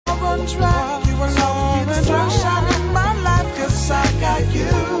track. You alone and sunshine in my life, 'cause I got you.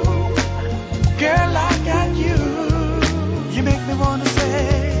 Girl, I got you. You make me wanna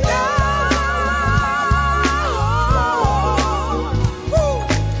say, oh, woo.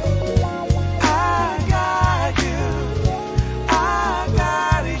 I got you. I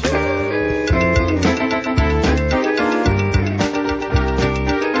got you.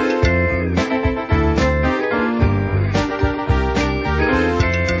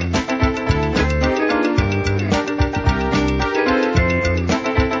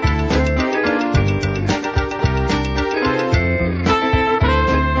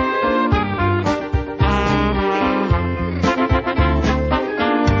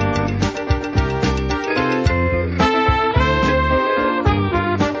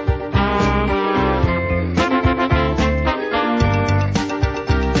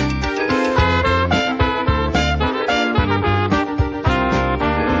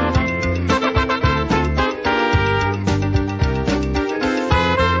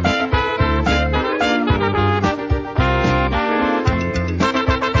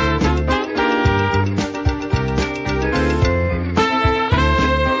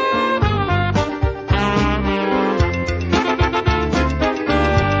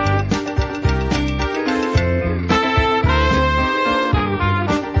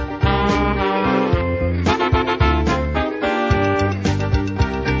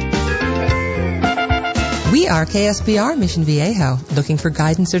 KSBR Mission Viejo. Looking for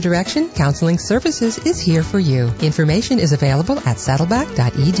guidance or direction? Counseling Services is here for you. Information is available at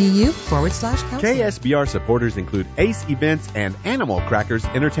saddleback.edu/counseling. KSBR supporters include Ace Events and Animal Crackers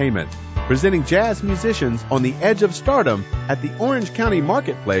Entertainment, presenting jazz musicians on the edge of stardom at the Orange County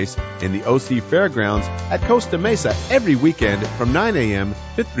Marketplace in the OC Fairgrounds at Costa Mesa every weekend from 9 a.m.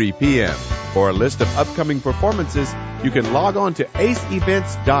 to 3 p.m. For a list of upcoming performances, you can log on to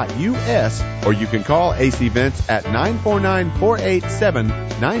aceevents.us or you can call Ace Events at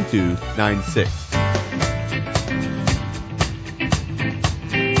 949-487-9296.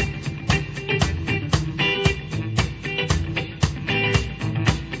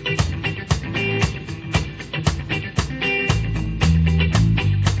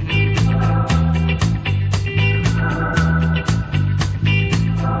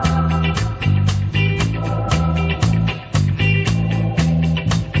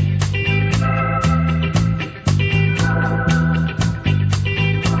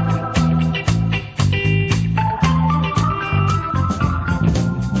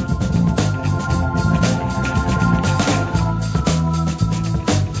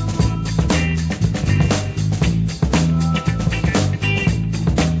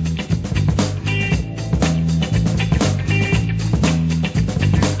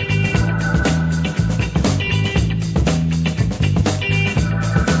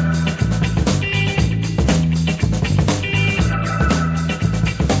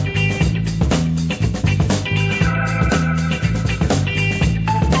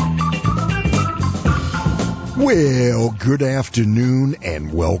 Well, good afternoon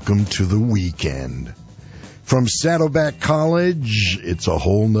and welcome to the weekend. From Saddleback College, it's a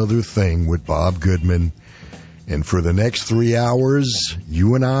whole nother thing with Bob Goodman. And for the next 3 hours,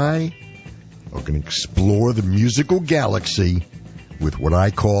 you and I are going to explore the musical galaxy with what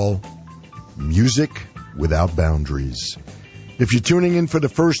I call music without boundaries. If you're tuning in for the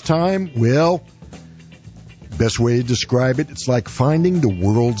first time, well, best way to describe it, it's like finding the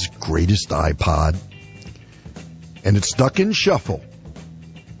world's greatest iPod and it's stuck in shuffle.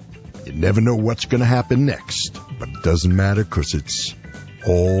 You never know what's going to happen next, but it doesn't matter because it's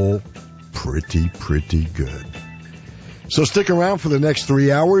all pretty good. So stick around for the next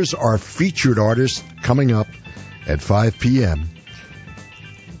 3 hours. Our featured artist coming up at 5 p.m.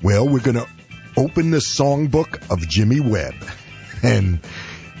 Well, we're going to open the Songbook of Jimmy Webb. And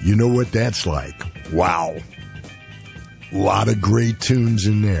you know what that's like. Wow. A lot of great tunes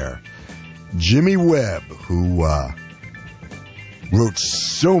in there. Jimmy Webb, who wrote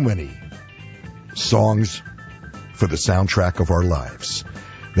so many songs for the soundtrack of our lives.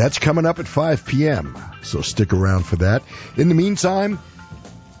 That's coming up at 5 p.m., so stick around for that. In the meantime,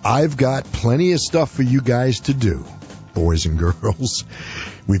 I've got plenty of stuff for you guys to do, boys and girls.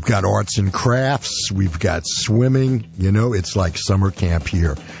 We've got arts and crafts. We've got swimming. You know, it's like summer camp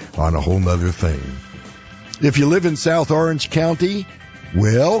here on a whole nother thing. If you live in South Orange County,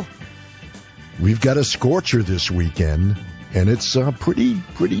 well, we've got a scorcher this weekend, and it's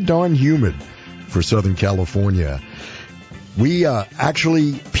pretty darn humid for Southern California. We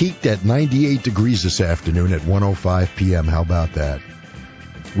actually peaked at 98 degrees this afternoon at 1:05 p.m. How about that?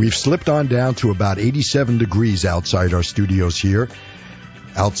 We've slipped on down to about 87 degrees outside our studios here.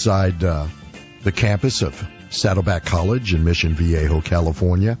 outside the campus of Saddleback College in Mission Viejo,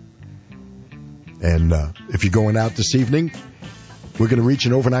 California. And if you're going out this evening, we're going to reach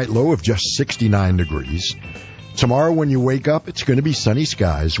an overnight low of just 69 degrees. Tomorrow when you wake up, it's going to be sunny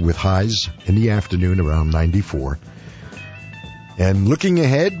skies with highs in the afternoon around 94. And looking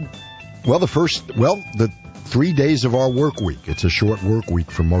ahead, the 3 days of our work week. It's a short work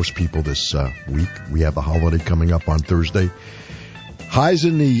week for most people this week. We have a holiday coming up on Thursday. Highs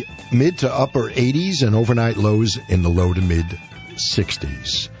in the mid to upper 80s and overnight lows in the low to mid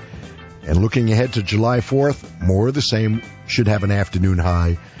 60s. And looking ahead to July 4th, more of the same. Should have an afternoon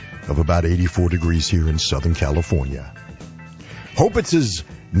high of about 84 degrees here in Southern California. Hope it's as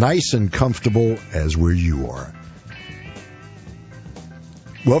nice and comfortable as where you are.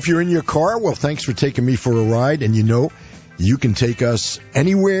 Well, if you're in your car, well, thanks for taking me for a ride. And you can take us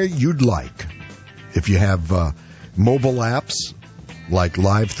anywhere you'd like. If you have mobile apps like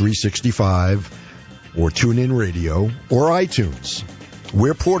Live 365 or TuneIn Radio or iTunes.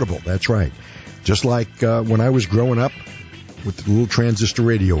 We're portable, that's right. Just like when I was growing up with the little transistor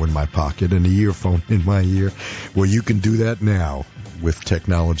radio in my pocket and the earphone in my ear. Well, you can do that now with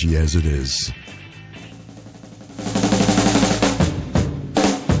technology as it is.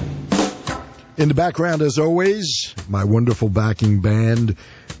 In the background, as always, my wonderful backing band,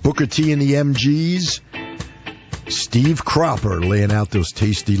 Booker T and the MGs, Steve Cropper laying out those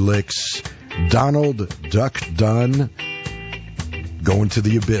tasty licks, Donald Duck Dunn going to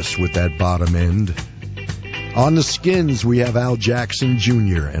the abyss with that bottom end. On the skins, we have Al Jackson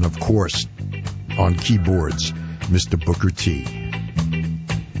Jr., and of course, on keyboards, Mr. Booker T.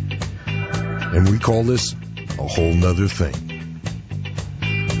 And we call this a whole nother thing.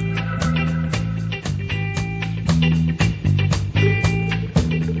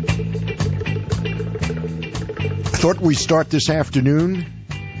 I thought we'd start this afternoon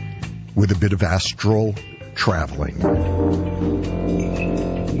with a bit of astral traveling.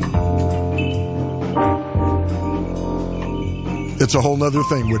 It's a whole nother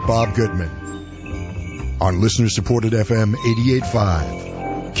thing with Bob Goodman on listener-supported FM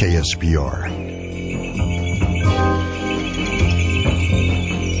 88.5 KSBR.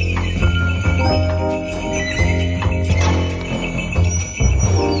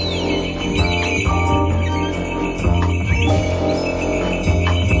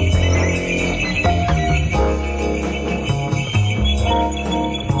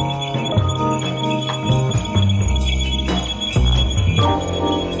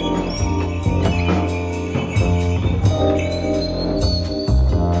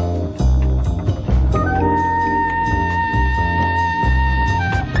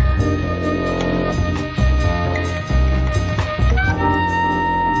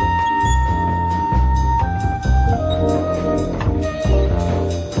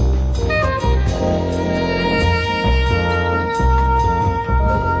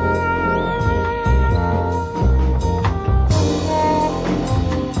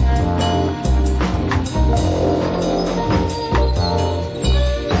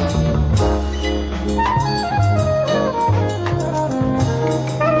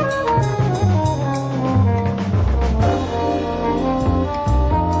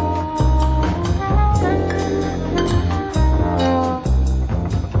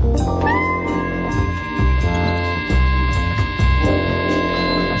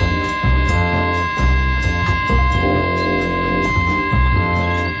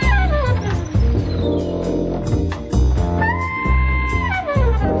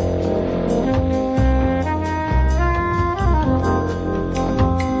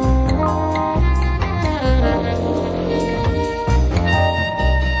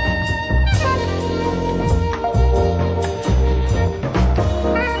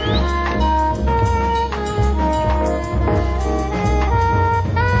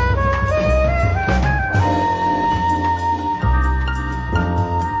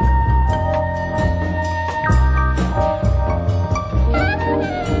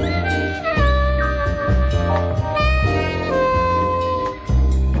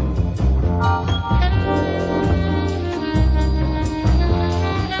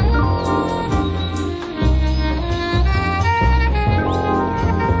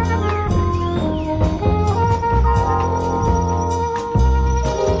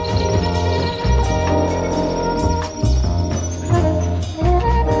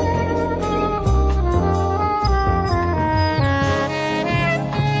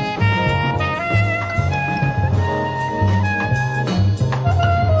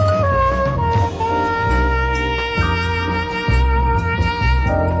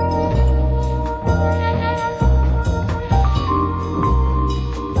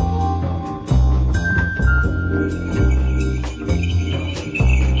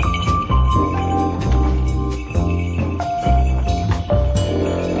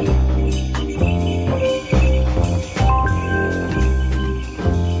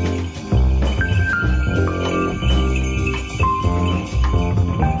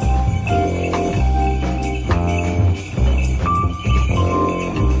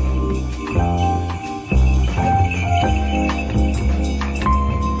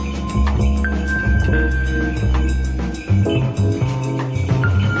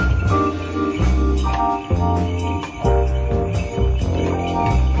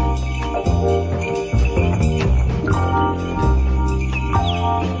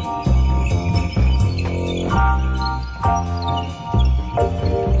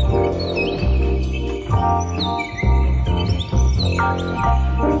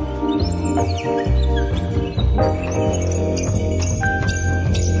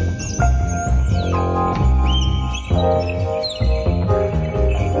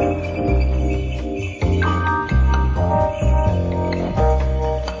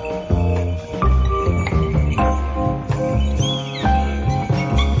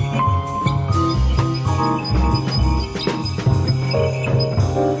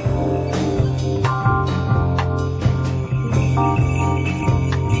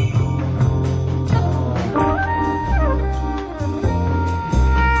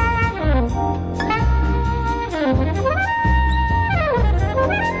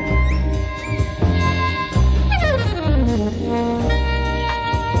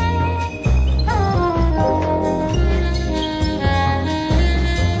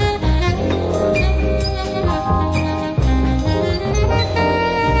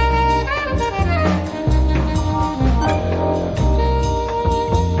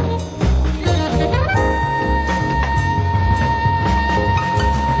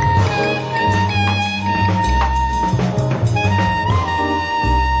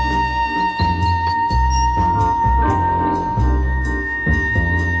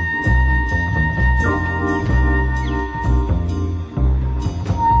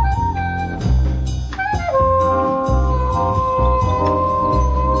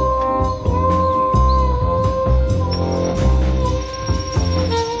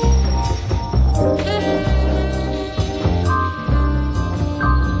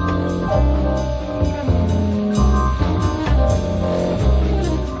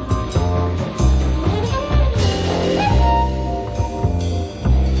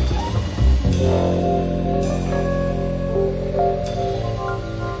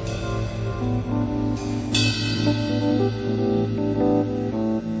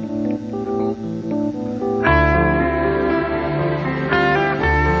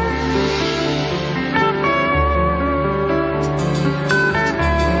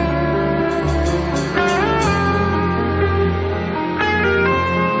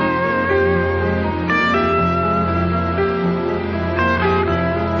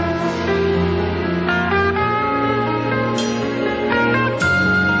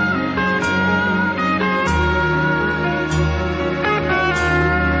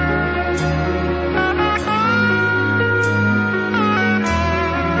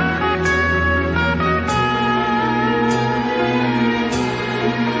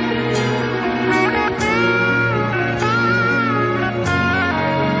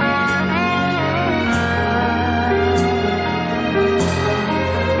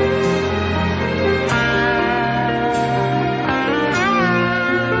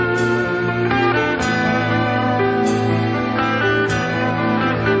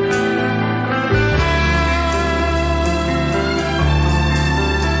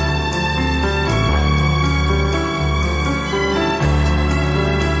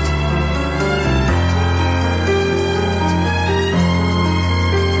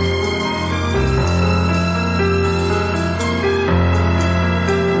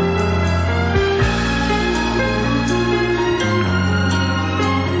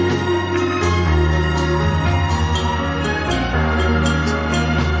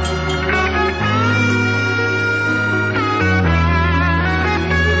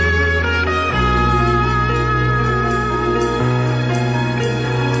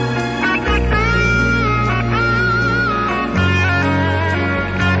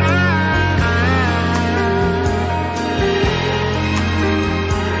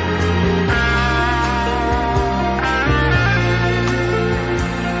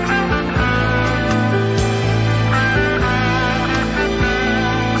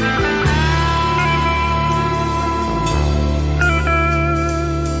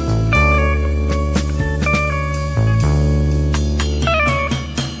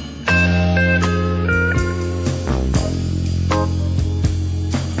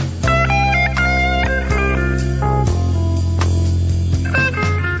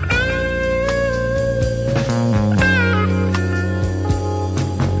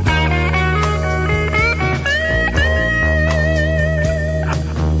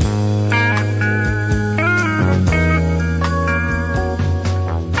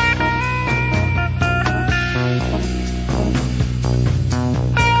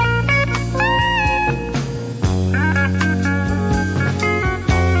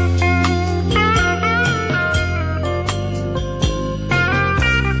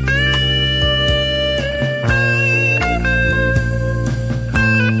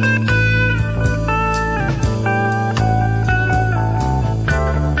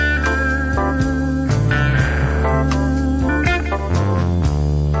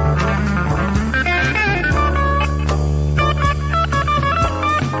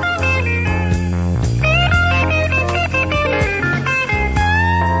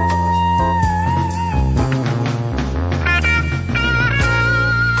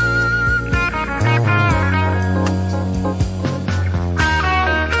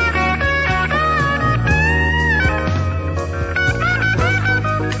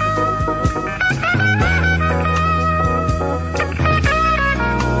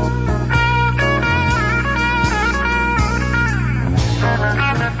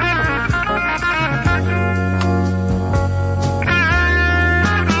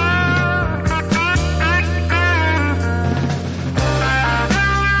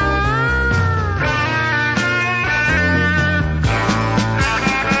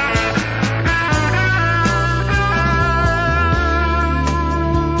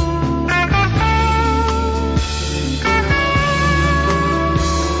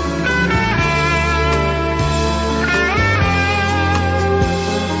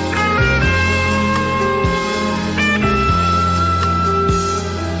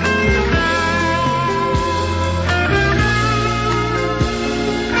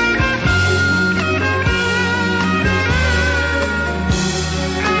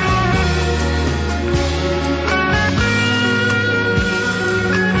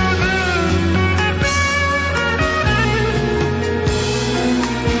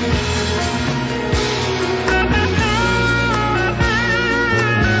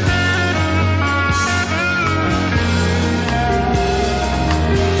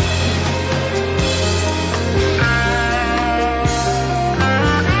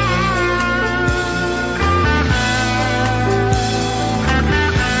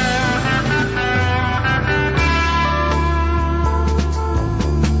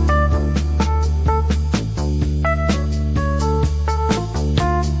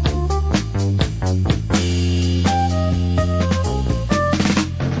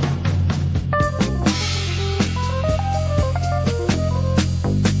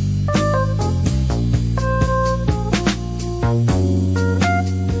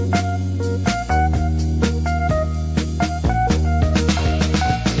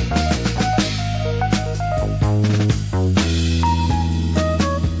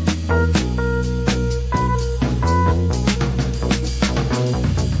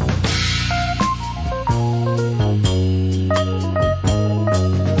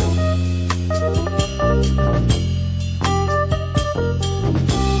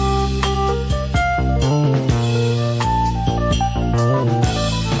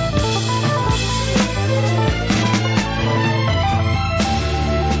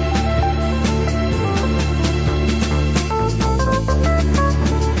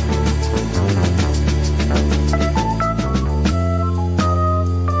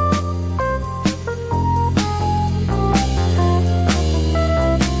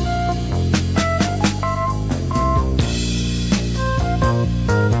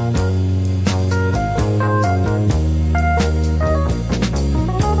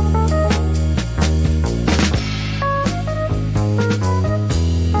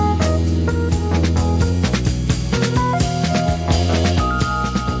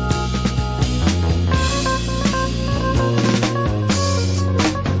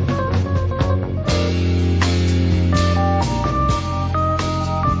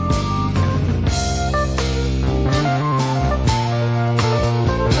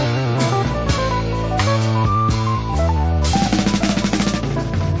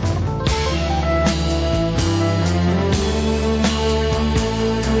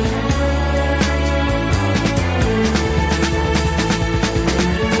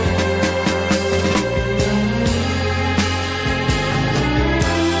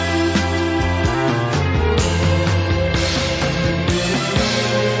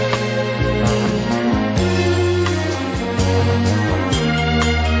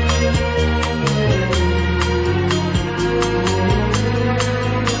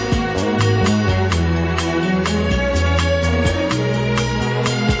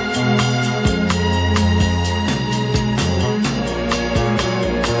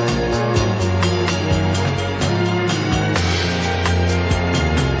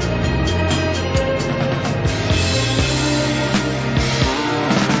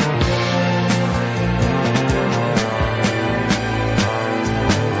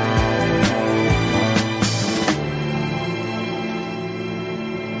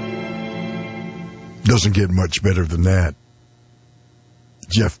 Doesn't get much better than that.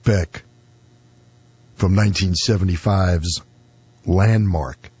 Jeff Beck from 1975's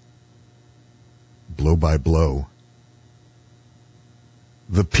Landmark, Blow by Blow.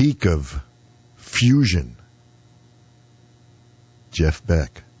 The peak of fusion. Jeff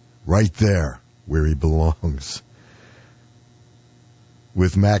Beck, right there where he belongs.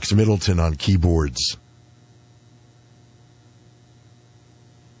 With Max Middleton on keyboards.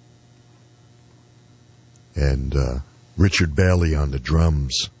 And Richard Bailey on the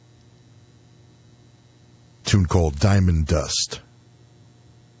drums. Tune called Diamond Dust.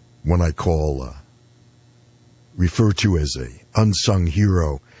 One I call, refer to as a unsung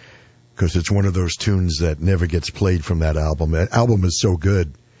hero, because it's one of those tunes that never gets played from that album. That album is so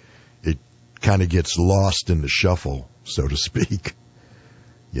good, it kind of gets lost in the shuffle, so to speak.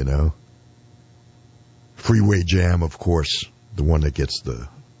 You know? Freeway Jam, of course, the one that gets the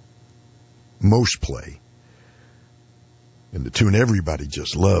most play. And the tune everybody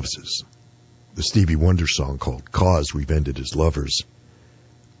just loves is the Stevie Wonder song called "'Cause We've Ended as Lovers."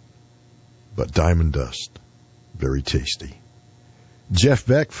 But Diamond Dust, very tasty. Jeff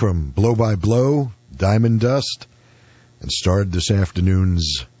Beck from Blow by Blow, Diamond Dust, and started this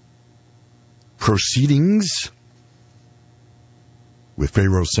afternoon's proceedings with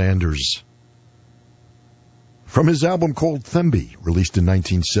Pharoah Sanders from his album called Themby, released in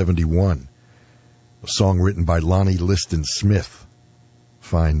 1971. A song written by Lonnie Liston Smith,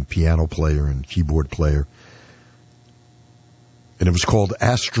 fine piano player and keyboard player. And it was called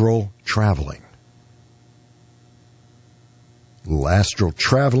Astral Traveling. A little astral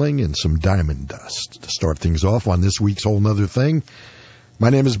traveling and some diamond dust to start things off on this week's Whole Nother Thing.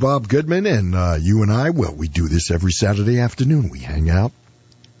 My name is Bob Goodman, and you and I, well, we do this every Saturday afternoon. We hang out,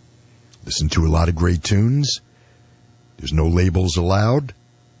 listen to a lot of great tunes. There's no labels allowed.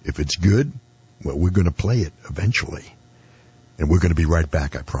 If it's good, well, we're going to play it eventually. And we're going to be right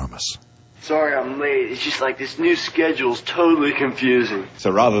back, I promise. Sorry I'm late. It's just like this new schedule's totally confusing.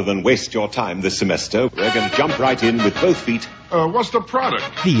 So rather than waste your time this semester, we're going to jump right in with both feet. What's the product?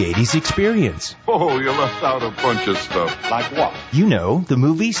 The 80s Experience. Oh, you left out a bunch of stuff. Like what? You know, the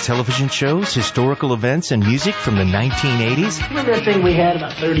movies, television shows, historical events, and music from the 1980s. Remember that thing we had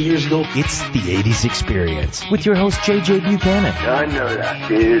about 30 years ago? It's the 80s Experience with your host, J.J. Buchanan. I know that,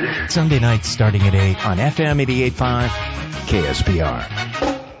 dude. Sunday nights starting at 8 on FM 88.5 KSPR.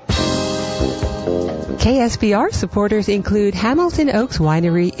 KSBR supporters include Hamilton Oaks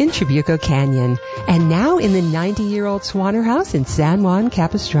Winery in Trabuco Canyon, and now in the 90-year-old Swanner House in San Juan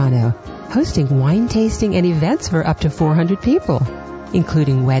Capistrano, hosting wine tasting and events for up to 400 people,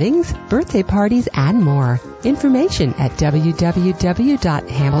 including weddings, birthday parties, and more. Information at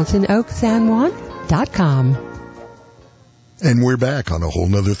www.hamiltonoaksanjuan.com. And we're back on A Whole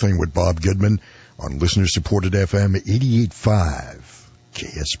Nother Thing with Bob Goodman on listener-supported FM 88.5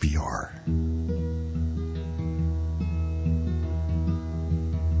 KSBR.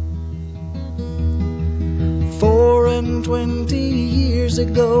 24 years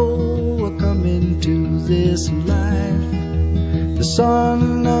ago, I come into this life, the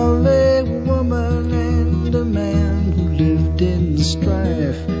son of a woman and a man who lived in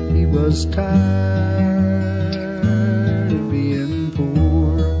strife. He was tired of being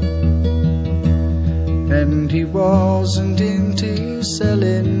poor, and he wasn't into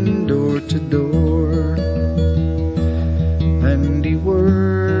selling door to door, and he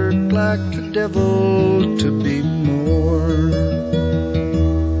worked like the devil to be more.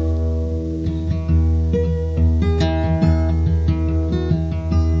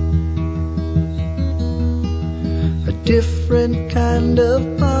 A different kind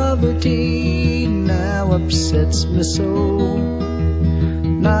of poverty now upsets me so.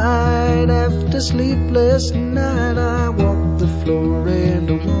 Night after sleepless night, I walk the floor and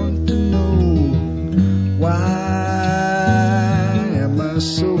I want to know, why am I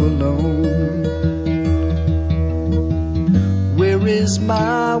so alone? Where is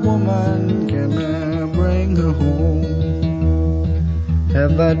my woman? Can I bring her home?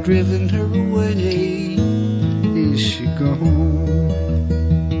 Have I driven her away? Is she gone?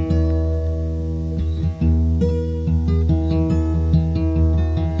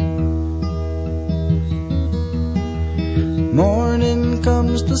 Morning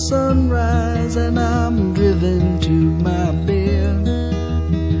comes the sunrise and I'm driven to my bed.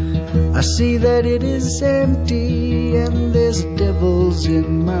 I see that it is empty and there's devils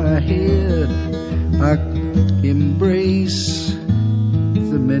in my head. I embrace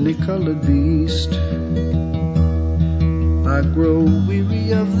the many-colored beast. I grow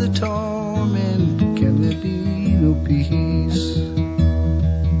weary of the torment. Can there be no peace?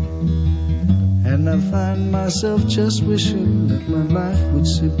 And I find myself just wishing that my life would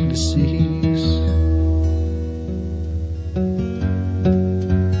simply cease.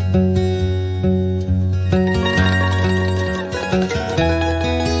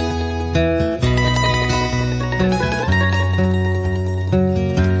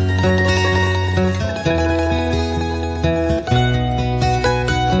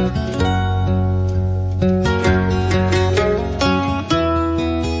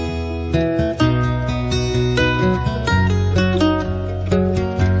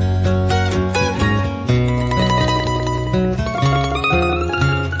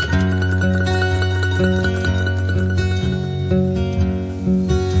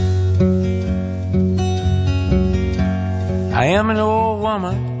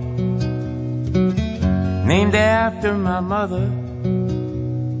 woman named after my mother.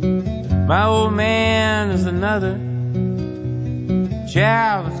 My old man is another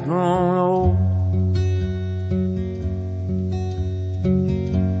child that's grown old.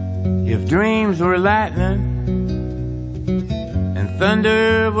 If dreams were lightning and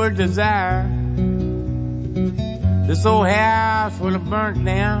thunder were desire, this old house would have burnt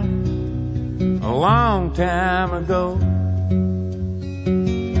down a long time ago.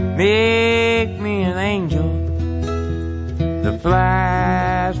 Make me an angel that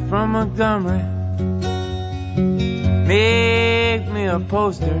flies from Montgomery. Make me a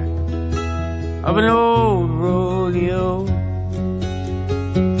poster of an old rodeo.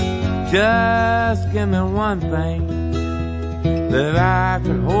 Just give me one thing that I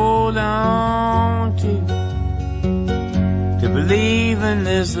can hold on to believe in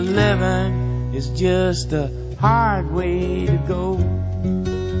this living is just a hard way to go.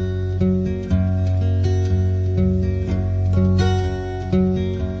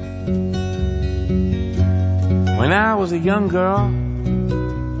 When I was a young girl,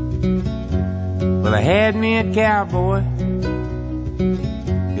 well, I had me a cowboy.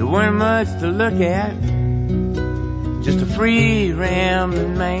 It weren't much to look at, just a free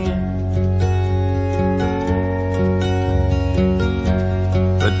rambling man.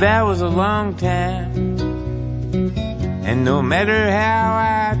 But that was a long time, and no matter how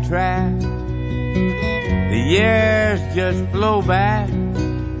I try, the years just flow by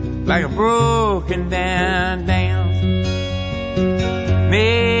like a broken down dam.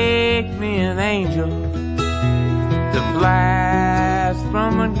 Make me an angel that flies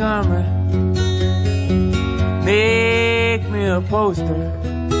from Montgomery. Make me a poster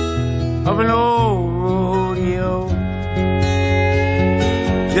of an old rodeo.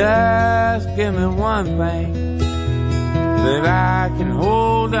 Just give me one thing that I can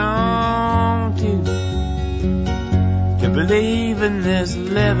hold on to believe in this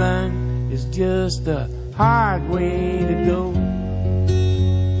living is just a hard way to go.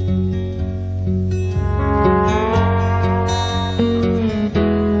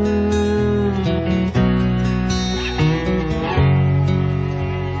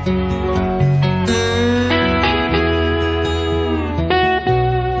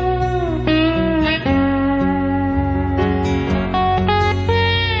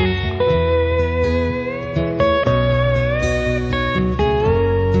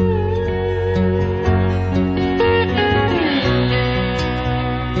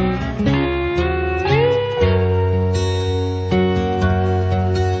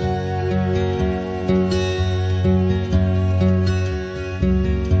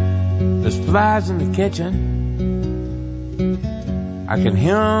 Flies in the kitchen, I can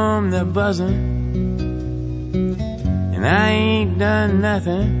hear 'em, they're buzzing, and I ain't done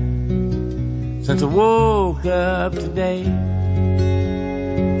nothing since I woke up today.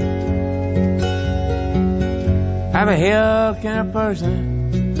 How the hell can a person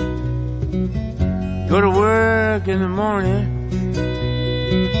go to work in the morning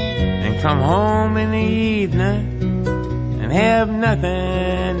and come home in the evening and have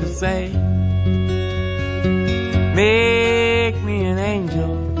nothing to say? Make me an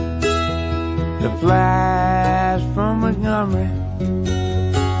angel that flies from Montgomery.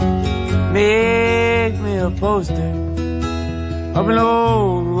 Make me a poster of an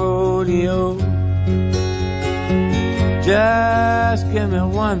old rodeo. Just give me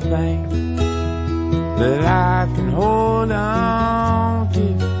one thing that I can hold on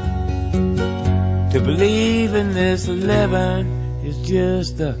to believe in this living is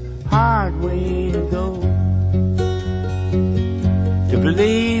just a hard way to go. To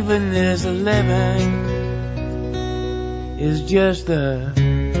believe in this living is just a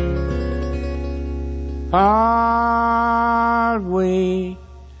hard way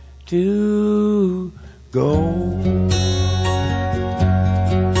to go.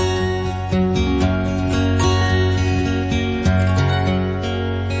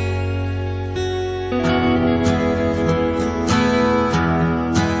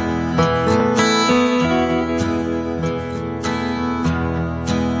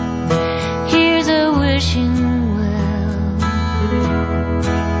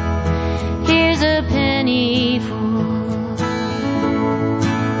 Here's a penny for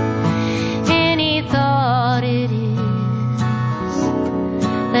any thought it is.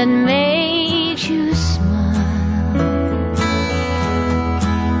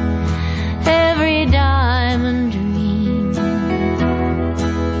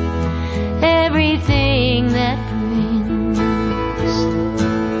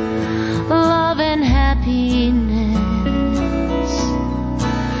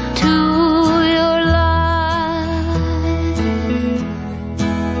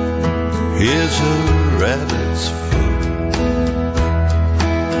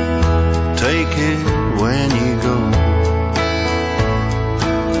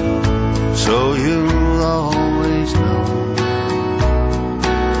 so you'll always know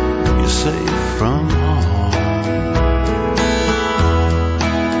you're safe from harm.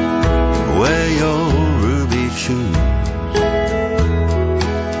 Wear your ruby shoes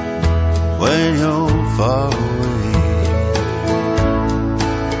when you're far away,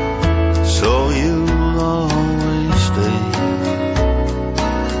 so you'll always stay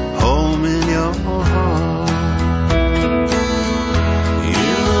home in your heart.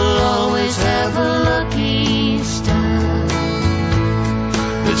 You'll always have a lucky star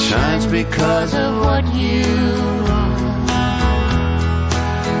that shines because of what you are.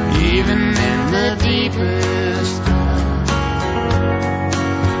 Even in the deepest dark,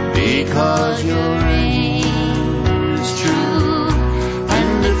 because your aim is true.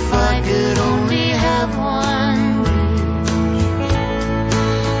 And if I could only have one wish,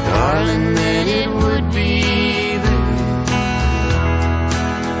 darling, then it would be this: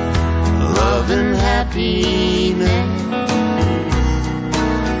 love and happiness.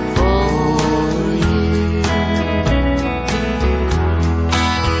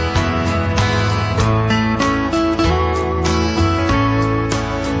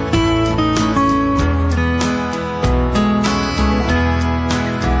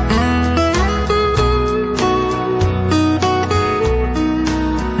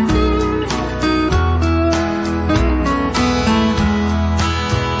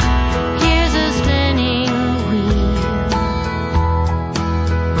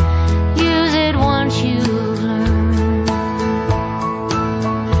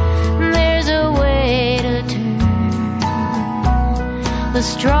 The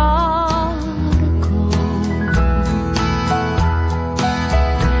straw to cold.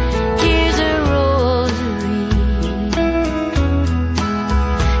 Here's a rosary.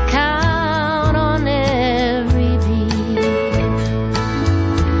 Count on every beat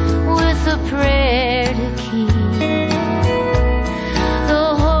with a prayer to keep the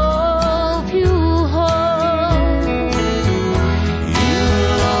hope you hold.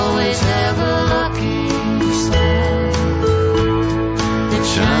 You'll always have a lucky star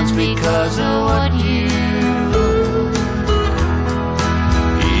shines because of what you are.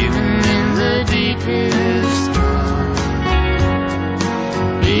 Even in the deepest dark,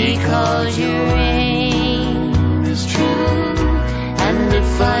 because your aim is true. And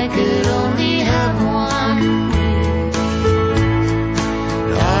if I could only have one wish,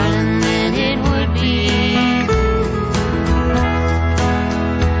 darling, then it would be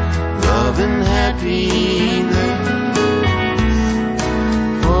love and happiness.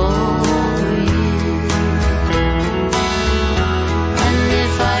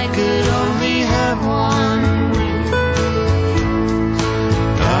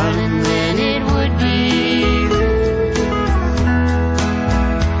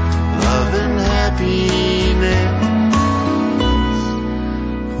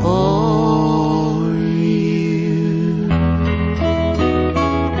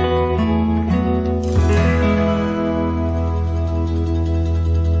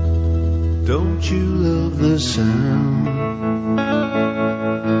 Don't you love the sound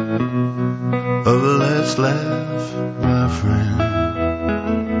of the last laugh, my friend?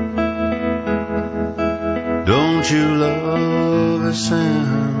 Don't you love the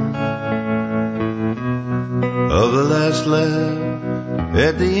sound of the last laugh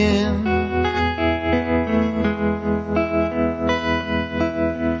at the end?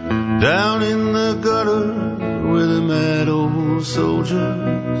 Down in the gutter with the mad old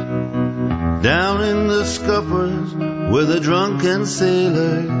soldiers, down in the scuppers with the drunken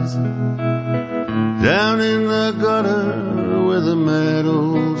sailors, down in the gutter with the mad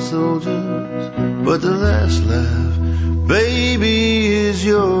old soldiers. But the last laugh, baby, is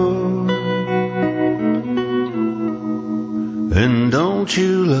yours. And don't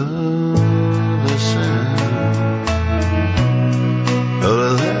you love the sound of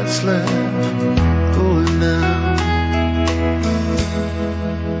the last laugh going down?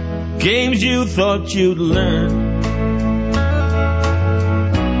 Games you thought you'd learn,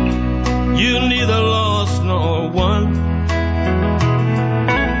 you neither lost nor won.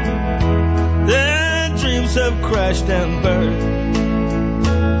 Their dreams have crashed and burned.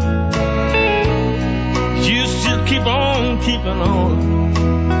 You still keep on keeping on.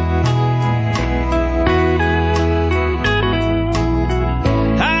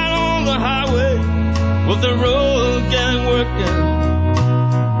 Out on the highway with the road gang working,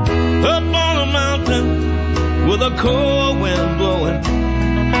 up on a mountain with a cold wind blowing.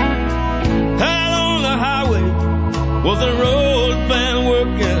 Out on the highway with the road band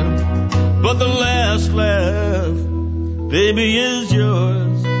working, but the last laugh, baby, is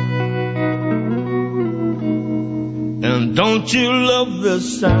yours. Don't you love the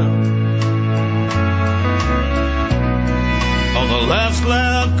sound of the last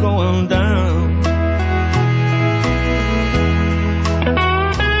laugh going down?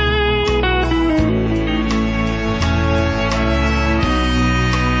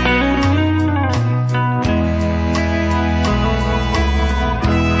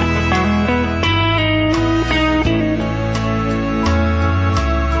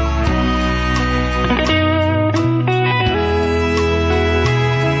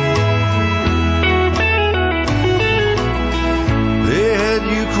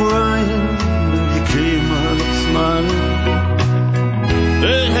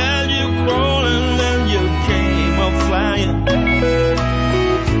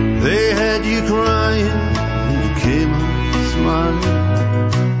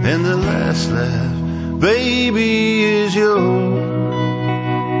 And the last laugh, baby, is yours.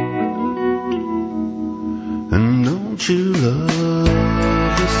 And don't you love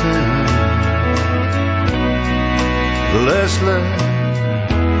the sound, the last laugh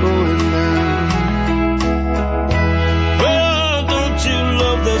going down? Well, don't you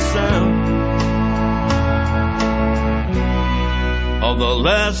love the sound of the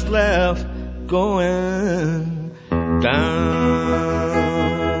last laugh going down?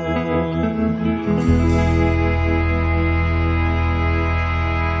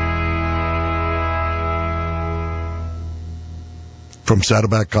 From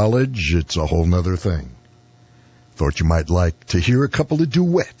Saddleback College, it's a whole nother thing. Thought you might like to hear a couple of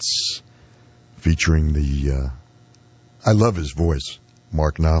duets featuring the, I love his voice,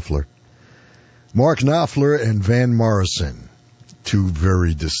 Mark Knopfler. Mark Knopfler and Van Morrison, two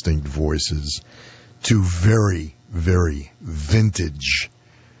very distinct voices, two very, very vintage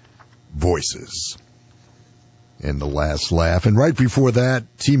voices. And the last laugh. And right before that,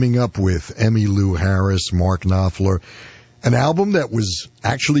 teaming up with Emmy Lou Harris, Mark Knopfler, an album that was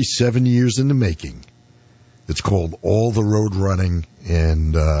actually 7 years in the making. It's called All the Road Running,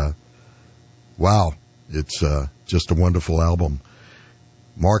 and wow, it's just a wonderful album.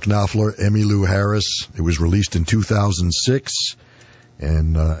 Mark Knopfler, Emmy Lou Harris. It was released in 2006,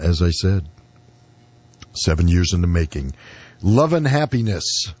 and as I said, 7 years in the making. Love and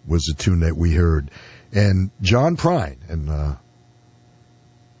Happiness was a tune that we heard. And John Prine, and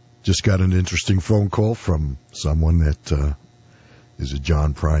just got an interesting phone call from someone that is a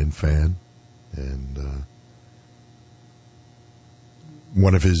John Prine fan, and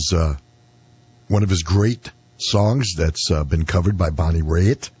one of his great songs that's been covered by Bonnie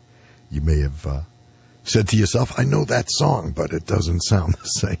Raitt. You may have said to yourself, I know that song, but it doesn't sound the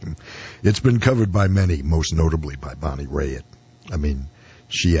same. It's been covered by many, most notably by Bonnie Raitt. I mean,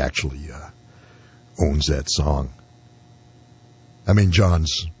 she actually owns that song. I mean,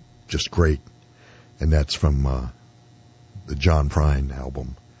 John's just great. And that's from the John Prine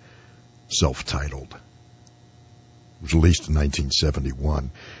album, self-titled. It was released in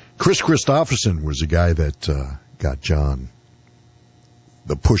 1971. Chris Christopherson was the guy that got John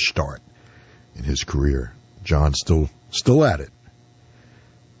the push start in his career. John's still at it.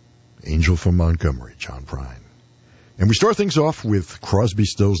 Angel from Montgomery, John Prine. And we start things off with Crosby,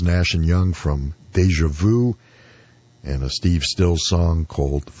 Stills, Nash & Young from Deja Vu, and a Steve Stills song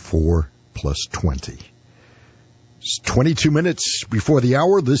called 4+20. It's 22 minutes before the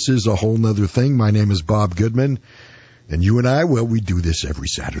hour. This is a whole nother thing. My name is Bob Goodman, and you and I, well, we do this every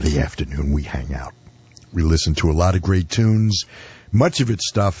Saturday afternoon. We hang out. We listen to a lot of great tunes. Much of it's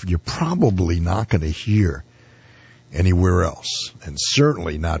stuff you're probably not going to hear anywhere else, and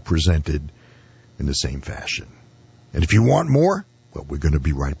certainly not presented in the same fashion. And if you want more, well, we're going to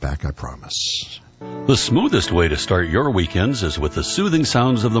be right back, I promise. The smoothest way to start your weekends is with the soothing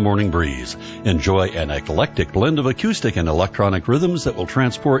sounds of the morning breeze. Enjoy an eclectic blend of acoustic and electronic rhythms that will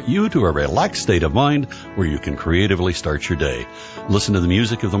transport you to a relaxed state of mind where you can creatively start your day. Listen to the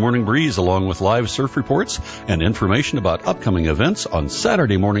music of the morning breeze along with live surf reports and information about upcoming events on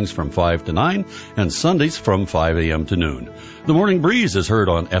Saturday mornings from 5 to 9 and Sundays from 5 a.m. to noon. The Morning Breeze is heard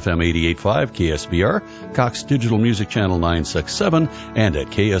on FM 88.5 KSBR, Cox Digital Music Channel 967, and at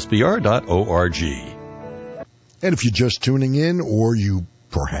ksbr.org. And if you're just tuning in, or you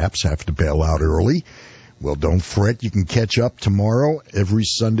perhaps have to bail out early, well, don't fret. You can catch up tomorrow. Every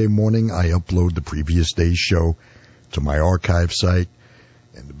Sunday morning, I upload the previous day's show to my archive site.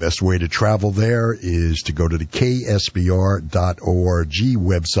 And the best way to travel there is to go to the ksbr.org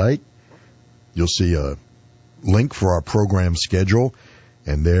website. You'll see a link for our program schedule,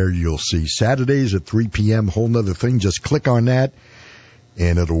 and there you'll see Saturdays at 3 p.m., whole nother thing. Just click on that,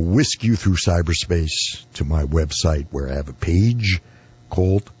 and it'll whisk you through cyberspace to my website where I have a page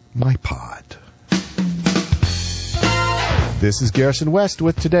called My Pod. This is Garrison West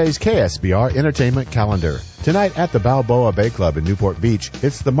with today's KSBR Entertainment Calendar. Tonight at the Balboa Bay Club in Newport Beach,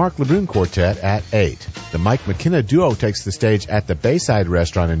 it's the Mark LeBrun Quartet at 8. The Mike McKenna Duo takes the stage at the Bayside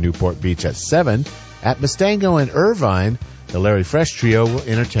Restaurant in Newport Beach at 7. At Mustango in Irvine, the Larry Fresh Trio will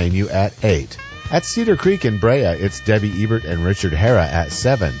entertain you at 8. At Cedar Creek in Brea, it's Debbie Ebert and Richard Hara at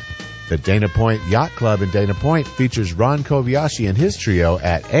 7. The Dana Point Yacht Club in Dana Point features Ron Kobayashi and his trio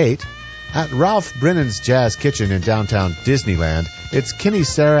at 8. At Ralph Brennan's Jazz Kitchen in downtown Disneyland, it's Kenny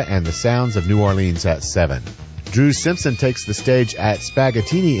Sarah and the Sounds of New Orleans at 7. Drew Simpson takes the stage at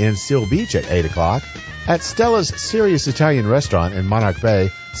Spaghettini in Seal Beach at 8 o'clock. At Stella's Serious Italian Restaurant in Monarch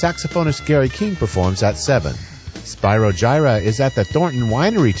Bay, saxophonist Gary King performs at 7. Spyro Gyra is at the Thornton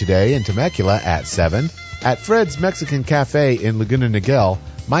Winery today in Temecula at 7. At Fred's Mexican Cafe in Laguna Niguel,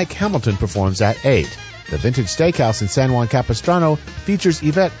 Mike Hamilton performs at 8. The Vintage Steakhouse in San Juan Capistrano features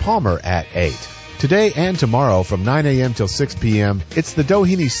Yvette Palmer at 8. Today and tomorrow from 9 a.m. till 6 p.m., it's the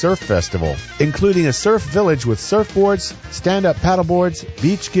Doheny Surf Festival, including a surf village with surfboards, stand-up paddleboards,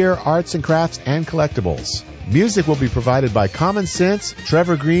 beach gear, arts and crafts, and collectibles. Music will be provided by Common Sense,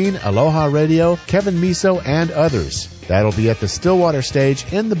 Trevor Green, Aloha Radio, Kevin Miso, and others. That'll be at the Stillwater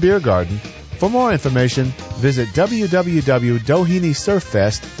Stage in the Beer Garden. For more information, visit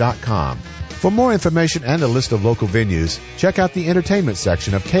www.dohenysurffest.com. For more information and a list of local venues, check out the entertainment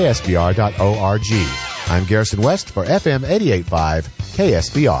section of ksbr.org. I'm Garrison West for FM 88.5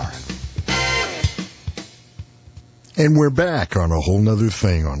 KSBR. And we're back on a whole nother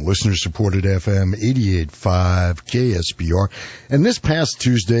thing on listener-supported FM 88.5 KSBR. And this past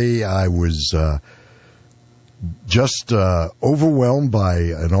Tuesday, I was just overwhelmed by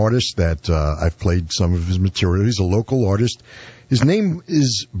an artist that I've played some of his material. He's a local artist. His name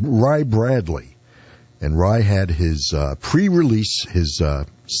is Rye Bradley, and Rye had his pre-release, his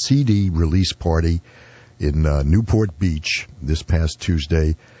CD release party in Newport Beach this past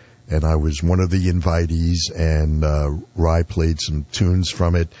Tuesday, and I was one of the invitees, and Rye played some tunes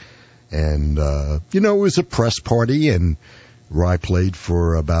from it, and, it was a press party, and Rye played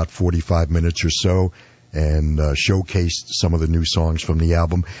for about 45 minutes or so, and showcased some of the new songs from the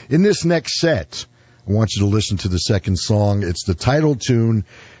album. In this next set, I want you to listen to the second song. It's the title tune,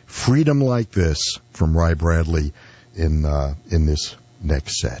 Freedom Like This, from Rye Bradley in this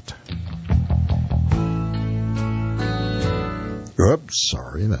next set. Oops,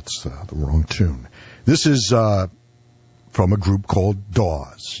 sorry, that's the wrong tune. This is from a group called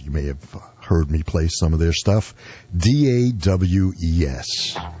Dawes. You may have heard me play some of their stuff.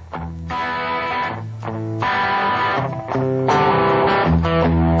 DAWES.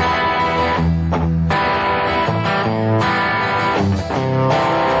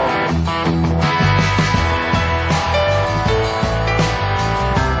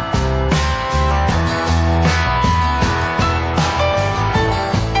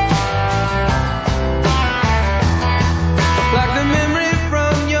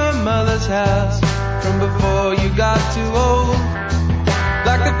 House from before you got too old,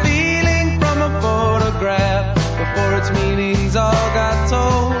 like the feeling from a photograph before its meanings all got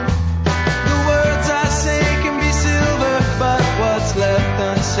told. The words I say can be silver, but what's left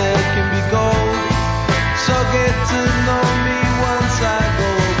unsaid can be gold. So get to know me once I go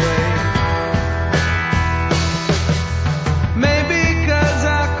away. Maybe 'cause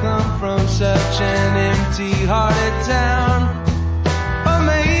I come from such an empty-hearted town,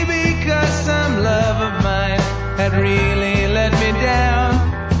 some love of mine had really let me down.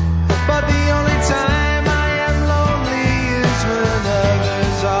 But the only time I am lonely is when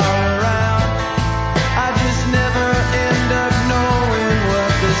others are around. I just never end up knowing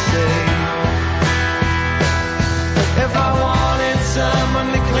what to say. If I wanted someone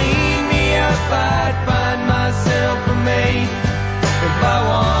to clean me up, I'd find myself a maid. If I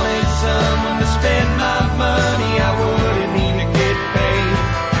wanted someone to spend my money, I wouldn't need to get paid.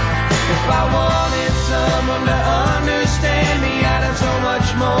 If I wanted someone to understand me, I'd have so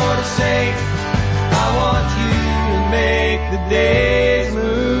much more to say. I want you to make the days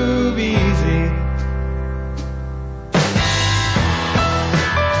move easy.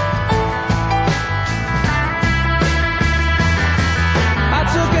 I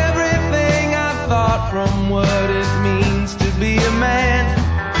took everything I thought from what it means to be a man.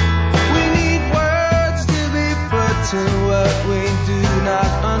 We need words to be put to what we do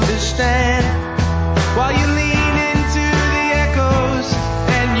not understand. While you lean into the echoes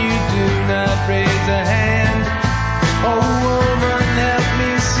and you do not raise a hand. Oh woman,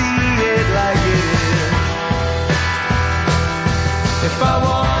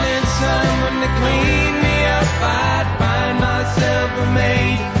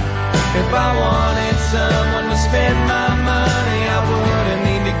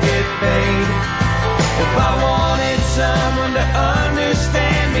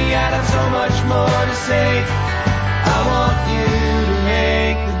 to say. I want you to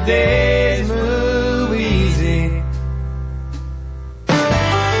make the days move easy.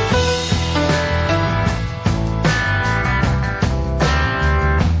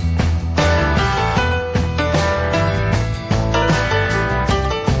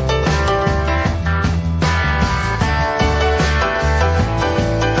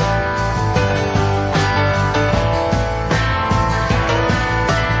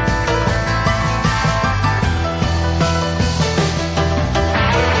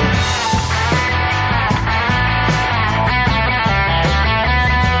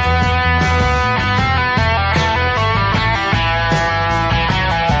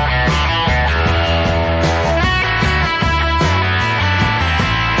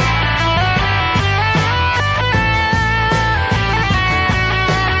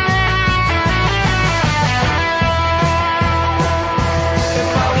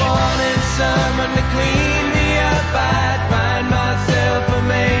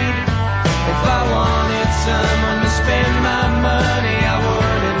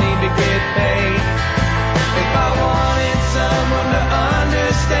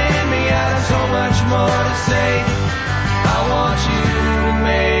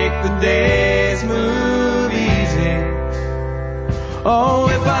 Oh,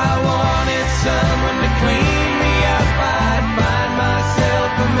 if I wanted someone to clean me up, I'd find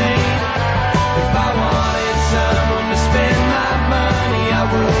myself a maid. If I wanted someone to spend my money, I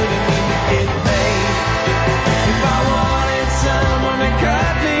wouldn't need to get paid. If I wanted someone to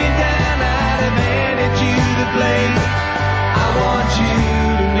cut me down, I'd have handed you the blade. I want you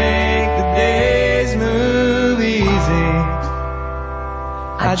to make the days move easy.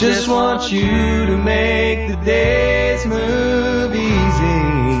 I just want you to make the days move easy.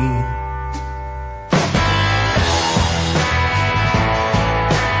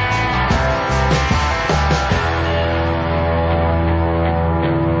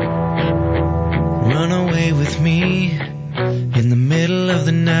 Run away with me in the middle of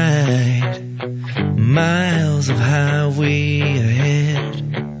the night, miles of highway ahead.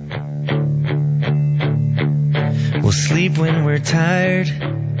 We'll sleep when we're tired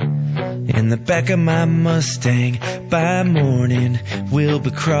in the back of my Mustang. By morning, we'll be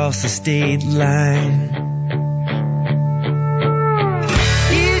across the state line.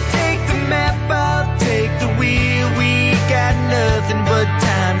 You take the map, I'll take the wheel. We got nothing but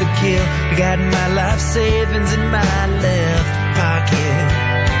time to kill. I got my life savings in my left pocket.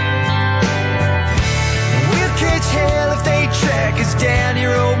 We'll catch hell if they track us down.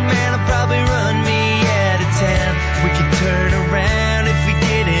 Your old man will probably run me out of town. We could turn around if we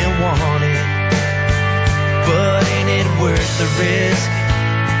didn't want it, but ain't it worth the risk?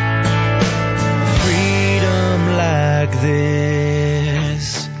 Freedom like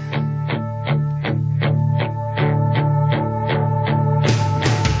this.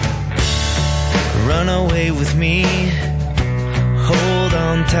 Run away with me, hold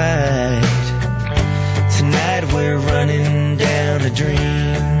on tight. Tonight we're running down a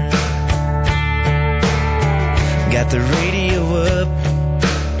dream. Got the radio up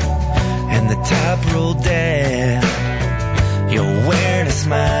and the top rolled down. You're wearing a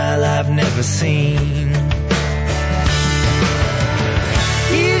smile I've never seen.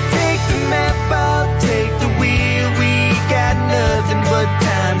 You take the map, I'll take the wheel. We got nothing but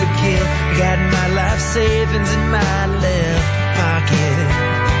time to kill. Got my life savings in my left pocket.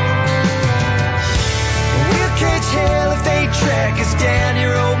 We'll catch hell if they track us down.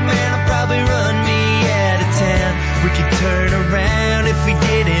 Your old man will probably run me out of town. We could turn around if we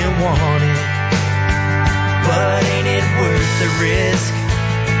didn't want it, but ain't it worth the risk?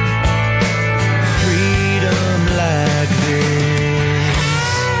 Freedom like this.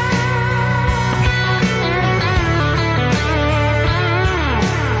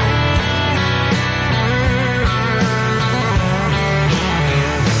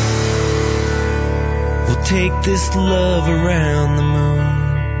 We'll take this love around the moon,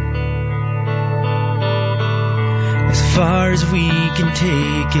 as far as we can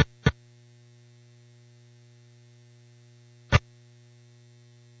take it.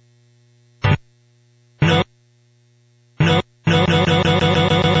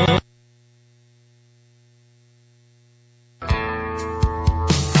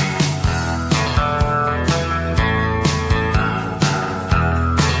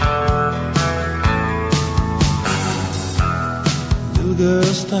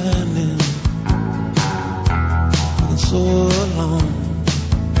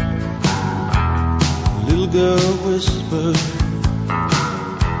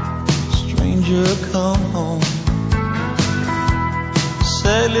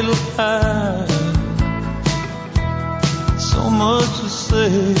 Say little pie, much to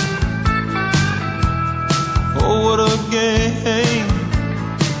say. Oh, what a game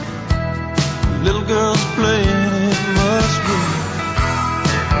little girls playing. It must be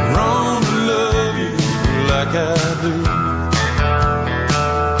wrong to love you like I do.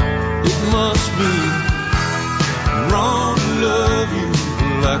 It must be wrong to love you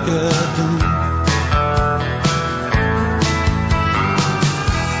like I do.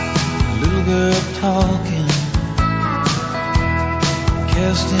 Little girl talking,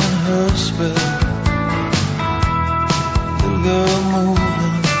 casting her spell. Little girl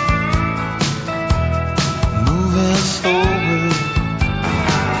moving so well.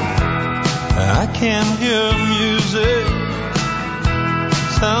 I can hear music,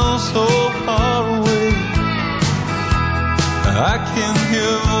 sound so far away. I can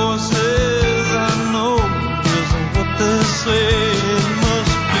hear voices, I know just what they say. It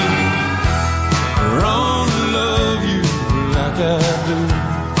must be wrong to love you like I do.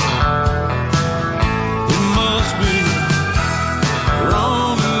 It must be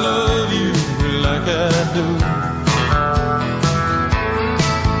wrong to love you like I do.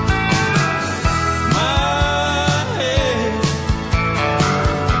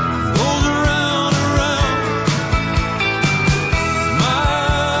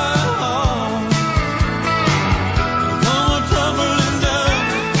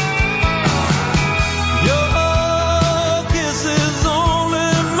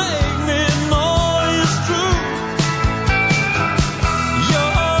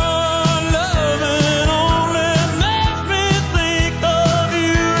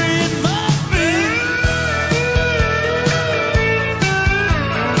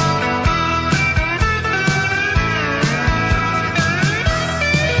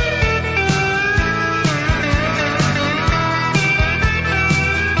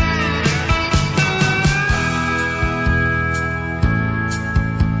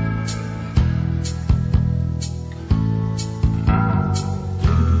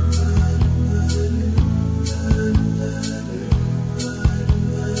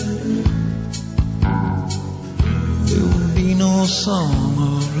 Song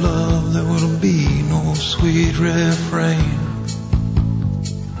of love, there will be no sweet refrain.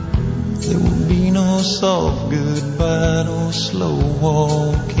 There will be no soft goodbye, no slow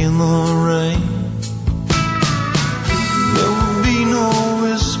walk in the rain. There will be no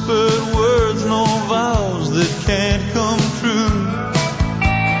whispered words, no vows that can't come true.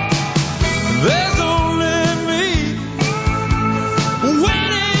 There's only me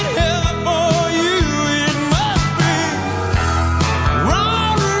waiting here for you. It must be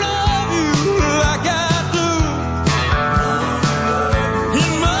wrong to love you like I do.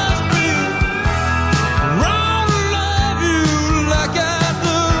 It must be wrong to love you like I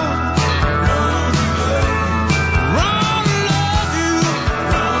do. Wrong to love you.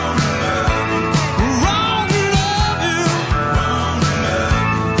 Wrong to love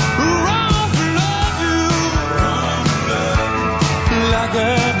you. Like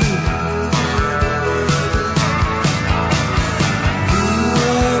I do.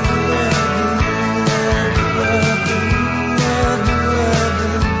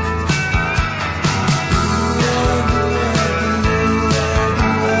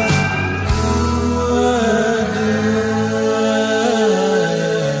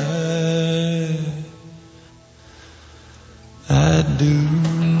 I do.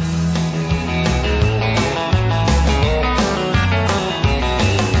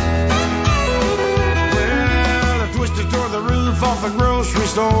 Well, I twisted toward the roof off a grocery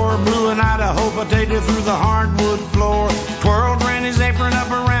store, blew an Idaho potato through the hardwood floor, twirled Granny's apron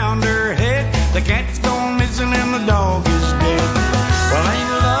up around her head. The cat's gone missing and the dog is dead. Well, ain't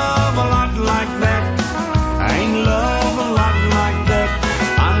love a lot like that? Ain't love a lot like that?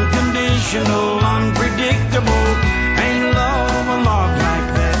 Unconditional, unpredictable. Ain't love a lot like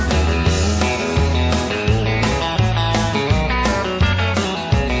that?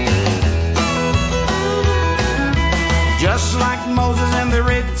 Just like Moses and the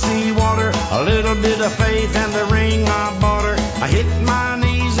Red Sea water, a little bit of faith and the ring I bought her. I hit my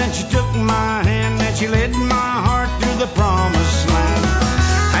knees and she took my hand and she led my heart to the promised land.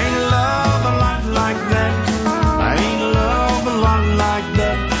 Ain't love a lot like that? Ain't love a lot like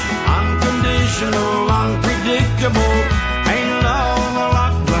that? Unconditional, unpredictable. Ain't love a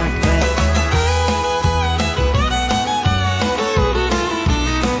lot like that?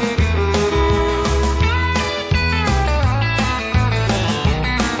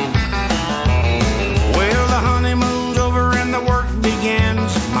 Well, the honeymoon's over and the work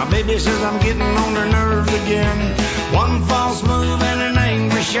begins. My baby says I'm getting on her nerves again. One false move and an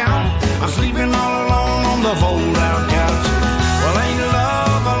angry shout. I'm sleeping all alone on the fold-out couch.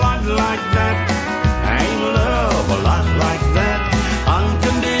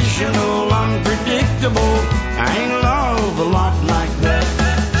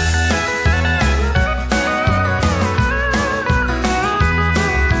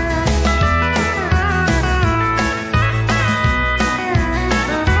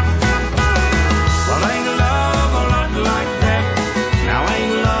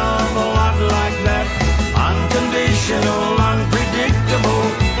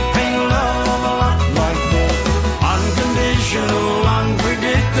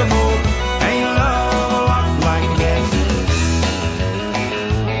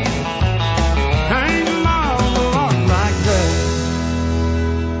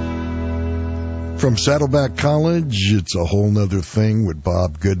 From Saddleback College, it's a whole nother thing with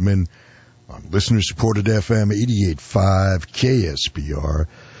Bob Goodman on listener-supported FM 88.5 KSBR.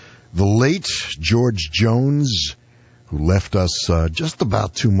 The late George Jones, who left us just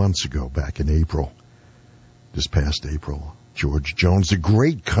about 2 months ago, back in April, this past April. George Jones, a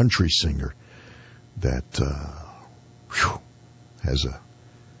great country singer that has a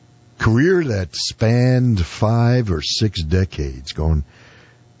career that spanned 5 or 6 decades, going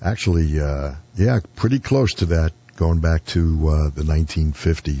actually, pretty close to that, going back to the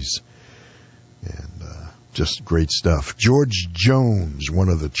 1950s. And just great stuff. George Jones, one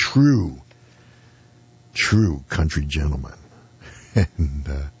of the true country gentlemen. And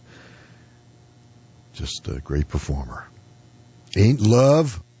just a great performer. Ain't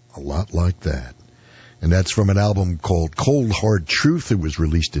Love a Lot Like That. And that's from an album called Cold Hard Truth. It was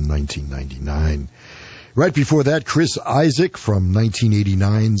released in 1999. Right before that, Chris Isaak from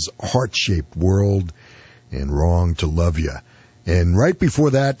 1989's Heart-Shaped World and Wrong to Love Ya. And right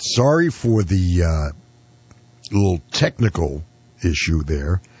before that, sorry for the little technical issue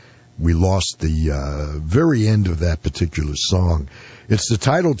there. We lost the very end of that particular song. It's the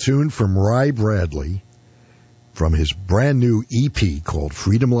title tune from Ry Bradley from his brand new EP called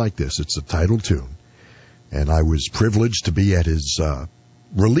Freedom Like This. It's the title tune. And I was privileged to be at his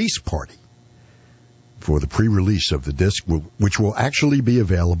release party for the pre-release of the disc, which will actually be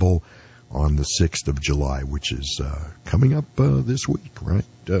available on the 6th of July, which is coming up this week, right?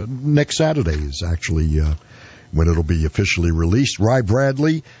 Next Saturday is actually when it'll be officially released. Ry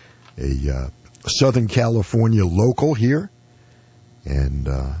Bradley, a Southern California local here, and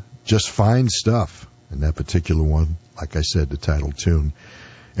just fine stuff. And that particular one, like I said, the title tune.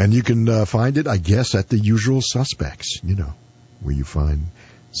 And you can find it, I guess, at the usual suspects, where you find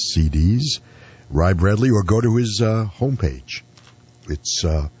CDs. Ry Bradley, or go to his homepage. It's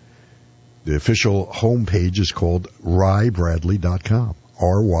the official homepage is called rybradley.com,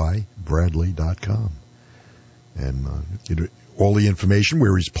 rybradley.com. And all the information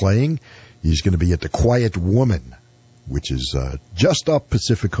where he's playing. He's going to be at the Quiet Woman, which is just up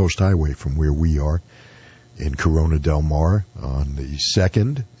Pacific Coast Highway from where we are in Corona Del Mar on the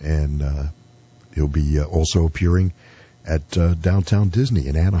 2nd. And he'll be also appearing at Downtown Disney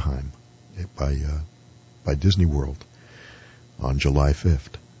in Anaheim by Disney World on July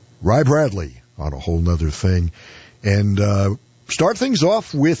 5th. Ry Bradley on a whole nother thing. And start things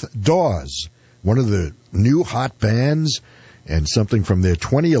off with Dawes, one of the new hot bands, and something from their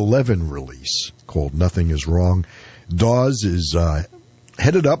 2011 release called Nothing Is Wrong. Dawes is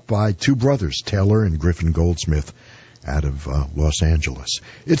headed up by two brothers, Taylor and Griffin Goldsmith, out of Los Angeles.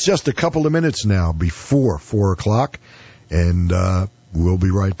 It's just a couple of minutes now before 4 o'clock, and we'll be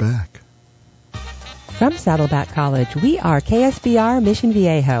right back. From Saddleback College, we are KSBR Mission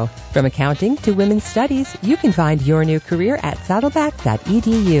Viejo. From accounting to women's studies, you can find your new career at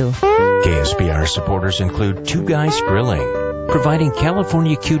saddleback.edu. KSBR supporters include Two Guys Grilling, providing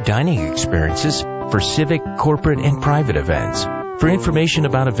California Q dining experiences for civic, corporate, and private events. For information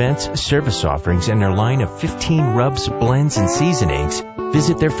about events, service offerings, and their line of 15 rubs, blends, and seasonings,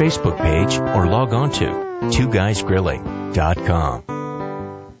 visit their Facebook page or log on to twoguysgrilling.com.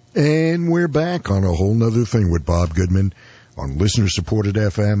 And we're back on a whole nother thing with Bob Goodman on listener-supported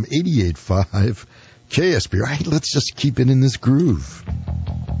FM 88.5 KSB. Right, let's just keep it in this groove.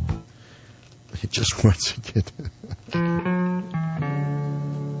 It just wants to get...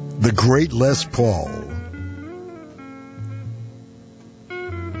 The great Les Paul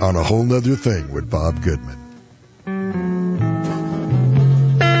on a whole nother thing with Bob Goodman.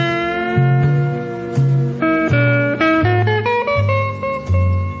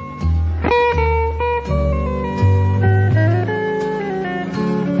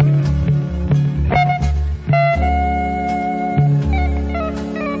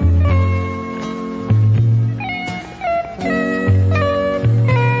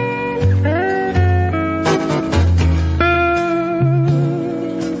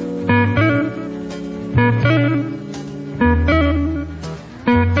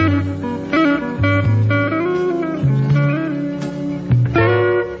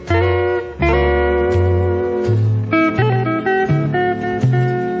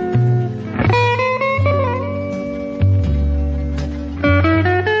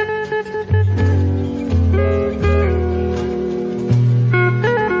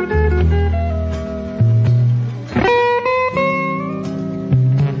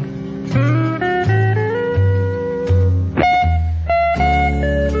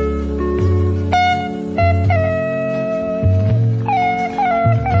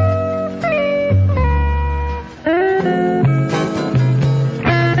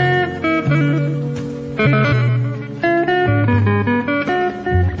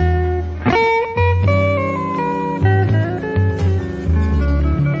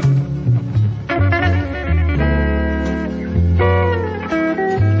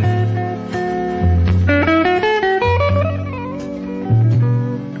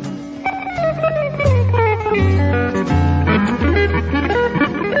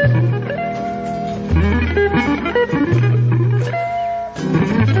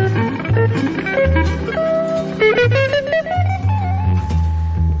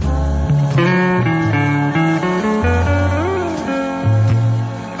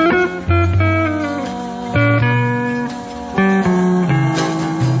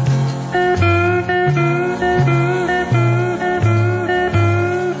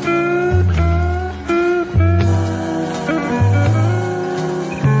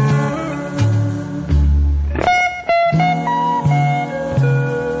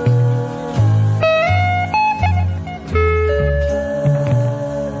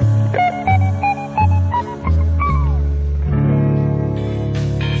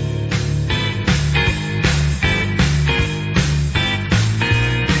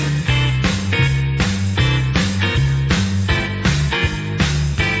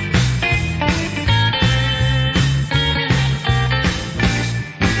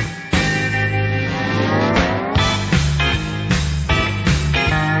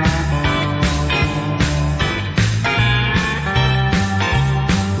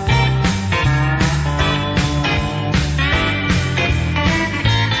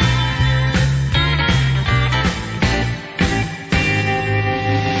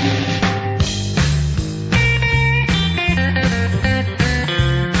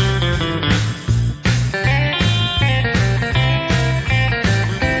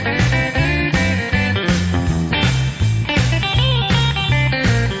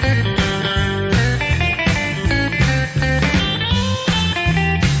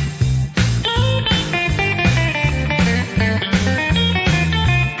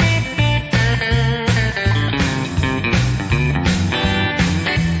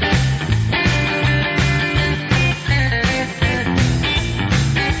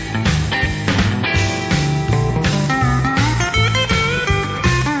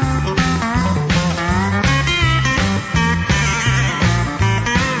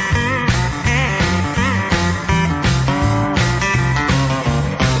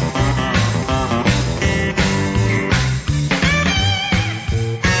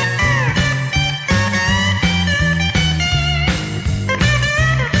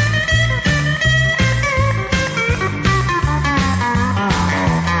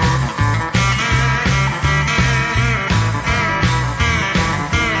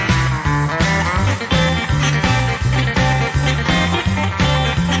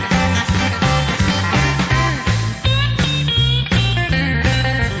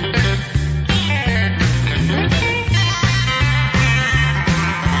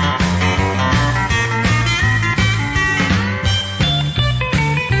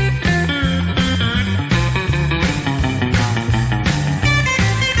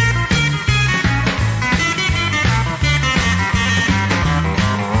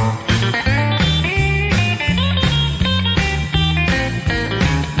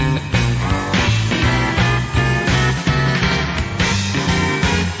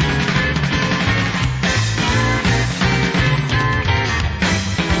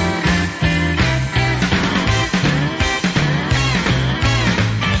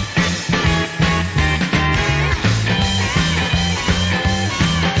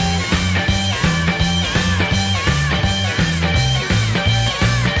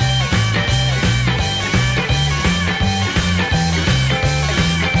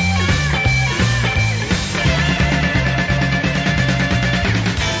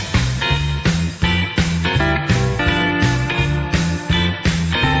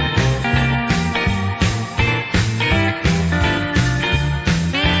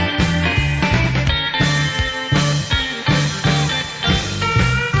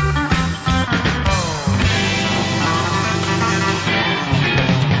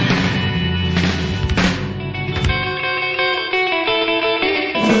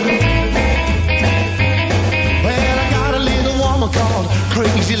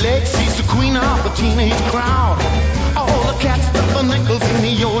 teenage crowd. All the cats stuff for nickels in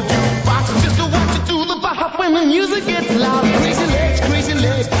the old jukebox. Just to watch it do the bop when the music gets loud. Crazy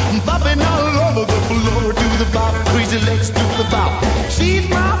legs, bopping all over the floor. Do the bop, crazy legs, do the bop. She's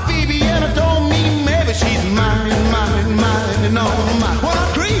my baby and I don't mean maybe. She's mine, and all mine. Well,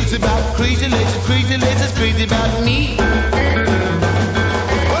 I'm crazy about crazy legs, it's crazy about me.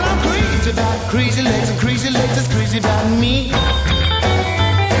 Well, I'm crazy about crazy legs, and crazy legs is crazy about me.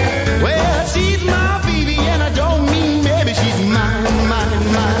 Well, she's my baby and I don't mean maybe. She's mine,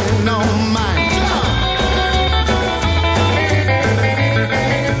 no mine.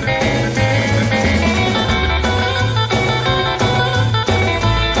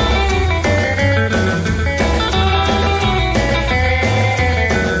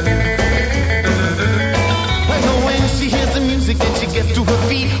 Well, when she hears the music then she gets to her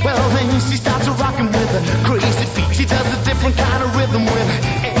feet. Well, when She starts rocking with her crazy feet. She does a different kind of rhythm with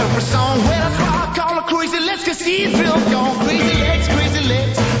every song. Well, that's why I call her crazy legs, 'cause she's real gone. Crazy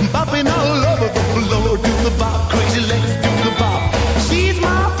legs, bopping all over the floor. Do the bop, crazy legs, do the bop. She's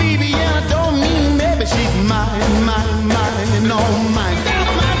my baby, and I don't mean maybe. She's mine, mine, mine, and all mine.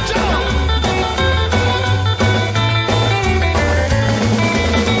 That's my job.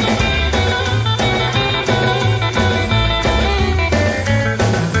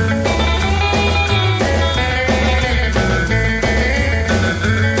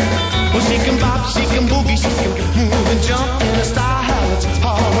 Well, she can bop, she can boogie, she can move and jump in a style that's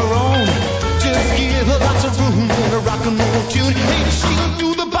all her own. Just give her lots of room in a rock and roll tune. Hey, she'll do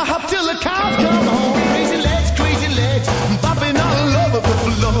the bop till the cows come home. Crazy legs, bopping all over the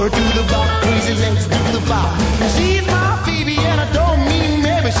floor. Do the bop, crazy legs, do the bop. She's my baby, and I don't mean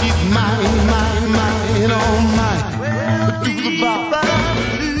maybe. She's mine, mine, mine, all mine. Do the bop.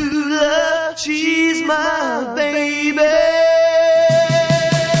 She's my baby.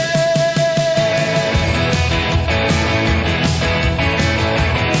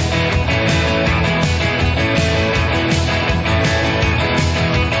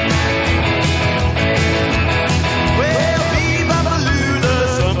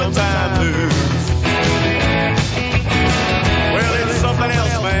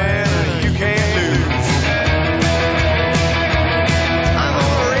 I'm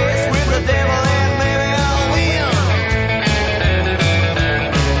gonna race with the devil and maybe I'll win.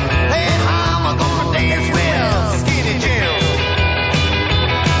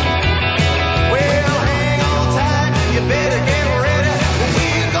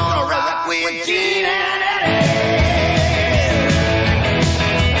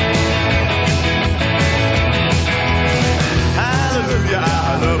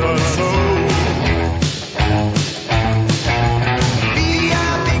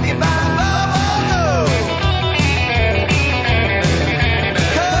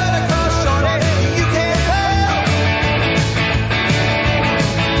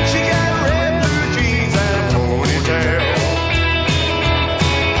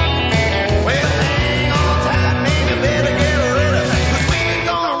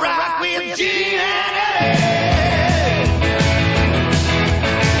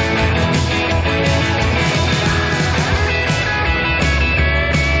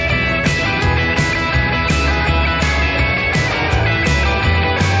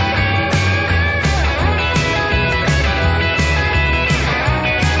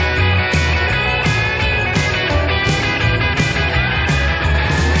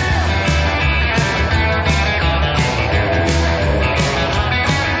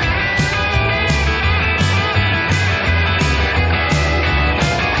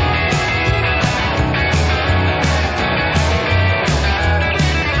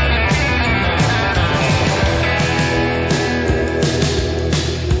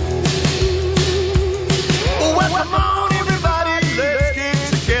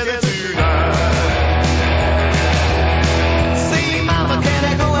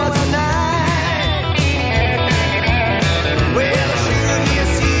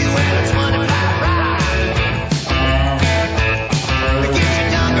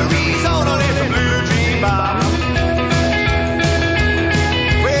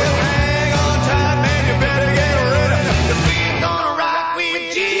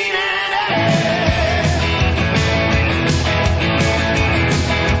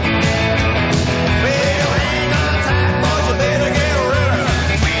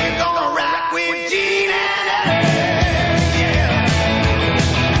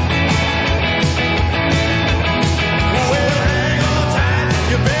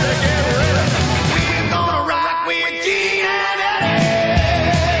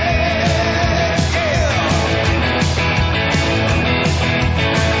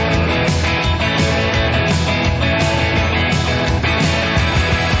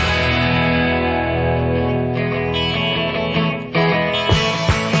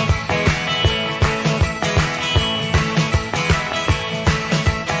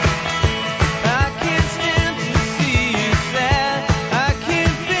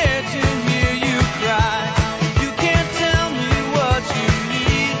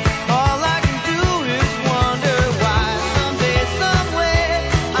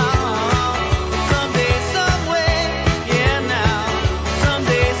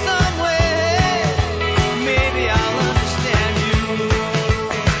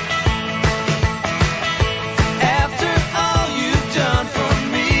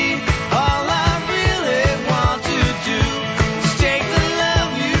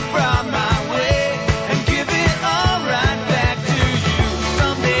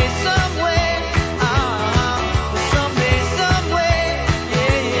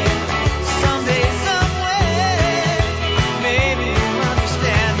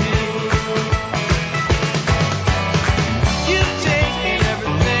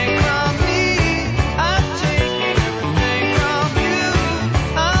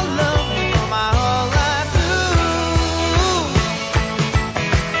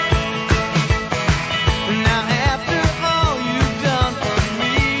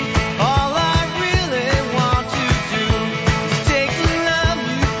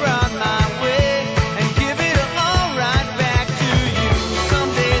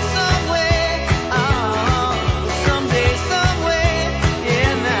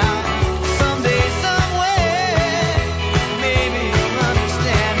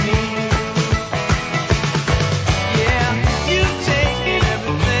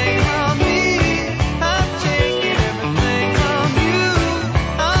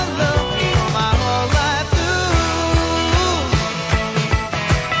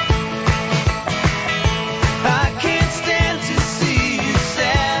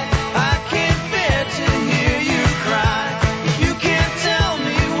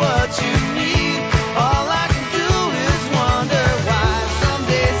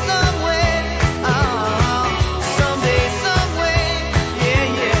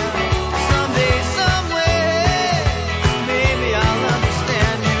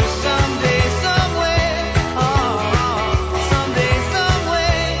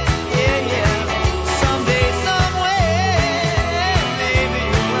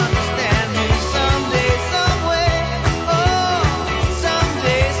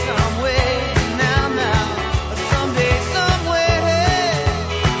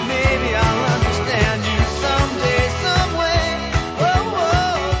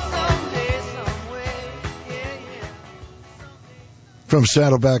 From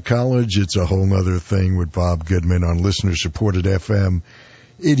Saddleback College, it's a whole nother thing with Bob Goodman on listener-supported FM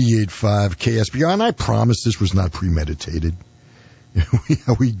 88.5 KSBR. And I promise this was not premeditated.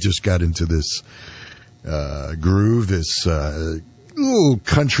 We just got into this groove, this little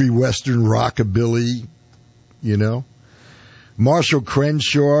country western rockabilly, you know. Marshall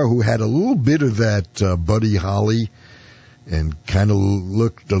Crenshaw, who had a little bit of that Buddy Holly and kind of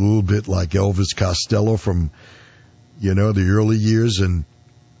looked a little bit like Elvis Costello from, you know, the early years. And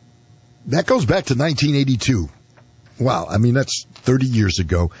that goes back to 1982. Wow, I mean, that's 30 years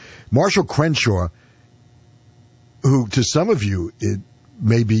ago. Marshall Crenshaw, who to some of you, it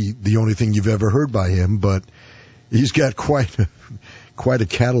may be the only thing you've ever heard by him, but he's got quite a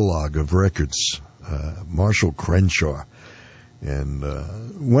catalog of records. Marshall Crenshaw. And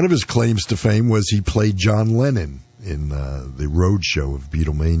one of his claims to fame was he played John Lennon in the road show of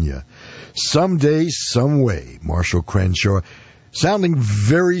Beatlemania. Someday, Some Way, Marshall Crenshaw, sounding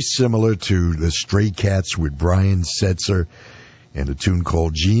very similar to the Stray Cats with Brian Setzer, and a tune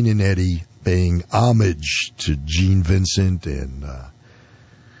called Gene and Eddie, paying homage to Gene Vincent and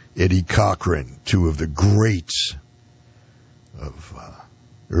Eddie Cochran, two of the greats of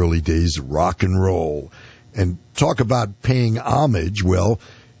early days of rock and roll. And talk about paying homage. Well,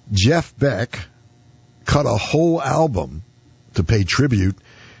 Jeff Beck cut a whole album to pay tribute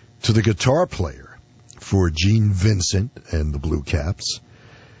to the guitar player for Gene Vincent and the Blue Caps.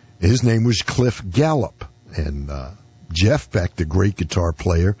 His name was Cliff Gallup. And Jeff Beck, the great guitar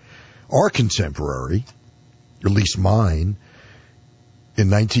player, our contemporary, at least mine, in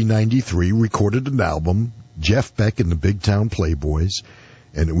 1993 recorded an album, Jeff Beck and the Bigtown Playboys,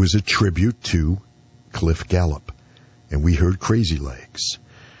 and it was a tribute to Cliff Gallup. And we heard Crazy Legs.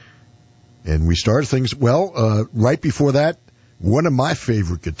 And we started things, right before that, one of my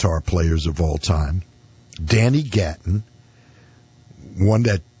favorite guitar players of all time, Danny Gatton, one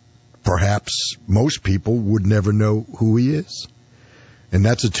that perhaps most people would never know who he is. And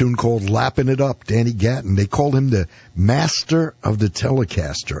that's a tune called Lappin' It Up, Danny Gatton. They called him the Master of the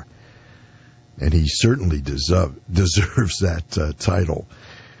Telecaster. And he certainly deserves that title.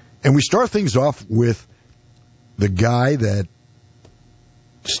 And we start things off with the guy that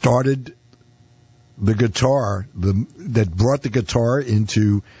started the guitar, that brought the guitar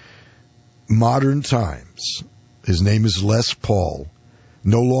into modern times. His name is Les Paul,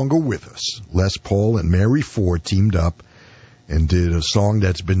 no longer with us. Les Paul and Mary Ford teamed up and did a song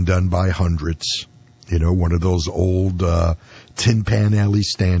that's been done by hundreds. You know, one of those old Tin Pan Alley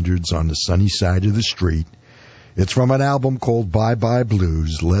standards, On the Sunny Side of the Street. It's from an album called Bye Bye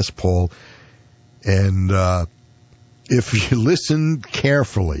Blues, Les Paul. And if you listen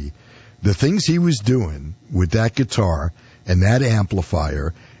carefully, the things he was doing with that guitar and that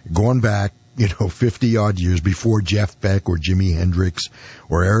amplifier, going back, 50-odd years before Jeff Beck or Jimi Hendrix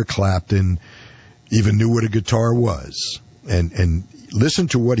or Eric Clapton even knew what a guitar was. And listen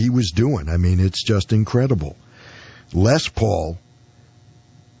to what he was doing. I mean, it's just incredible. Les Paul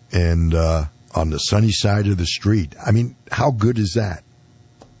and On the Sunny Side of the Street. I mean, how good is that?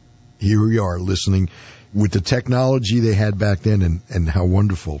 Here we are listening with the technology they had back then, and how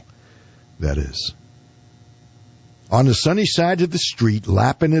wonderful that is. On the Sunny Side of the Street,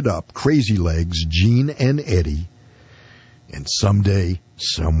 Lappin' It Up, Crazy Legs, Gene and Eddie, and Someday,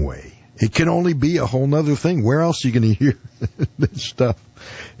 Some Way. It can only be a whole nother thing. Where else are you going to hear this stuff?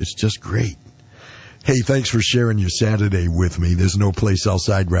 It's just great. Hey, thanks for sharing your Saturday with me. There's no place else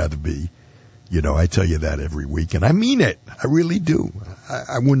I'd rather be. I tell you that every week, and I mean it. I really do.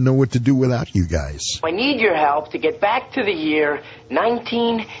 I wouldn't know what to do without you guys. I need your help to get back to the year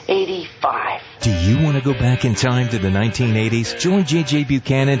 1985. Do you want to go back in time to the 1980s? Join J.J.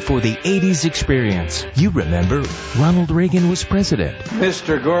 Buchanan for the 80s experience. You remember, Ronald Reagan was president.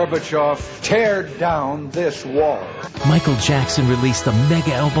 Mr. Gorbachev, tear down this wall. Michael Jackson released the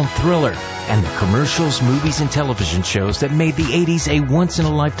mega album Thriller, and the commercials, movies, and television shows that made the 80s a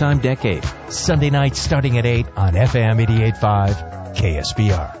once-in-a-lifetime decade. Sunday nights starting at 8 on FM 88.5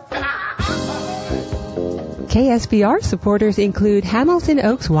 KSBR. KSBR supporters include Hamilton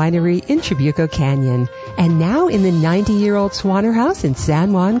Oaks Winery in Trabuco Canyon, and now in the 90-year-old Swanner House in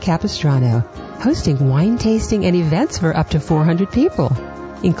San Juan Capistrano, hosting wine tasting and events for up to 400 people,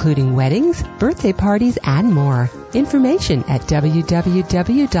 including weddings, birthday parties, and more. Information at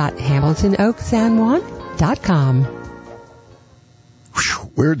www.hamiltonoaksanjuan.com.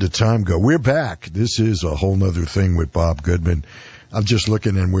 Where'd the time go? We're back. This is a whole nother thing with Bob Goodman. I'm just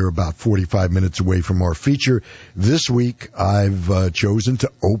looking, and we're about 45 minutes away from our feature. This week, I've chosen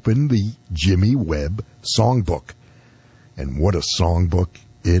to open the Jimmy Webb Songbook. And what a songbook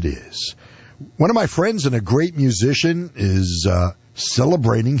it is. One of my friends and a great musician is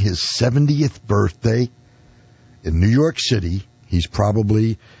celebrating his 70th birthday in New York City. He's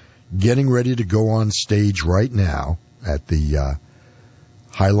probably getting ready to go on stage right now at the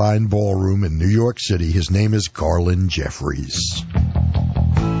Highline Ballroom in New York City. His name is Garland Jeffries.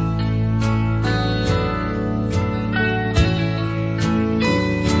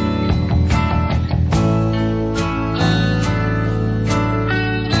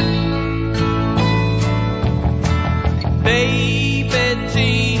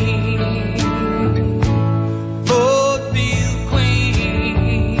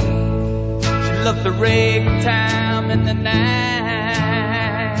 The ragtime in the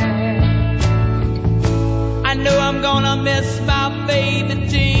night. I know I'm gonna miss my baby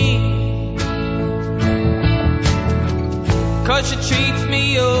Jean, 'cause she treats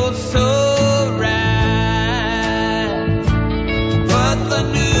me oh so right. But the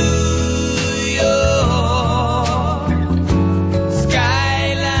New York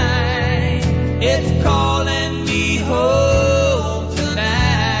skyline, it's calling me home.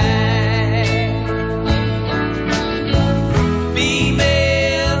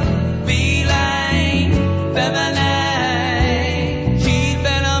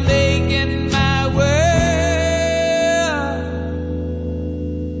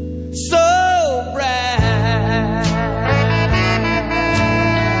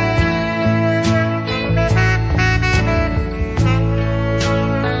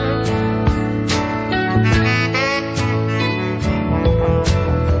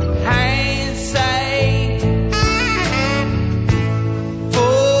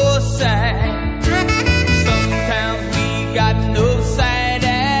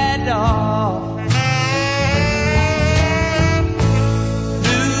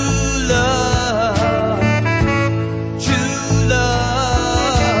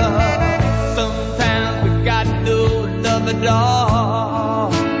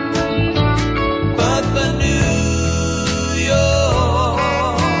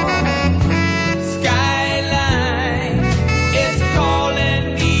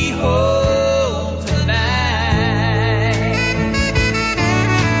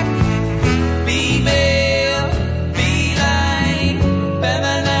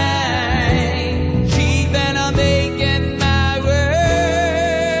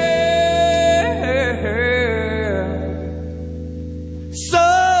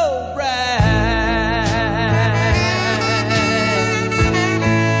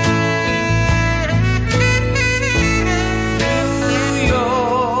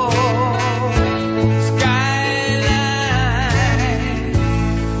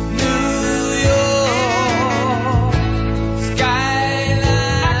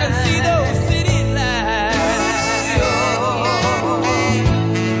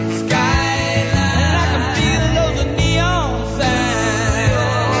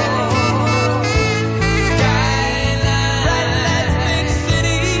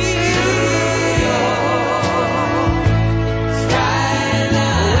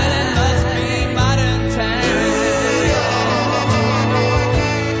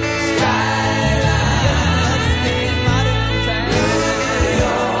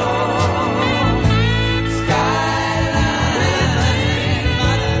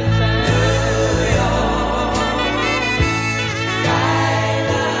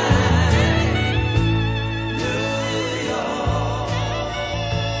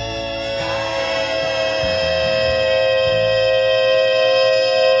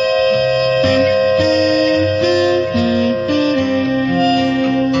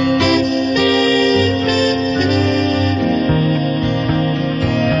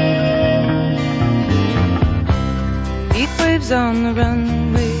 On the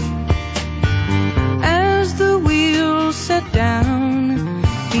runway, as the wheels set down,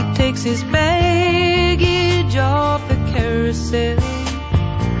 he takes his baggage off the carousel.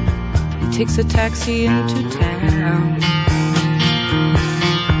 He takes a taxi into town.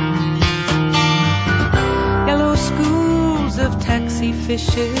 Yellow schools of taxi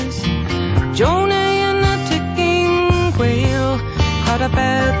fishes, Joni and the ticking whale, caught up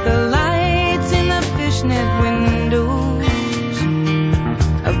at the lights in the fishnet windows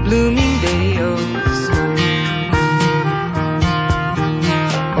of Bloomingdale's,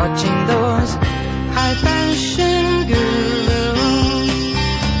 watching those high fashion girls,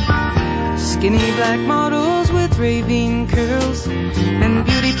 skinny black models with raving curls, and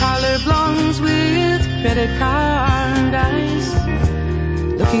beauty parlor blondes with credit card eyes,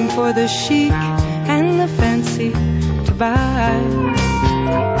 looking for the chic and the fancy to buy.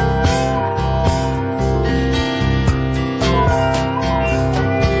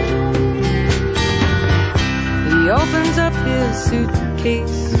 The opens up his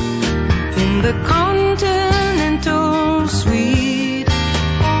suitcase in the Continental Suite,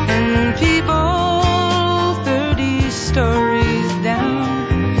 and people 30 stories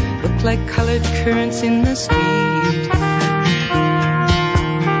down look like colored currents in the street.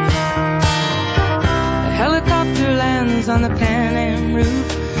 A helicopter lands on the Pan Am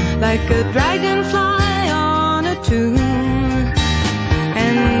roof like a dragonfly on a tune,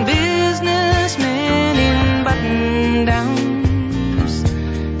 and businessmen in button-downs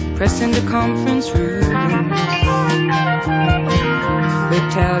press into conference rooms.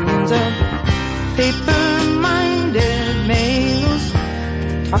 Battalions of paper-minded males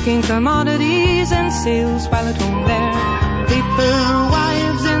talking commodities and sales, while at home their paper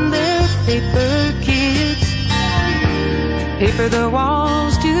wives and their paper kids paper the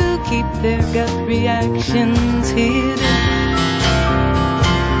walls to keep their gut reactions hidden.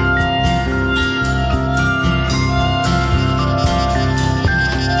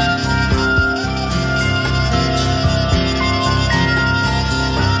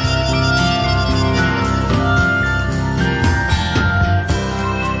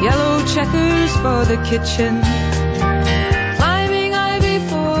 Yellow checkers for the kitchen, climbing ivy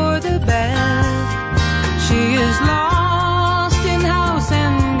for the bed. She is lost in house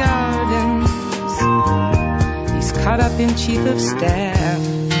and gardens. He's caught up in chief of staff.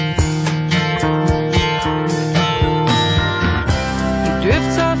 He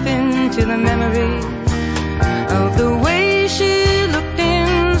drifts off into the memory of the way she looked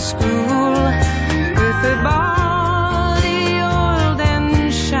in school, with her body oiled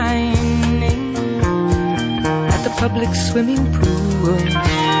and shining at the public swimming pool.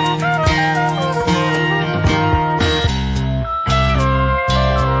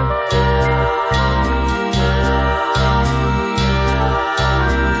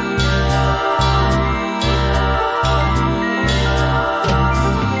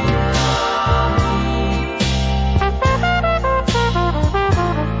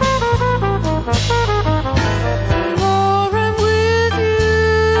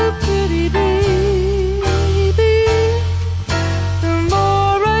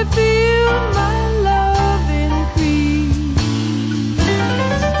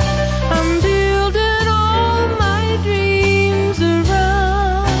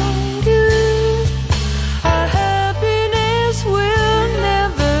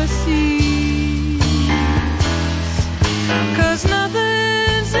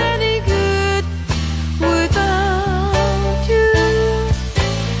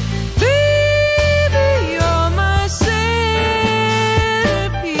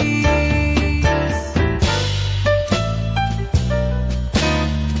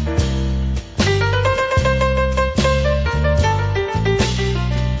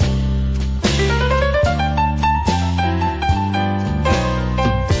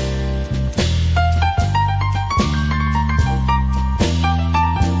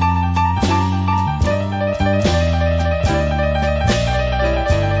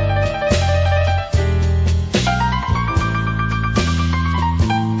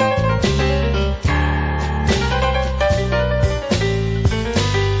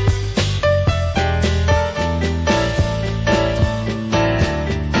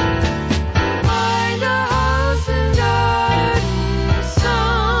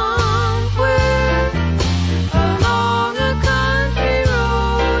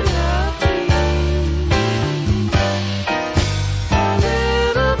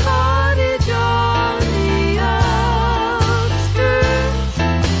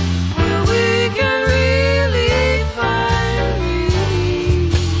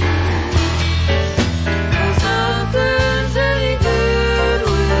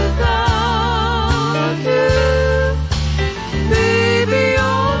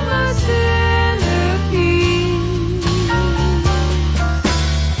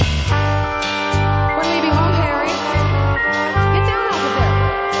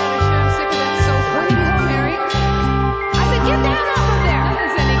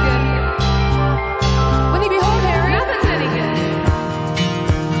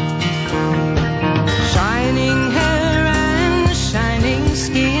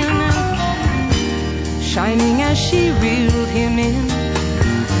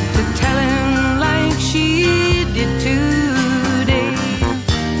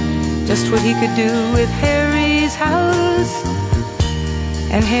 What he could do with Harry's house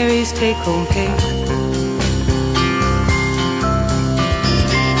and Harry's take-home pay.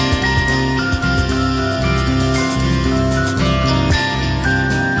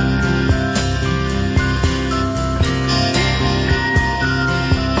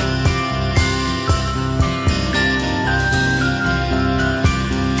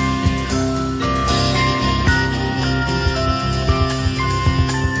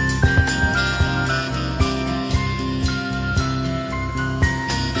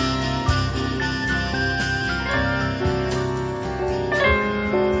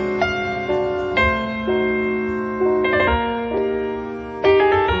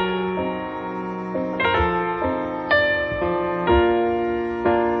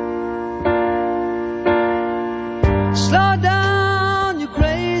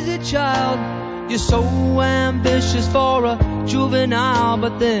 child. You're so ambitious for a juvenile,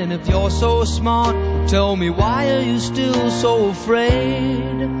 but then if you're so smart, tell me, why are you still so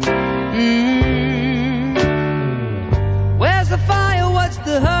afraid? Where's the fire? What's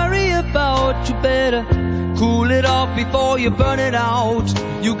the hurry about? You better cool it off before you burn it out.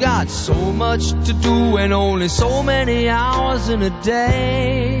 You got so much to do and only so many hours in a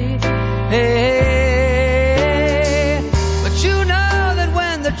day. Hey, but you know that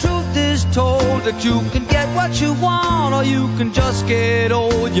when the truth is told, that you can get what you want or you can just get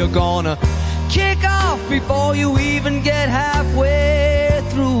old. You're gonna kick off before you even get halfway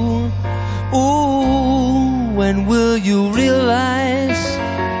through. Ooh, when will you realize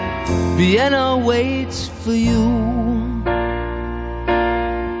Vienna waits for you?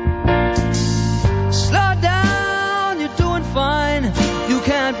 Slow down, you're doing fine. You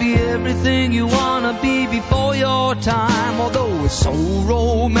can't be everything you wanna be before your time. Although it's so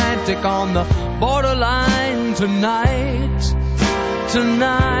romantic on the borderline tonight.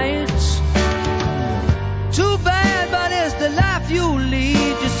 Too bad, but it's the life you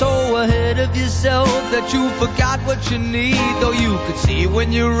lead. You're so ahead of yourself that you forgot what you need. Though you could see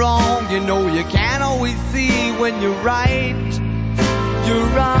when you're wrong, you know you can't always see when you're right. You're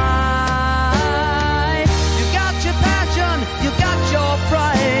right. You got your passion, you got your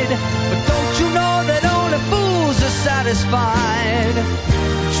pride, but don't you know that only fools are satisfied?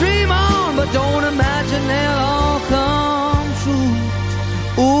 Dream on, but don't imagine they'll all come true.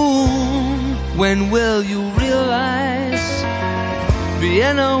 Ooh, when will you realize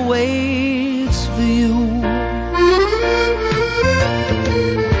Vienna waits for you?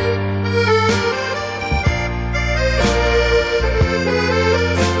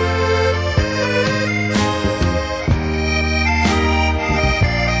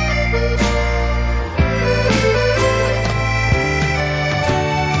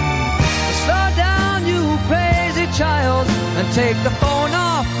 Child, and take the phone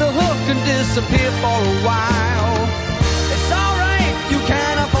off the hook and disappear for a while. It's alright, you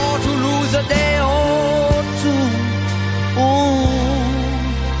can't afford to lose a day or two.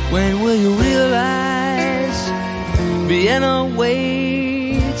 Ooh, when will you realize Vienna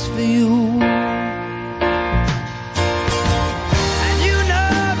waits for you? And you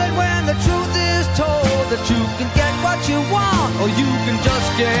know that when the truth is told, that you can get what you want or you can just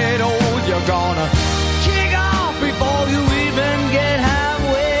get old. You're gonna kick off before you even get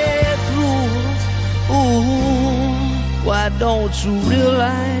halfway through. Ooh, why don't you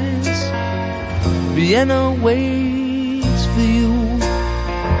realize Vienna waits for you?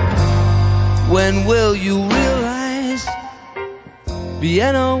 When will you realize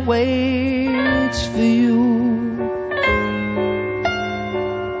Vienna waits for you?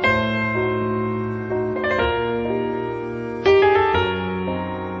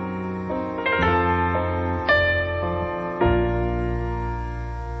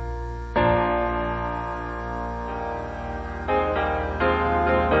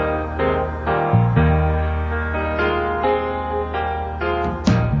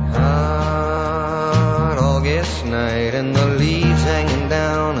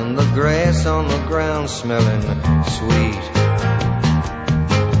 Smelling sweet.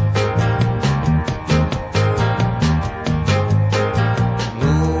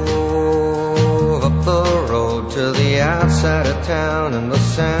 Move up the road to the outside of town and the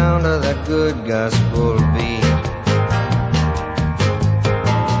sound of that good gospel beat.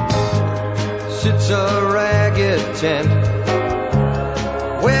 Sits a ragged tent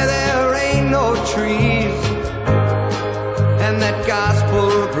where there ain't no trees, and that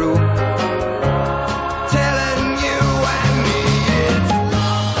gospel group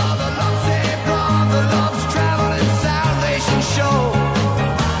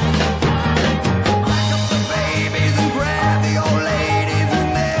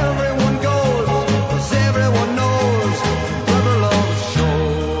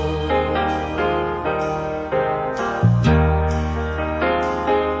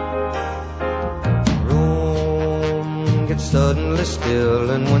still,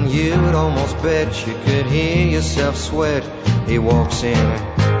 and when you'd almost bet you could hear yourself sweat, he walks in.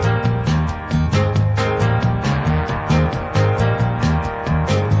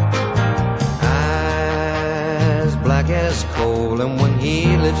 Eyes black as coal, and when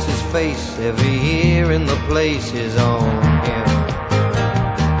he lifts his face, every ear in the place is on him.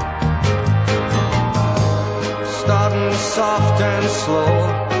 Starting soft and slow,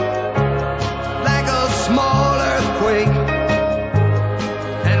 like a small earthquake.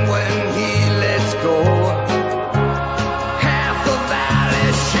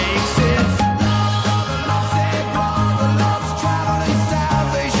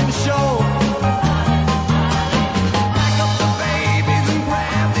 Show.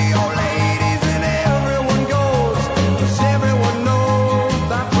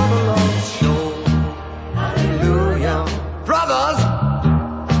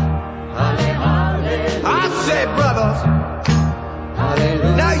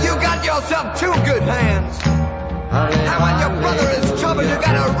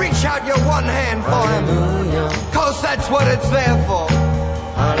 out your one hand for him, 'cause that's what it's there for.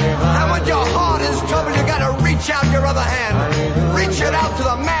 And when your heart is troubled, you gotta reach out your other hand. Reach it out to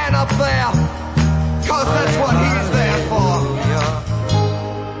the man up there, 'cause that's what he's there for.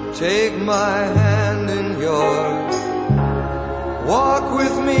 Take my hand in yours, walk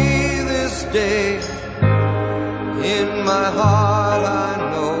with me this day. In my heart I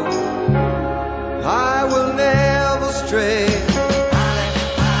know I will never stray.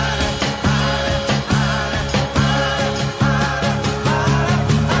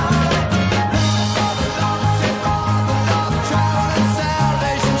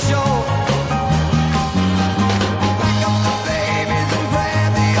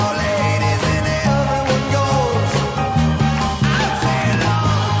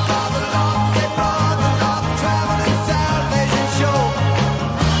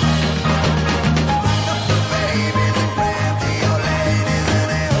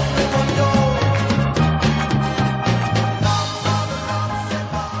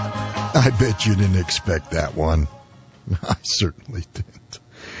 I bet you didn't expect that one. I certainly didn't.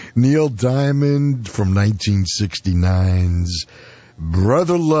 Neil Diamond from 1969's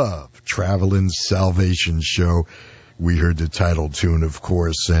Brother Love, Traveling Salvation Show. We heard the title tune, of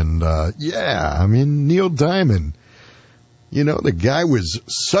course, and Neil Diamond, the guy was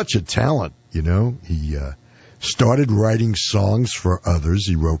such a talent, He started writing songs for others.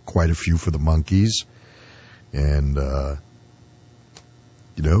 He wrote quite a few for the Monkees, and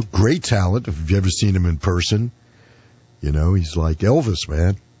great talent. If you've ever seen him in person, he's like Elvis,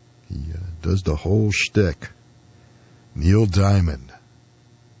 man. He does the whole shtick. Neil Diamond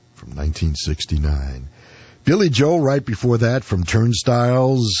from 1969. Billy Joel right before that from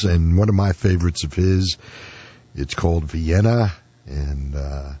Turnstiles, and one of my favorites of his, it's called Vienna. And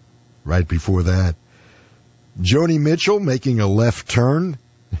right before that, Joni Mitchell making a left turn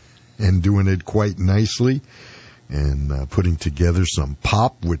and doing it quite nicely, and putting together some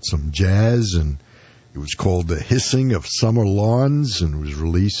pop with some jazz, and it was called The Hissing of Summer Lawns, and it was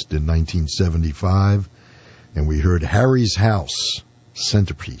released in 1975. And we heard Harry's House,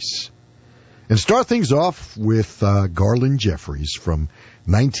 Centerpiece. And start things off with Garland Jeffries from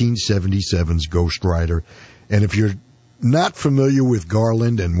 1977's Ghost Rider. And if you're not familiar with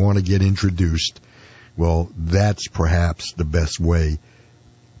Garland and want to get introduced, well, that's perhaps the best way.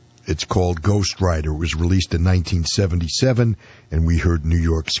 It's called Ghost Rider. It was released in 1977, and we heard New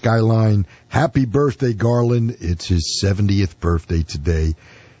York Skyline. Happy birthday, Garland. It's his 70th birthday today,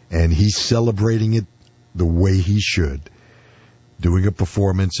 and he's celebrating it the way he should, doing a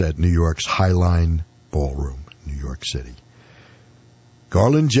performance at New York's Highline Ballroom, New York City.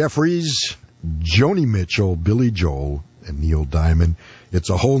 Garland Jeffries, Joni Mitchell, Billy Joel, and Neil Diamond.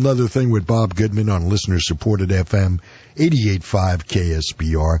 It's a whole nother thing with Bob Goodman on listener-supported FM 88.5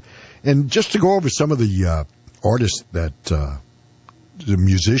 KSBR. And just to go over some of the artists that, the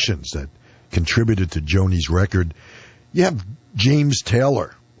musicians that contributed to Joni's record, you have James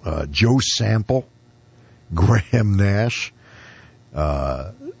Taylor, Joe Sample, Graham Nash,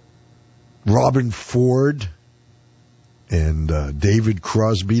 Robin Ford, and David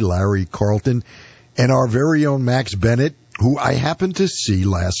Crosby, Larry Carlton, and our very own Max Bennett, who I happened to see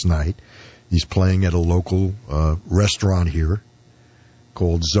last night. He's playing at a local restaurant here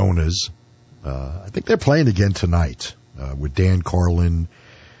called Zona's. I think they're playing again tonight with Dan Carlin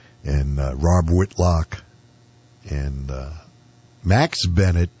and Rob Whitlock. And Max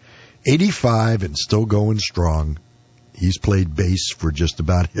Bennett, 85 and still going strong. He's played bass for just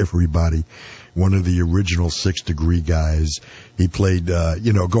about everybody. One of the original 6 Degree guys. He played,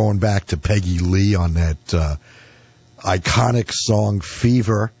 going back to Peggy Lee on that iconic song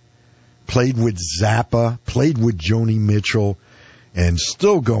Fever. Played with Zappa, played with Joni Mitchell, and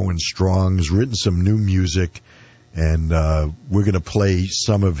still going strong. Has written some new music, and we're going to play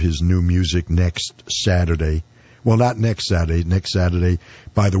some of his new music next Saturday. Well, not next Saturday. Next Saturday,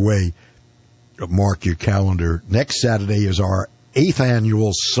 by the way, mark your calendar. Next Saturday is our 8th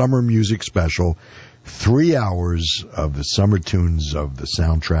annual Summer Music Special, 3 hours of the summer tunes of the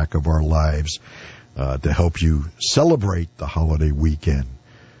soundtrack of our lives to help you celebrate the holiday weekend.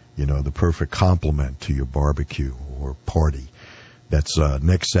 The perfect complement to your barbecue or party. That's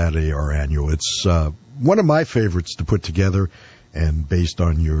next Saturday, our annual. It's one of my favorites to put together, and based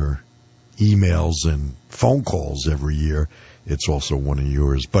on your emails and phone calls every year, it's also one of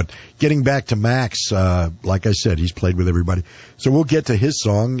yours. But getting back to Max, like I said, he's played with everybody. So we'll get to his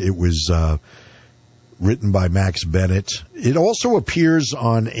song. It was written by Max Bennett. It also appears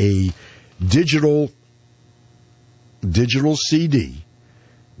on a digital CD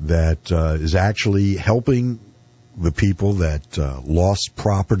that is actually helping the people that lost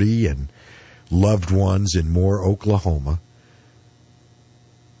property and loved ones in Moore, Oklahoma.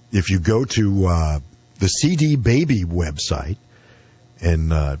 If you go to the CD Baby website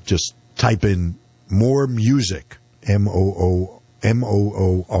and just type in More Music, MOORE,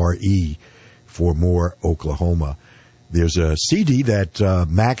 for Moore, Oklahoma, there's a CD that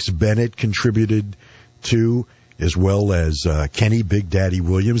Max Bennett contributed to, as well as Kenny Big Daddy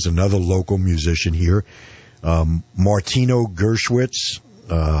Williams, another local musician here, Martin Gershwitz,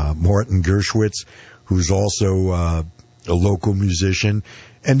 who's also a local musician,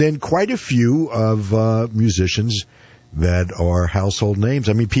 and then quite a few of musicians that are household names.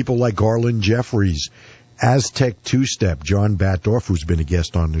 I mean, people like Garland Jeffries, Aztec Two-Step, John Batdorf, who's been a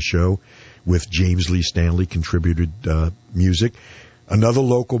guest on the show, with James Lee Stanley, contributed music. Another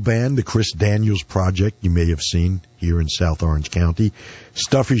local band, the Chris Daniels Project, you may have seen here in South Orange County.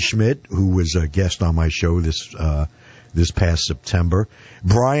 Stuffy Schmidt, who was a guest on my show this past September.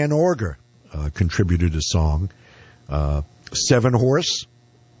 Brian Orger contributed a song. Seven Horse,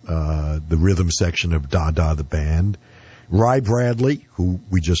 the rhythm section of Da Da the Band. Ry Bradley, who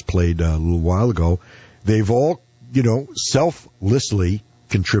we just played a little while ago. They've all, selflessly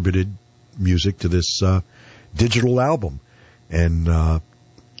contributed music to this digital album. And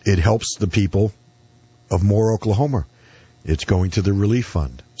it helps the people of Moore, Oklahoma. It's going to the Relief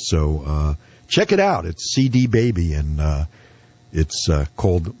Fund. So check it out. It's CD Baby, and it's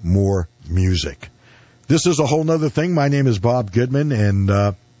called More Music. This is a whole nother thing. My name is Bob Goodman, and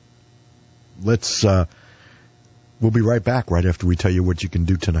we'll be right back right after we tell you what you can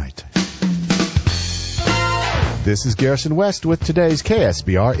do tonight. This is Garrison West with today's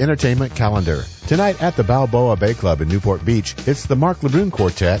KSBR Entertainment Calendar. Tonight at the Balboa Bay Club in Newport Beach, it's the Mark LeBrun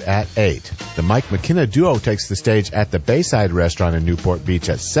Quartet at 8. The Mike McKenna Duo takes the stage at the Bayside Restaurant in Newport Beach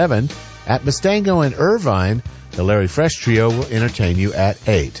at 7. At Mustango and Irvine, the Larry Fresh Trio will entertain you at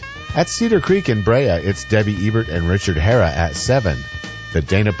 8. At Cedar Creek in Brea, it's Debbie Ebert and Richard Hara at 7. The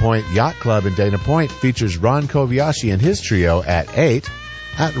Dana Point Yacht Club in Dana Point features Ron Kobayashi and his trio at 8.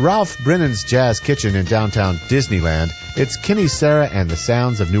 At Ralph Brennan's Jazz Kitchen in downtown Disneyland, it's Kenny Sarah and the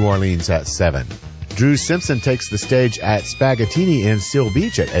Sounds of New Orleans at 7. Drew Simpson takes the stage at Spaghettini in Seal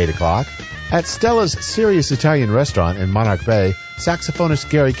Beach at 8 o'clock. At Stella's Serious Italian Restaurant in Monarch Bay, saxophonist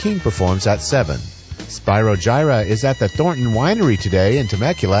Gary King performs at 7. Spyro Gyra is at the Thornton Winery today in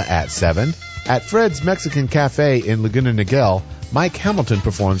Temecula at 7. At Fred's Mexican Cafe in Laguna Niguel, Mike Hamilton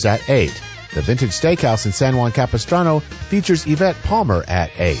performs at 8. The Vintage Steakhouse in San Juan Capistrano features Yvette Palmer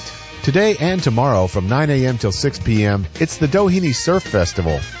at 8. Today and tomorrow from 9 a.m. till 6 p.m., it's the Doheny Surf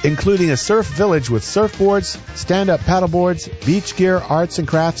Festival, including a surf village with surfboards, stand-up paddleboards, beach gear, arts and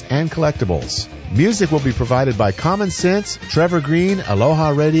crafts, and collectibles. Music will be provided by Common Sense, Trevor Green, Aloha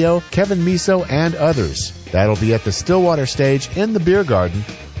Radio, Kevin Miso, and others. That'll be at the Stillwater Stage in the Beer Garden.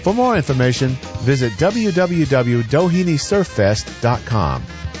 For more information, visit www.dohenysurffest.com.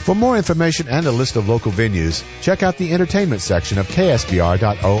 For more information and a list of local venues, check out the entertainment section of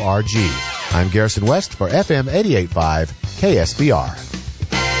ksbr.org. I'm Garrison West for FM 88.5 KSBR.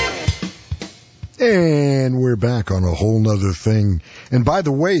 And we're back on a whole nother thing. And by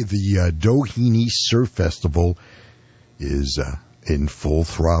the way, the Doheny Surf Festival is in full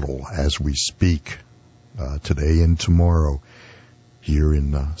throttle as we speak today and tomorrow here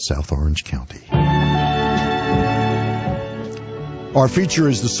in South Orange County. Our feature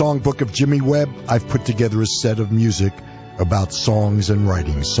is the Songbook of Jimmy Webb. I've put together a set of music about songs and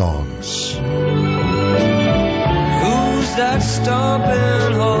writing songs. Who's that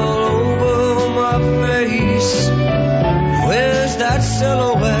stomping all over my face? Where's that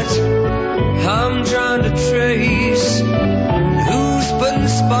silhouette I'm trying to trace? Who's putting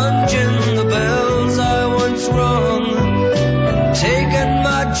sponge in the bells I once rung? Taking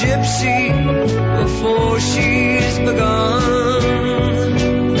my gypsy before she's begun.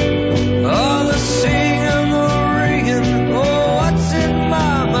 All the singing, the ringing, oh, what's in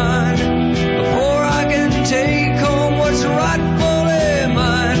my mind? Before I can take home what's rightfully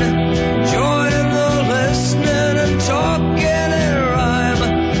mine. Join the listening and talking in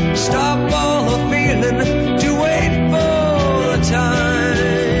rhyme. Stop all the feeling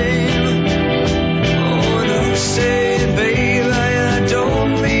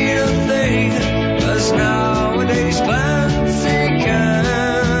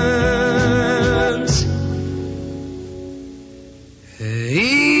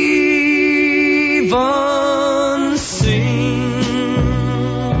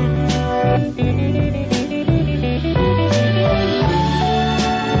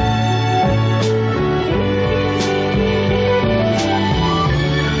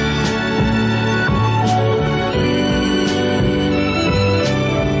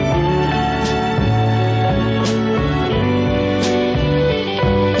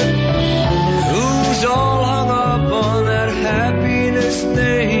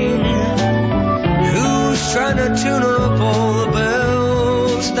to tune up all the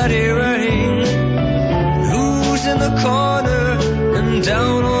bells that he rang. Who's in the corner and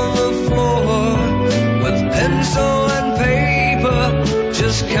down on the floor with pencil and paper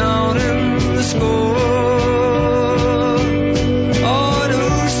just counting the score? Oh, and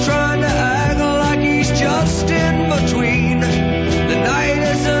who's trying to act like he's just in between? The night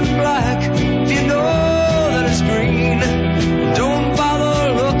isn't black, do you know that it's green? Don't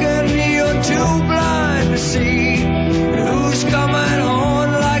bother looking, you're too blind to see. Who's coming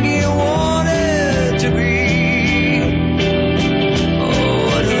on like he wanted to be?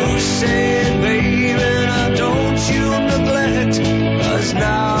 Oh, and who's saying, baby, now don't you neglect, 'cause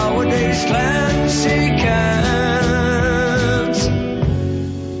nowadays Clancy can't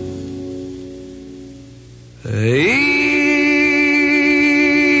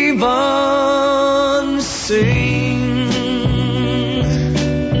even sing.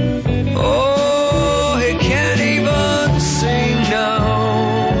 Oh, he can't even sing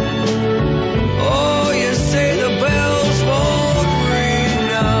now. Oh, you say the bells won't ring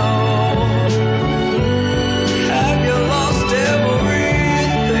now. Have you lost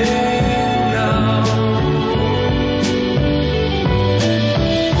everything now?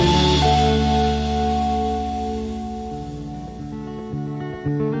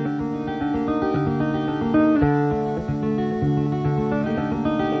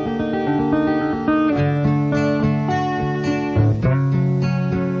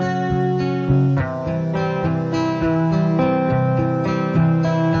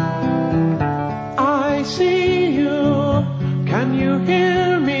 I see you, can you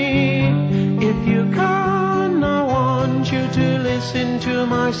hear me? If you can, I want you to listen to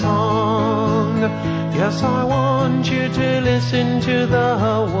my song. Yes, I want you to listen to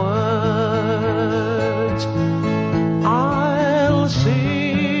the words. I'll sing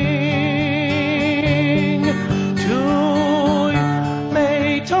to you.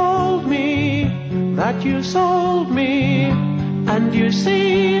 They told me that you sold me, and you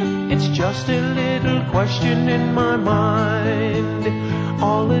see, it's just a little question in my mind.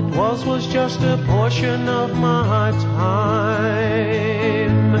 All it was just a portion of my time.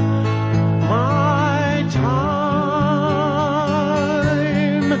 My time.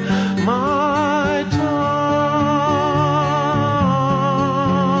 My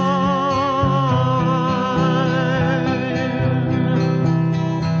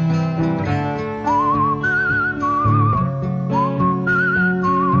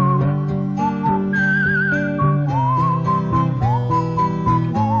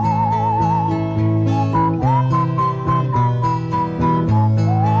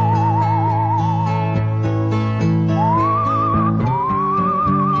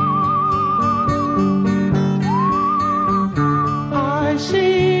I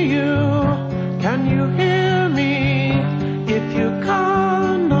see you, can you hear me? If you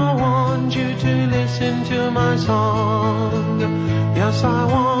can, I want you to listen to my song. Yes, I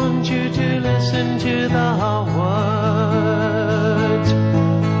want you to listen to the words.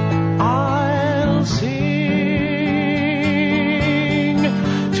 I'll sing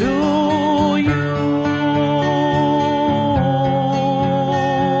to you.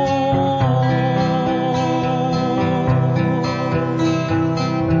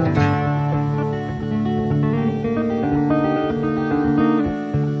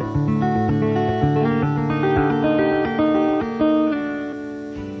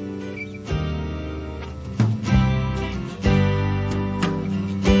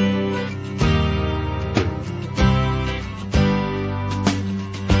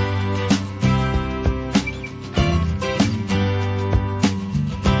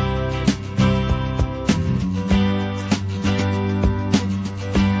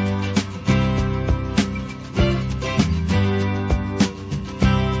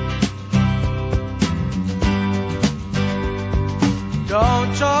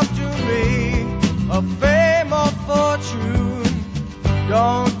 Don't talk to me of fame or fortune.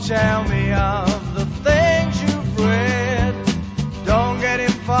 Don't tell me of the things you've read. Don't get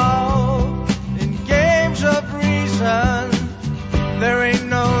involved in games of reason. There ain't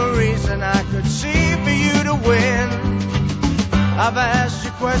no reason I could see for you to win. I've asked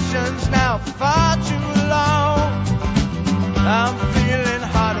you questions now for far too long. I'm feeling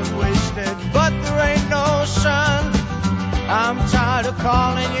hot and wasted, but there ain't no sun. I'm tired of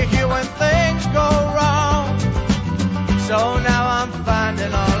calling you here when things go wrong. So now I'm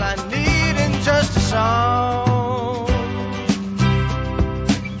finding all I need in just a song.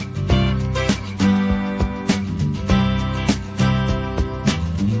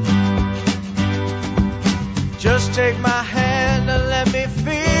 Just take my hand and let me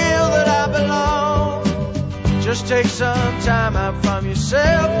feel that I belong. Just take some time out from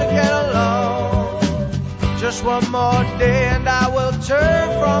yourself to get along. Just one more day and I will turn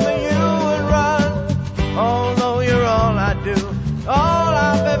from you and run. Although you're all I do, all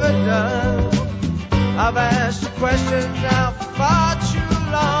I've ever done. I've asked you questions now for far too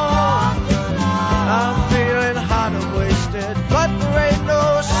long. I'm feeling hot and wasted, but there ain't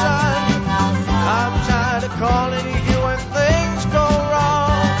no sun. I'm tired of calling you when things go wrong.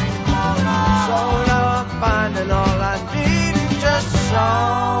 So now I'm finding all I need is just a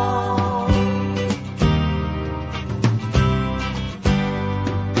song.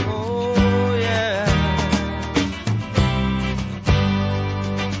 Oh yeah.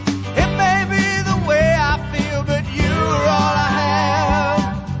 It may be the way I feel, but you're all I have.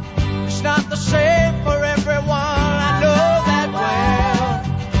 It's not the same for everyone, I know that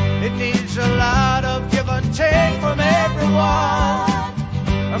well. It needs a lot of give and take from everyone.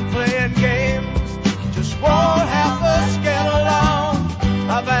 I'm playing games, just won't help us get along.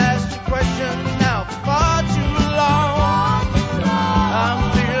 I've asked you questions now for far too long. I'm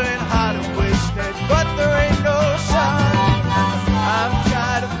feeling hot and wasted, but there ain't no sun. I'm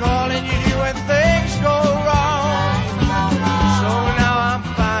tired of calling you when things go wrong. So now I'm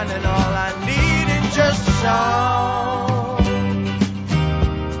finding all I need in just a song.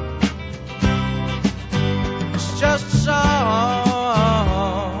 It's just a song.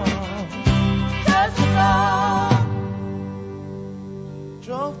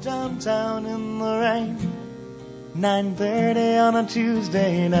 Drove downtown in the rain, 9:30 on a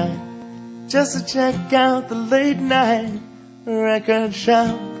Tuesday night, just to check out the late night record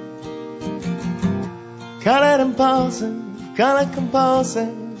shop. Call it impulsive, call it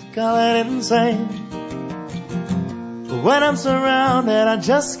compulsive, call it insane. But when I'm surrounded, I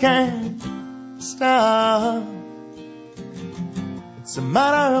just can't stop. It's a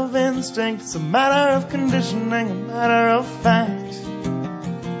matter of instinct, it's a matter of conditioning, a matter of fact.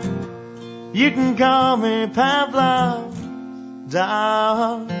 You can call me Pavlov's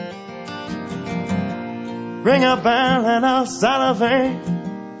dog. Ring a bell and I'll salivate.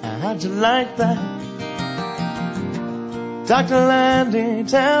 How'd you like that? Dr. Landy,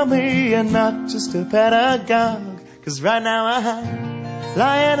 tell me you're not just a pedagogue. 'Cause right now I'm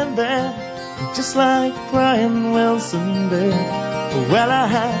lying in bed, just like Brian Wilson did. Well,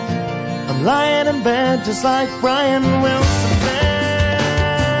 I'm lying in bed just like Brian Wilson did.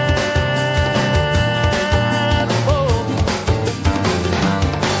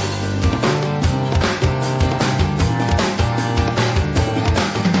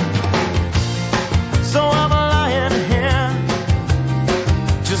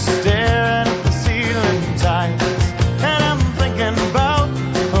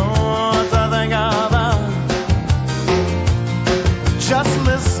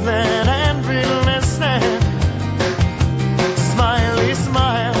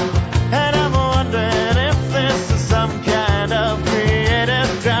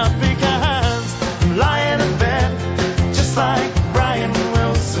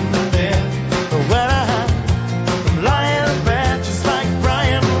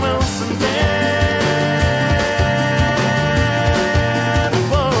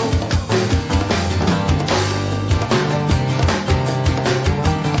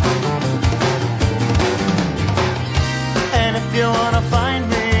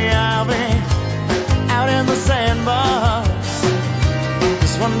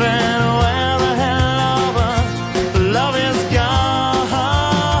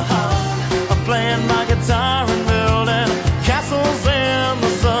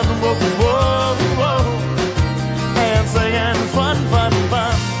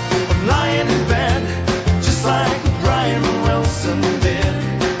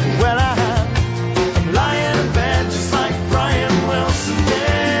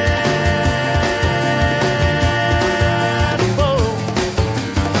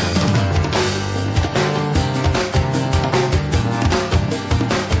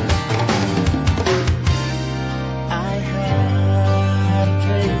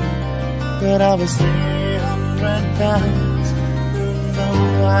 I was 300 pounds. No,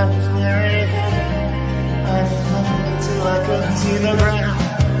 I was very heavy. I floated till I couldn't see the ground.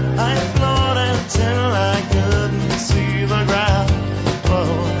 I floated till I couldn't see the ground.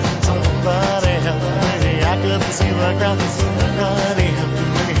 Oh, somebody help me. I couldn't see the ground. Somebody help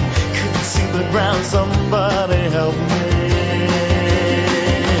me. Couldn't see the ground. Somebody help me.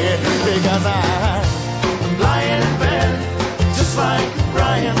 Because I'm lying in bed just like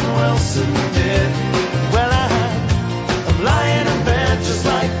Brian Wilson did. Well, I'm lying in bed just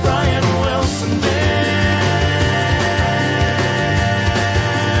like Brian Wilson did.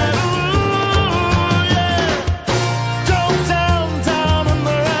 Ooh, yeah.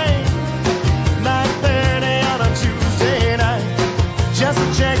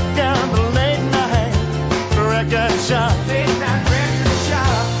 just check out the late night record shop. Late night record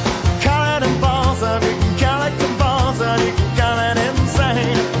shop. Call it a balls, and you can call it the balls, and you can call it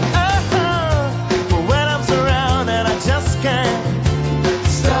insane. But when I'm surrounded, I just can't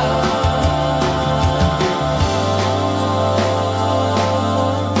stop.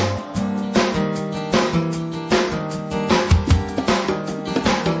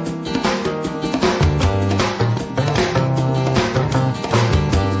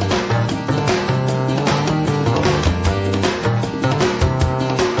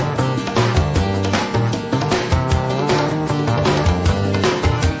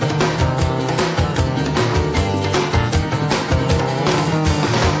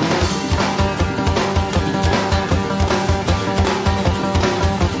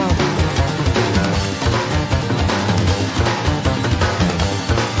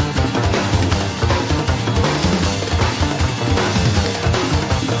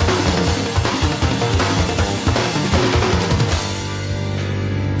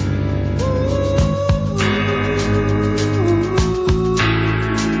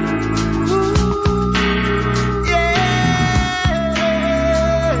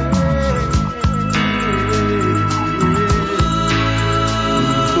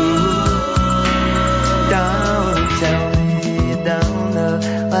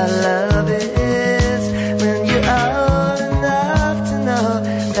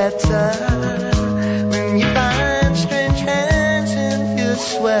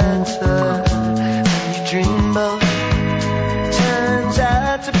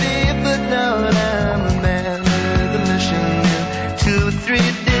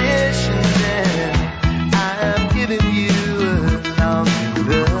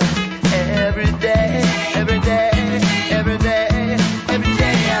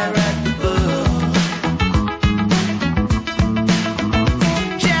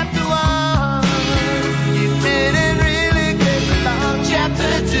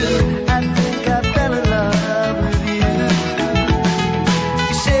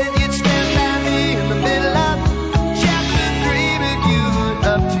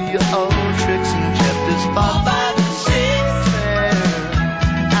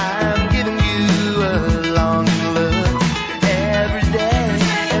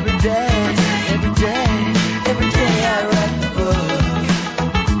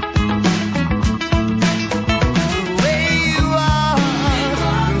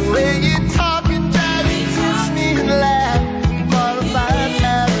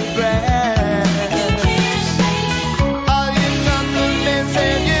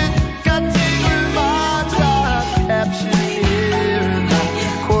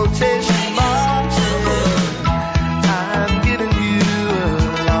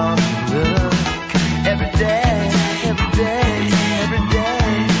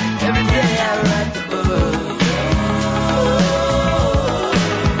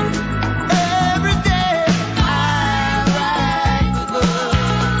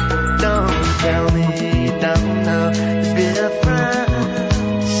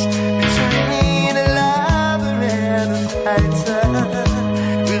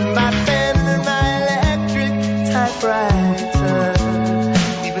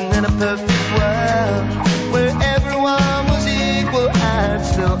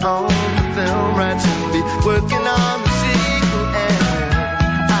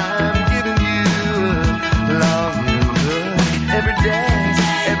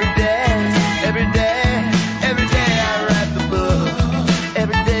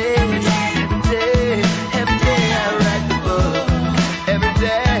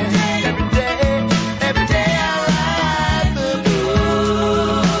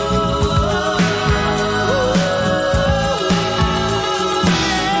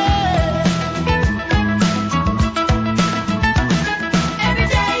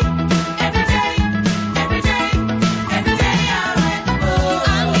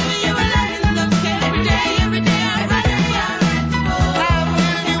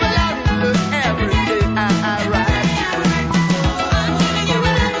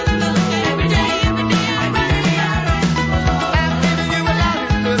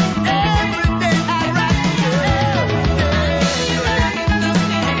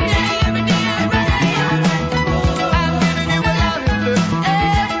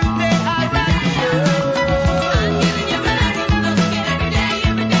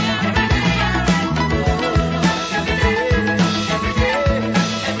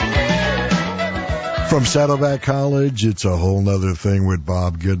 From Saddleback College, it's a whole nother thing with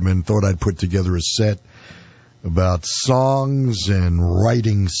Bob Goodman. Thought I'd put together a set about songs and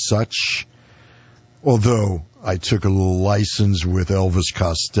writing such. Although I took a little license with Elvis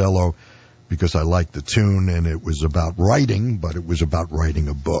Costello because I liked the tune, and it was about writing, but it was about writing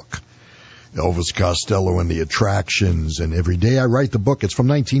a book. Elvis Costello and the Attractions, and Every Day I Write the Book. It's from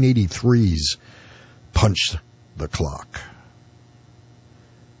 1983's Punch the Clock.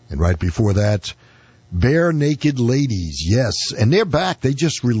 And right before that, Barenaked Ladies, yes, and they're back. They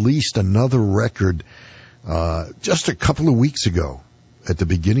just released another record just a couple of weeks ago at the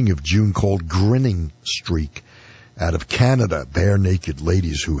beginning of June called Grinning Streak out of Canada. Barenaked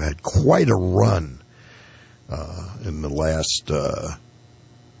Ladies, who had quite a run in the last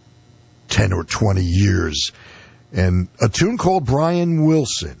 10 or 20 years. And a tune called Brian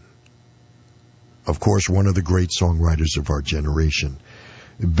Wilson, of course, one of the great songwriters of our generation.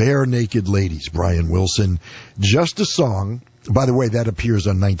 Barenaked Ladies, Brian Wilson, Just a Song. By the way, that appears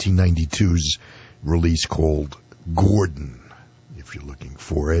on 1992's release called Gordon, if you're looking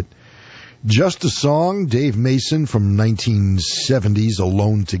for it. Just a Song, Dave Mason from 1970's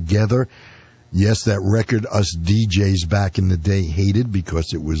Alone Together. Yes, that record us DJs back in the day hated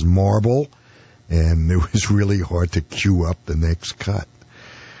because it was marble and it was really hard to cue up the next cut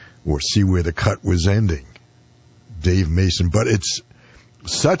or see where the cut was ending. Dave Mason, but it's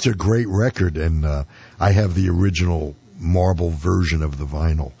such a great record, and I have the original marble version of the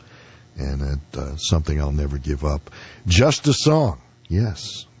vinyl, and it's something I'll never give up. Just a Song.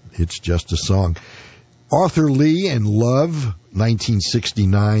 Yes, it's Just a Song. Arthur Lee and Love,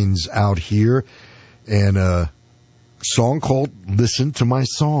 1969's Out Here, and a song called Listen to My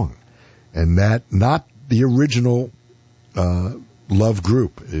Song. And that, not the original Love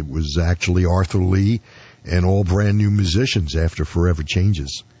group. It was actually Arthur Lee and all brand new musicians after Forever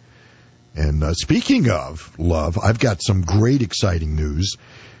Changes. And speaking of Love, I've got some great exciting news.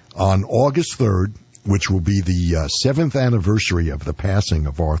 On August 3rd, which will be the 7th anniversary of the passing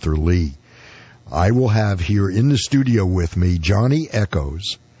of Arthur Lee, I will have here in the studio with me Johnny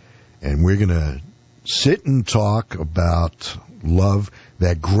Echoes, and we're going to sit and talk about Love,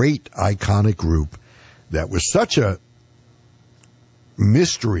 that great iconic group that was such a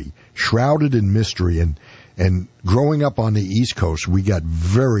mystery, shrouded in mystery. And growing up on the East Coast, we got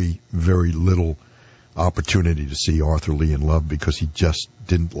very, very little opportunity to see Arthur Lee in Love because he just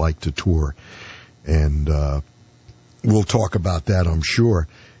didn't like to tour. And we'll talk about that, I'm sure.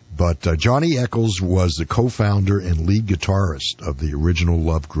 But Johnny Echoes was the co-founder and lead guitarist of the original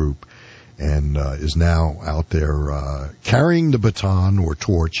Love group, and is now out there carrying the baton, or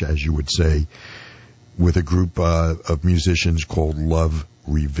torch, as you would say, with a group of musicians called Love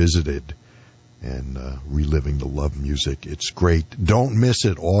Revisited, and reliving the Love music. It's great. Don't miss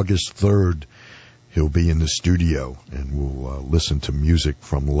it. August 3rd, he'll be in the studio, and we'll listen to music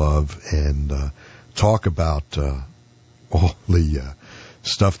from Love and talk about all the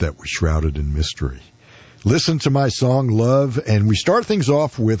stuff that was shrouded in mystery. Listen to my song, Love, and we start things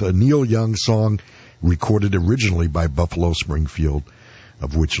off with a Neil Young song recorded originally by Buffalo Springfield,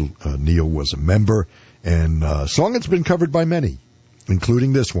 of which Neil was a member, and a song that's been covered by many,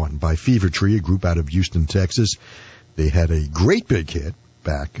 including this one by Fever Tree, a group out of Houston, Texas. They had a great big hit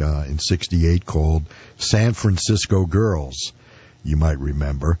back in '68 called San Francisco Girls, you might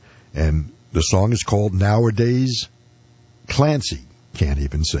remember, and the song is called Nowadays Clancy Can't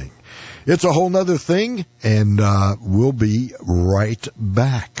Even Sing. It's a whole nother thing, and we'll be right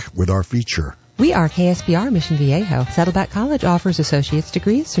back with our feature. We are KSBR Mission Viejo. Saddleback College offers associate's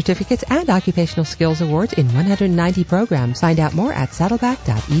degrees, certificates, and occupational skills awards in 190 programs. Find out more at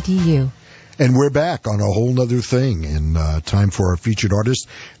saddleback.edu. And we're back on a whole nother thing, and time for our featured artist,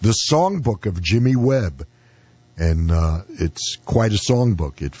 the Songbook of Jimmy Webb. And it's quite a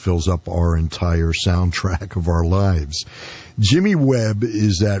songbook. It fills up our entire soundtrack of our lives. Jimmy Webb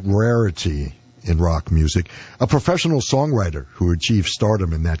is that rarity in rock music, a professional songwriter who achieved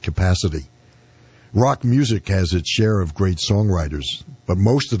stardom in that capacity. Rock music has its share of great songwriters, but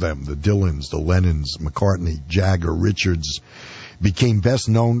most of them, the Dylans, the Lennons, McCartney, Jagger, Richards, became best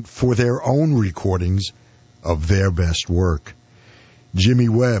known for their own recordings of their best work. Jimmy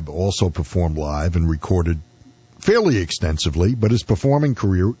Webb also performed live and recorded fairly extensively, but his performing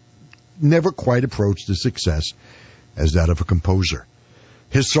career never quite approached the success as that of a composer.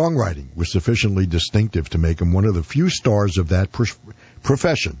 His songwriting was sufficiently distinctive to make him one of the few stars of that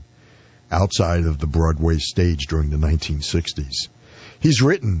profession outside of the Broadway stage during the 1960s. He's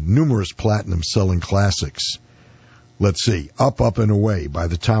written numerous platinum-selling classics. Let's see, Up, Up, and Away, By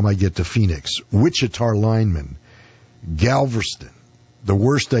the Time I Get to Phoenix, Wichita Lineman, Galveston, The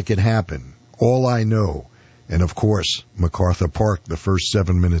Worst That Could Happen, All I Know, and, of course, MacArthur Park, the first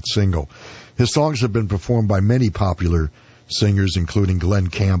 7-minute single. His songs have been performed by many popular singers, including Glenn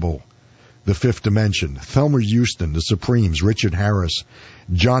Campbell, The Fifth Dimension, Thelma Houston, The Supremes, Richard Harris,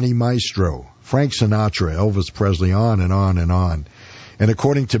 Johnny Maestro, Frank Sinatra, Elvis Presley, on and on and on. And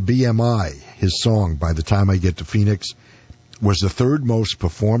according to BMI, his song, By the Time I Get to Phoenix, was the third most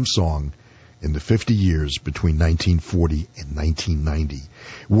performed song in the 50 years between 1940 and 1990.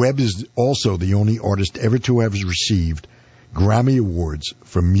 Webb is also the only artist ever to have received Grammy Awards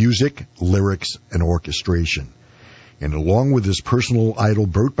for music, lyrics, and orchestration. And along with his personal idol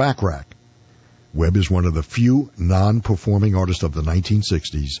Burt Bacharach, Webb is one of the few non-performing artists of the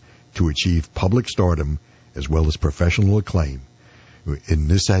 1960s to achieve public stardom as well as professional acclaim. And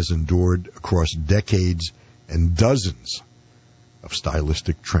this has endured across decades and dozens of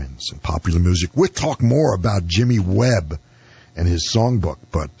stylistic trends in popular music. We'll talk more about Jimmy Webb and his songbook,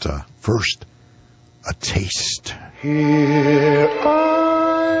 but first, a taste. Here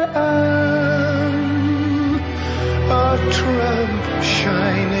I am, a tramp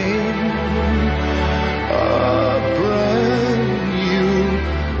shining, a brand new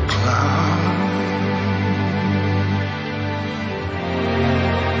cloud.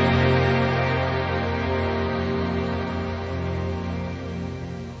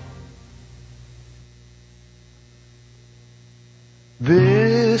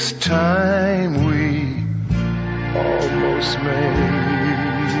 This time we almost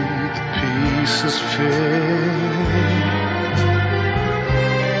made the pieces fit.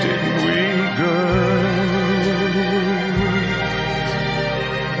 Didn't we, girl?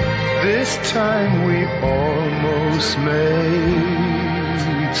 This time we almost made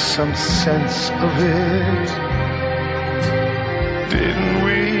some sense of it. Didn't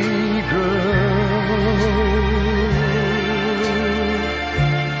we, girl?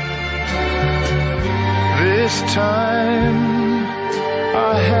 This time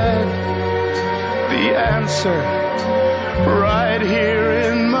I had the answer right here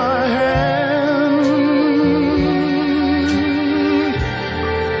in my hand.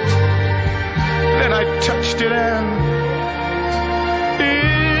 Then I touched it and it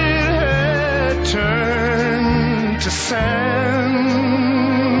had turned to sand.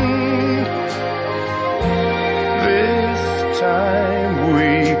 This time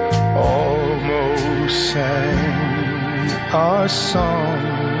we almost sang our song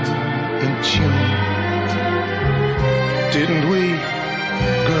in tune. Didn't we,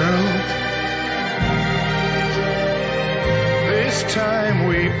 girl? This time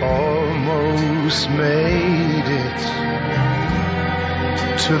we almost made it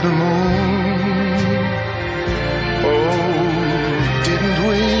to the moon. Oh, didn't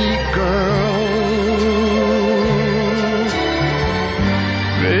we, girl?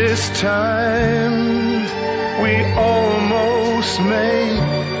 This time we almost made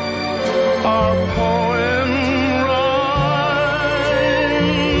our poem rhyme.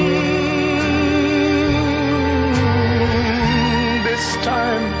 This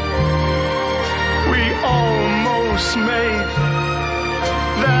time we almost made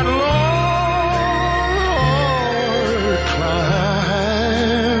that long climb.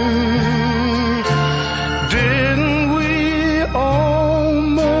 Didn't we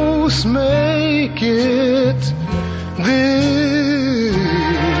almost make it this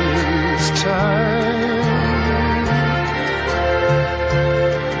time?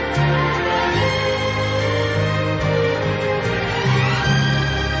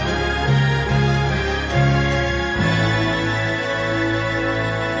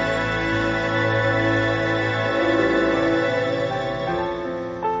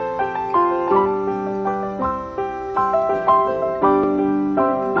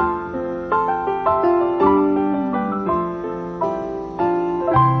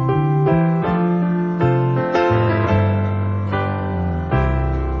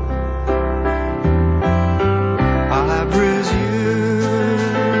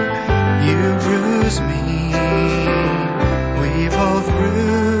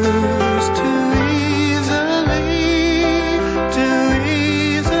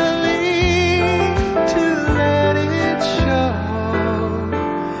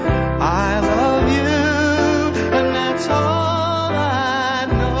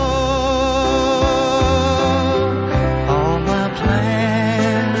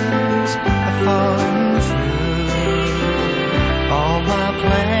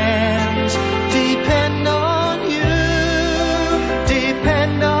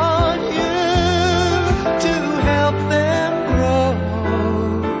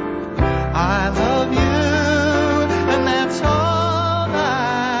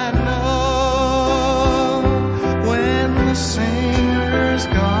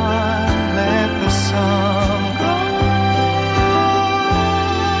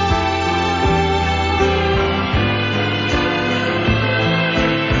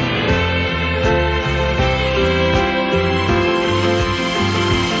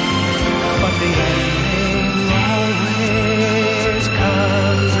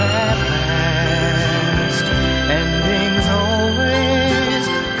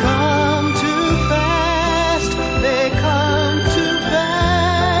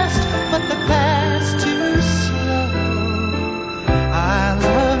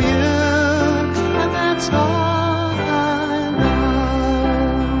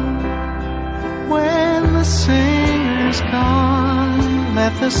 the singer's gone,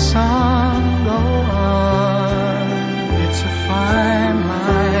 let the song go on. It's a fine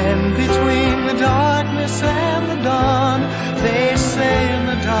line between the darkness and the dawn. They say in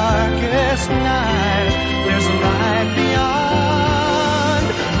the darkest night there's a light beyond,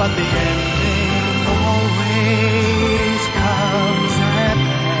 but the ending always comes at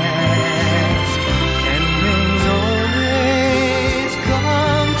last. Endings always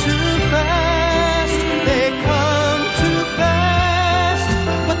come too fast. They come too fast,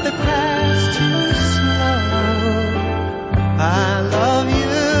 but they pass too slow. I love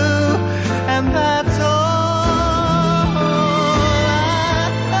you, and that's all I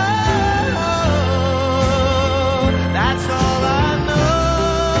know. That's all I know.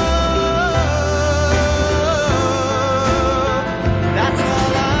 That's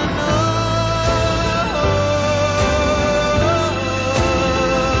all I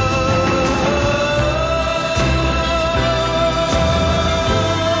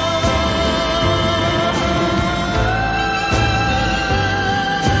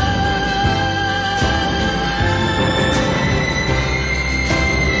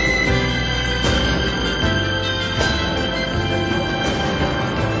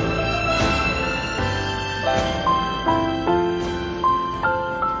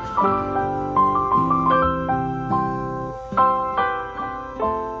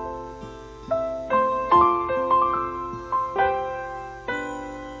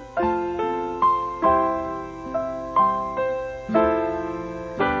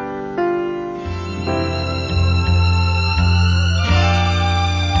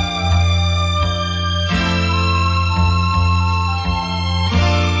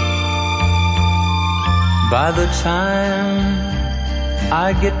By the time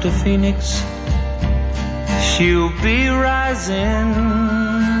I get to Phoenix, she'll be rising.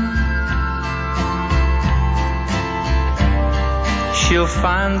 She'll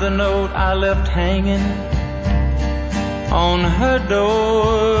find the note I left hanging on her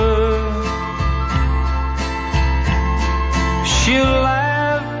door. She'll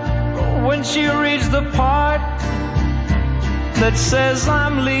laugh when she reads the part that says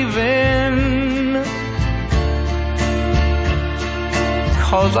I'm leaving.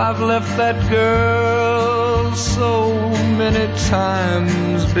 'Cause I've left that girl so many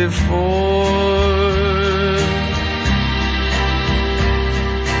times before.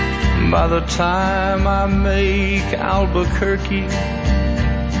 By the time I make Albuquerque,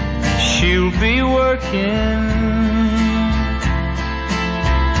 she'll be working.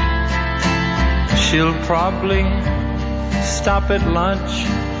 She'll probably stop at lunch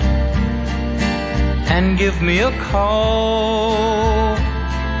and give me a call.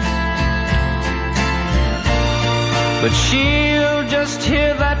 But she'll just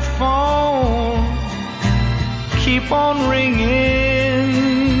hear that phone keep on ringing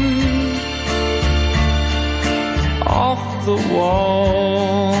off the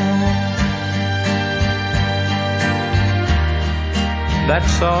wall.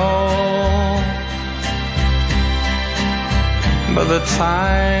 That's all. By the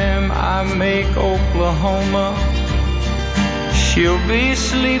time I make Oklahoma, she'll be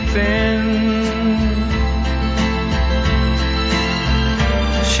sleeping.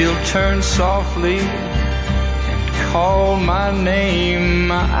 She'll turn softly and call my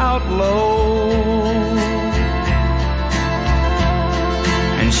name out low.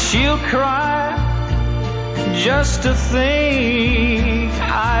 And she'll cry just to think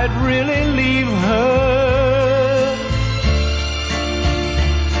I'd really leave her.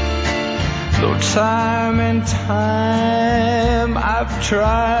 Though time and time I've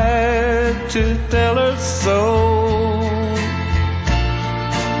tried to tell her so,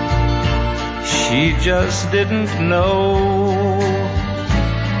 she just didn't know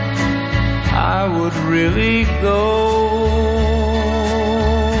I would really go.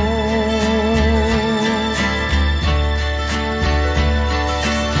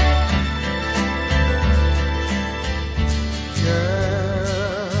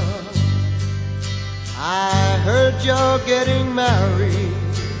 Girl, I heard you're getting married.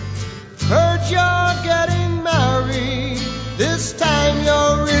 Heard you're getting married. This time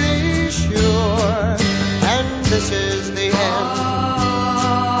you're really sure, and this is the end.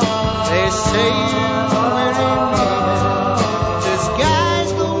 They say you really mean it. This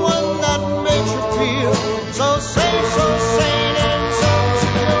guy's the one that makes you feel so safe, so sane, and so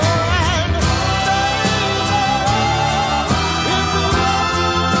secure. And baby, if you love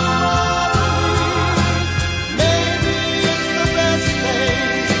me, maybe it's the best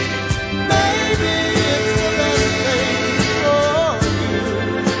thing. Maybe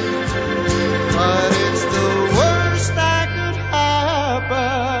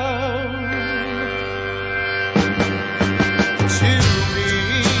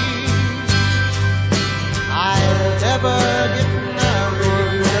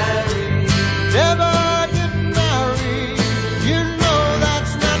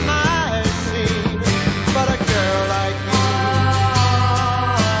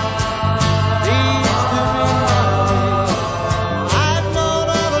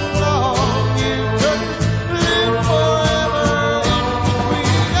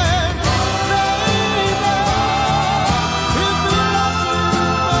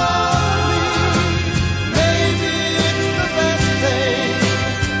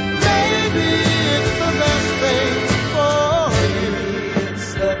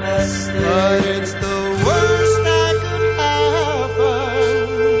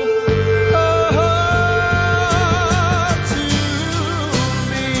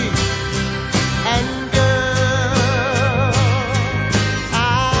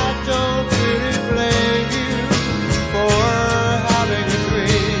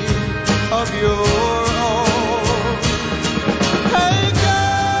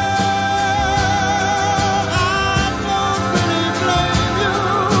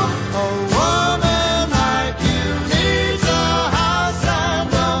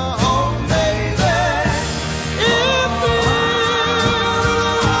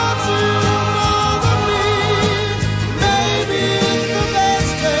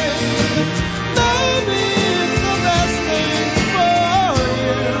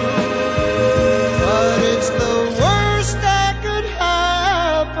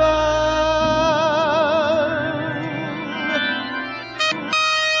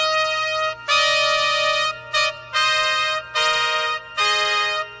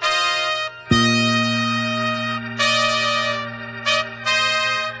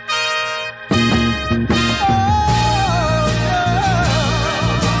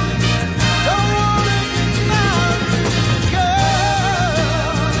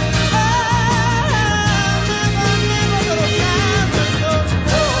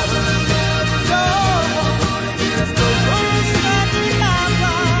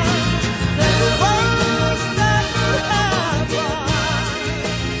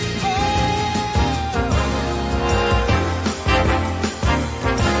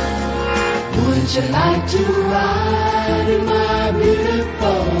Would you like to ride in my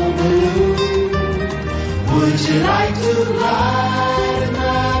beautiful balloon? Would you like to ride in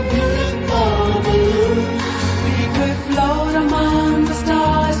my beautiful balloon? We could float among the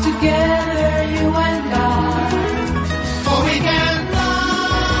stars together, you and I. For we can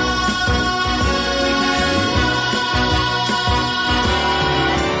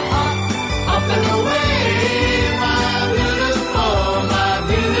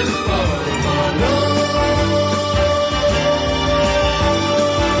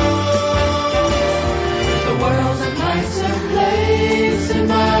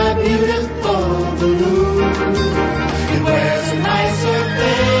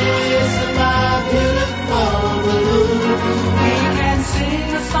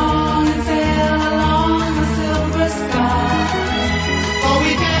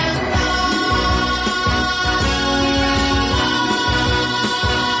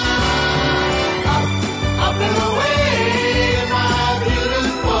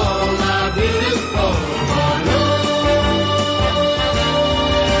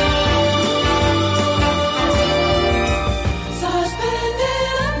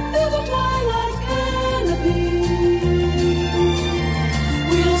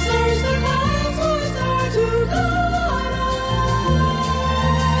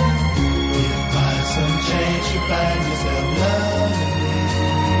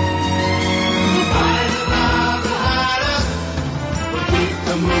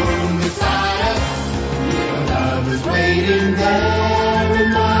waiting there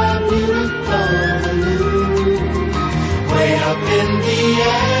in my beautiful balloon. Way up in the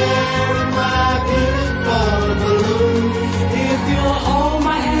air in my beautiful balloon. If you'll hold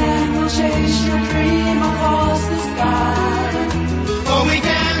my hand, we'll chase your dream across the sky. For we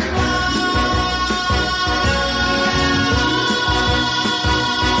can fly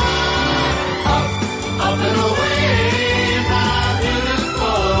up and away, my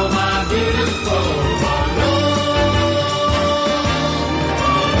beautiful balloon.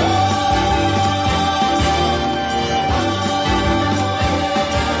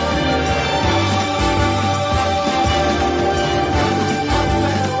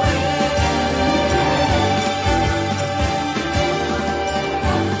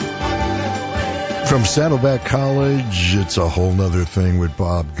 From Saddleback College, it's a whole nother thing with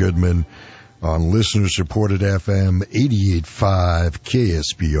Bob Goodman on listener-supported FM 88.5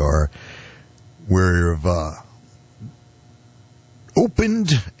 KSBR. We've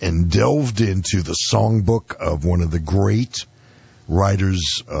opened and delved into the songbook of one of the great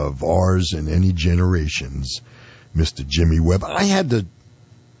writers of ours and any generations, Mr. Jimmy Webb. I had the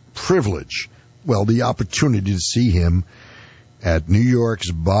privilege, the opportunity to see him at New York's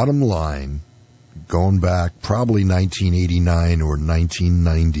Bottom Line, going back probably 1989 or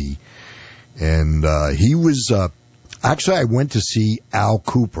 1990. And he was, actually I went to see Al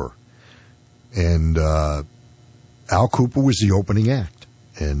Cooper. And Al Cooper was the opening act.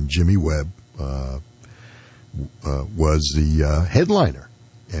 And Jimmy Webb was the headliner.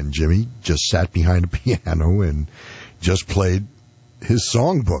 And Jimmy just sat behind a piano and just played his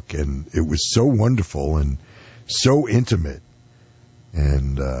songbook. And it was so wonderful and so intimate.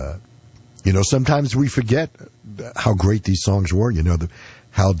 And sometimes we forget how great these songs were.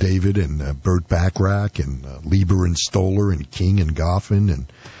 Hal David and Burt Bacharach and Lieber and Stoller and King and Goffin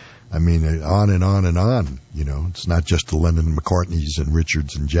and, on and on and on. It's not just the Lennon and McCartneys and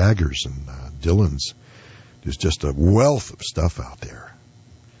Richards and Jaggers and Dylans. There's just a wealth of stuff out there.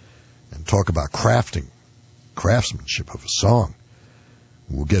 And talk about craftsmanship of a song.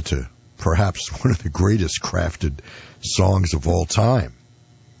 We'll get to perhaps one of the greatest crafted songs of all time,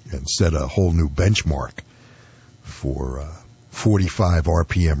 and set a whole new benchmark for 45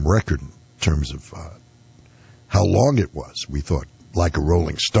 RPM record in terms of how long it was. We thought Like a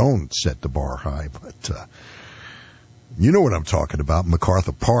Rolling Stone set the bar high, but you know what I'm talking about,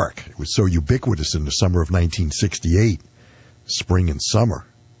 MacArthur Park. It was so ubiquitous in the summer of 1968, spring and summer.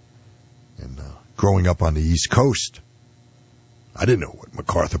 And growing up on the East Coast, I didn't know what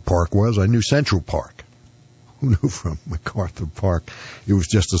MacArthur Park was. I knew Central Park. Who knew from MacArthur Park? It was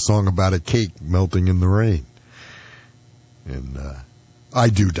just a song about a cake melting in the rain. And I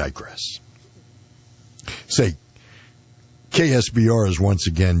do digress. Say, KSBR is once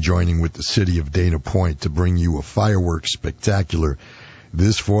again joining with the city of Dana Point to bring you a fireworks spectacular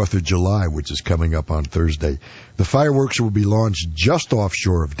this 4th of July, which is coming up on Thursday. The fireworks will be launched just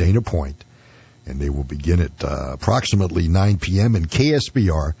offshore of Dana Point, and they will begin at approximately 9 p.m. And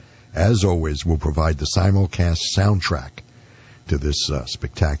KSBR, as always, will provide the simulcast soundtrack to this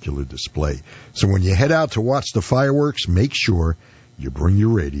spectacular display. So when you head out to watch the fireworks, make sure you bring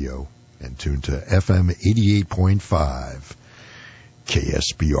your radio and tuned to FM 88.5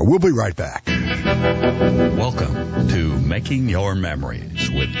 KSBR. We'll be right back. Welcome to Making Your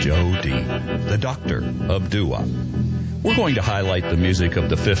Memories with Joe D., the doctor of doo-wop. We're going to highlight the music of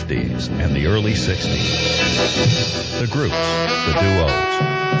the 50s and the early 60s. The groups, the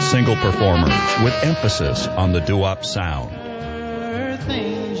duos, single performers with emphasis on the doo-wop sound.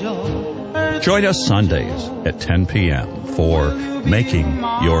 Join us Sundays at 10 p.m. for Making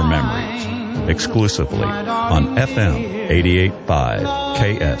Your Memories, exclusively on FM 88.5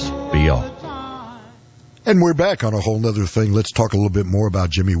 KSBR. And we're back on a whole nother thing. Let's talk a little bit more about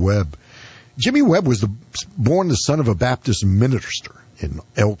Jimmy Webb. Jimmy Webb was born the son of a Baptist minister in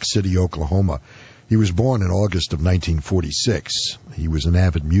Elk City, Oklahoma. He was born in August of 1946. He was an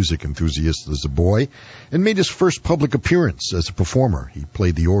avid music enthusiast as a boy and made his first public appearance as a performer. He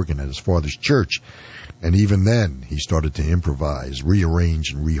played the organ at his father's church, and even then he started to improvise,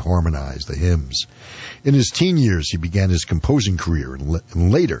 rearrange, and reharmonize the hymns. In his teen years, he began his composing career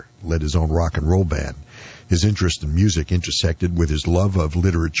and later led his own rock and roll band. His interest in music intersected with his love of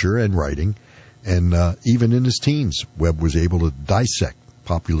literature and writing, and even in his teens, Webb was able to dissect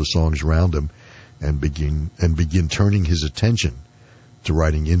popular songs around him and begin turning his attention to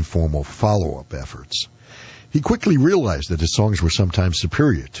writing informal follow-up efforts. He quickly realized that his songs were sometimes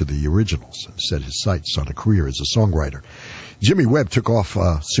superior to the originals and set his sights on a career as a songwriter. Jimmy Webb took off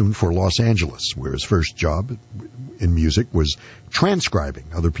soon for Los Angeles, where his first job in music was transcribing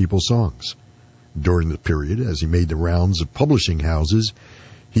other people's songs. During the period, as he made the rounds of publishing houses,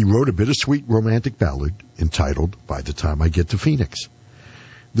 he wrote a bittersweet romantic ballad entitled By the Time I Get to Phoenix.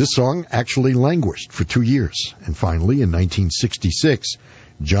 This song actually languished for 2 years, and finally, in 1966,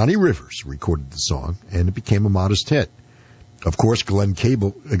 Johnny Rivers recorded the song, and it became a modest hit. Of course, Glenn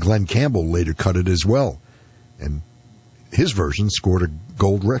Campbell later cut it as well, and his version scored a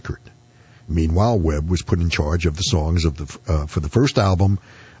gold record. Meanwhile, Webb was put in charge of the songs for the first album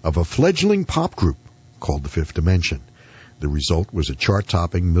of a fledgling pop group called The Fifth Dimension. The result was a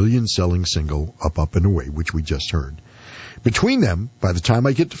chart-topping, million-selling single, Up, Up, and Away, which we just heard. Between them, By the Time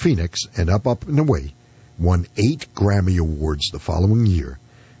I Get to Phoenix and Up, Up, and Away, won 8 Grammy Awards the following year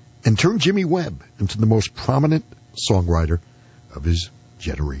and turned Jimmy Webb into the most prominent songwriter of his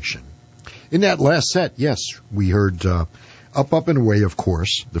generation. In that last set, yes, we heard Up, Up, and Away, of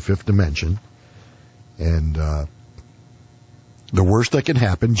course, The Fifth Dimension, and The Worst That Can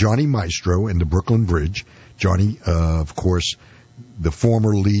Happen, Johnny Maestro and the Brooklyn Bridge. Johnny, of course, the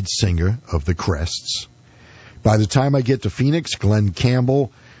former lead singer of the Crests. By the Time I Get to Phoenix, Glenn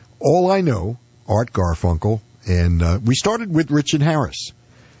Campbell, All I Know, Art Garfunkel, and we started with Richard Harris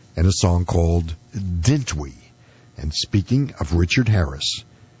and a song called Didn't We? And speaking of Richard Harris,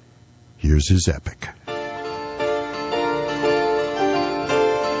 here's his epic.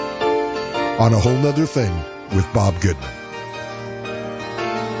 On a Whole Nother Thing with Bob Goodman.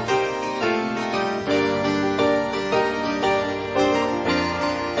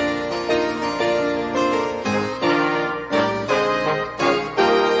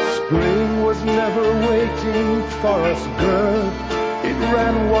 For us, girl, it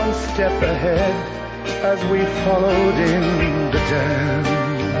ran one step ahead as we followed in the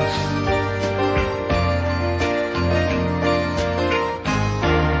dance.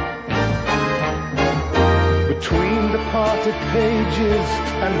 Between the parted pages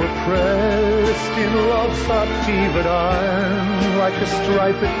and we're pressed in love's hot fevered iron like a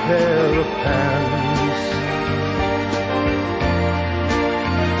striped pair of pants.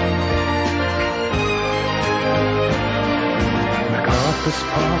 This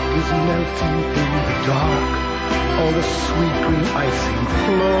park is melting in the dark, all the sweet green icing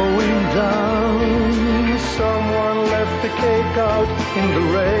flowing down. Someone left the cake out in the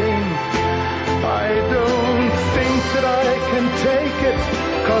rain. I don't think that I can take it,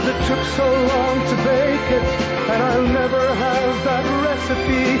 'cause it took so long to bake it, and I'll never have that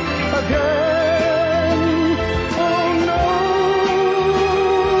recipe again. Oh no.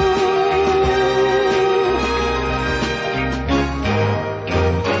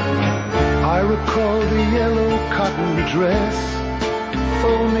 I recall the yellow cotton dress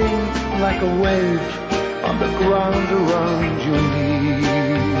foaming like a wave on the ground around your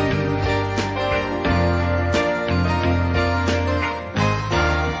knees.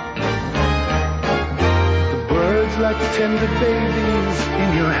 The birds like tender babies in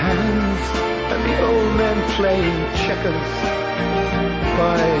your hands, and the old men playing checkers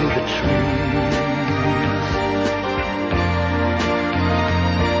by the trees.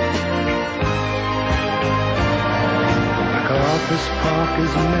 This park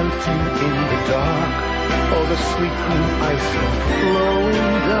is melting in the dark, all the sweet green icing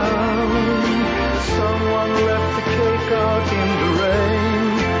flowing down.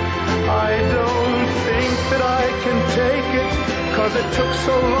 took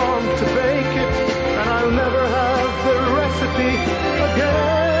so long to bake it, and I'll never have the recipe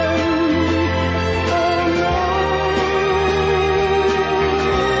again. Oh no.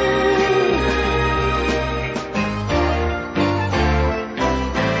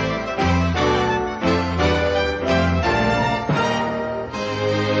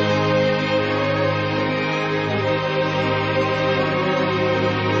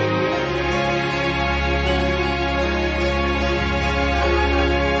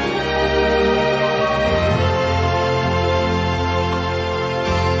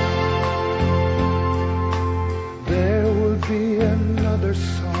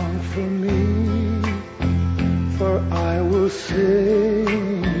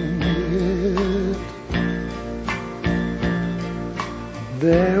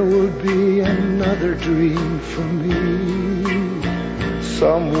 There will be another dream for me.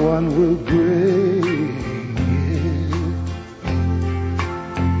 Someone will bring it.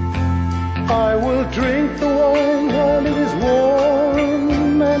 I will drink the wine while it is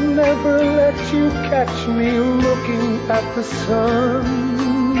warm and never let you catch me looking at the sun.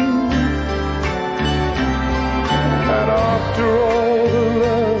 And after all the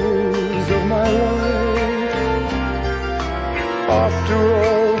loves of my life, after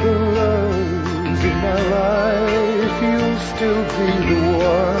all the loves of my life, you'll still be the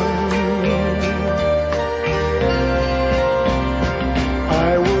one.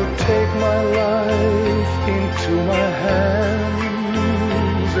 I will take my life into my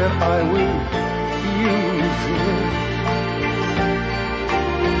hands and I will use it.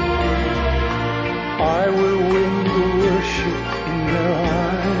 I will win the worship in their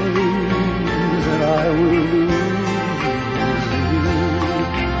eyes and I will lose.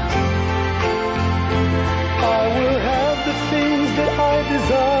 I will have the things that I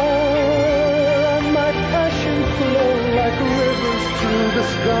desire, and my passion flow like rivers through the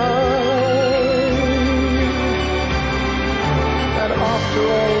sky. And after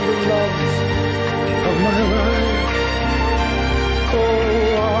all the loves of my life,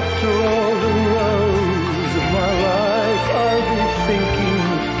 oh, after all the loves of my life, I'll be thinking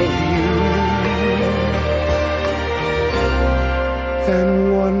of you and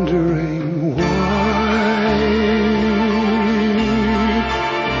wondering why.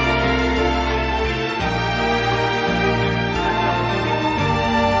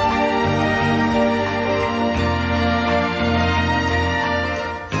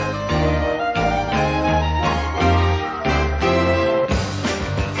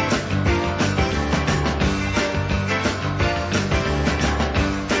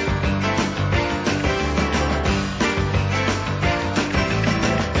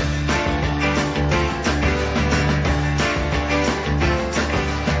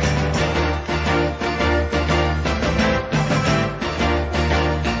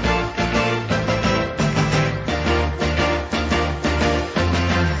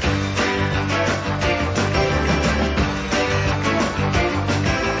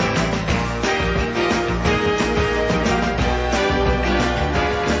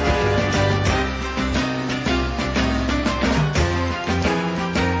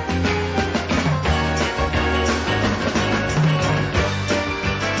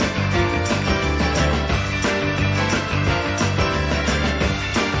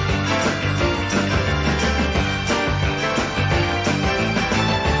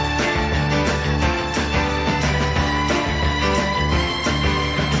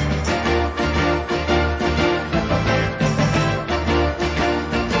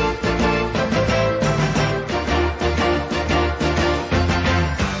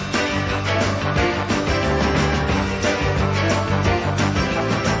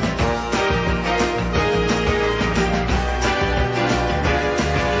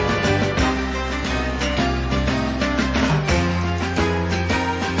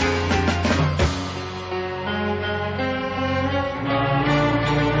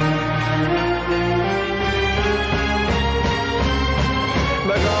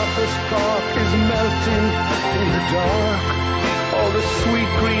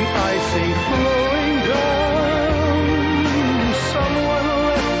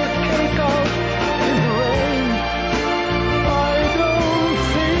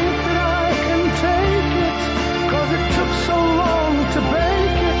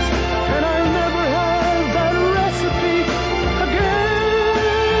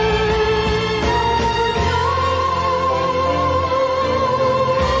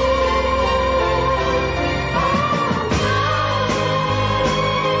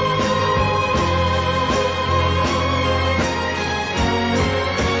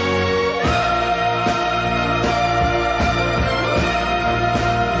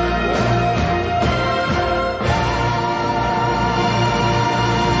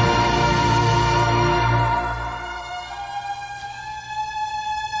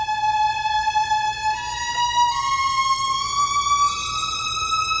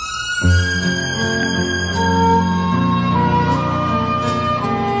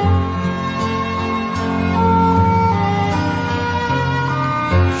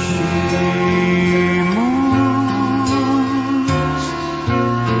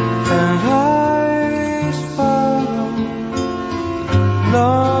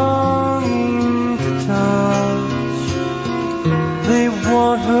 longing to touch. They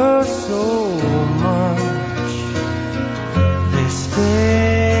want her so much. They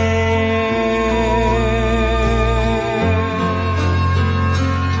stare.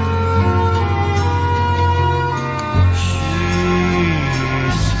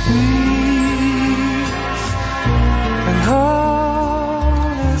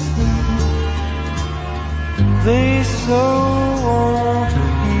 They so want to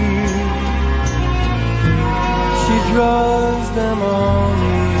hear. She draws them all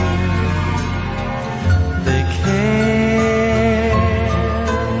near. They care.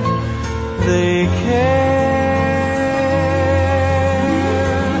 They care.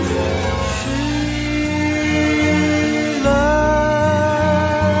 She loves.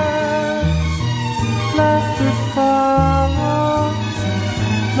 Laughter follows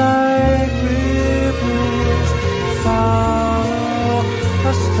like ripples follow a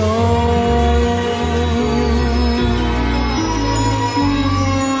stone.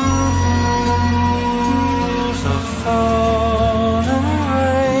 Pools of fallen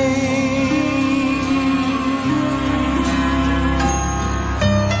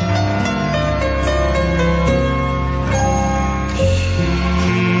She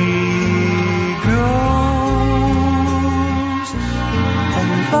grows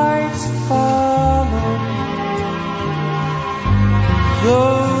and lights follow.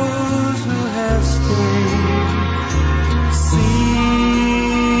 Those who have stayed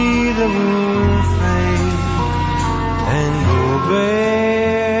see the moon fade and go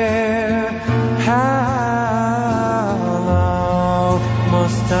bare. How long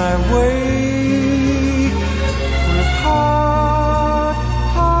must I wait with heart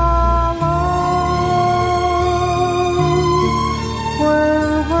hollow when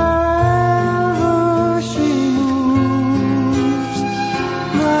wherever she moves,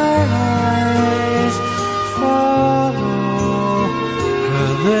 my eyes follow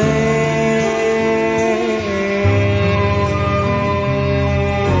her there.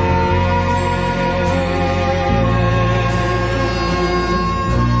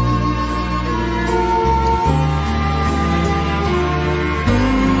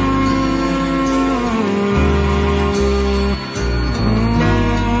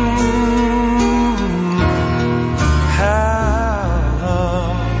 How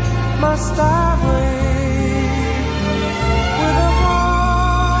long must I wait with a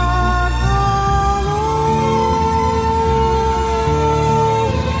heart hollow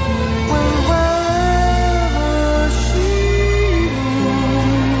when wherever she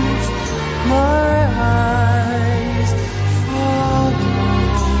moves, my eyes follow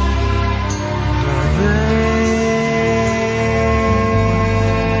her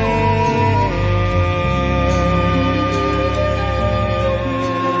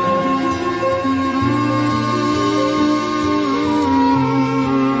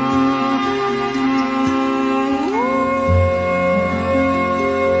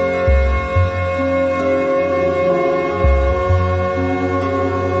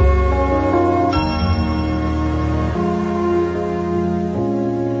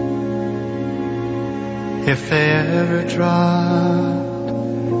If they ever dropped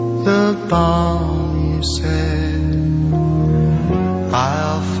the bomb, you said,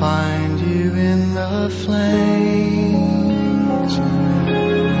 I'll find you in the flames.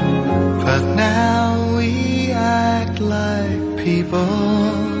 But now we act like people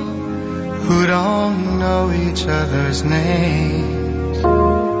who don't know each other's names.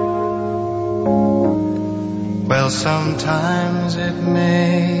 Well, sometimes it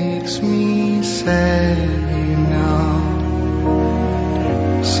makes me sad, you know.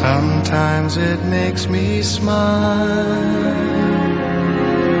 Sometimes it makes me smile.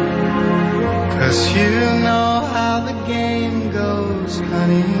 'Cause you know how the game goes,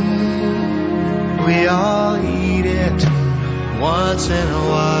 honey. We all eat it once in a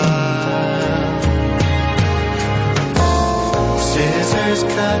while. Scissors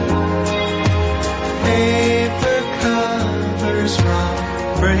cut, paper covers rock,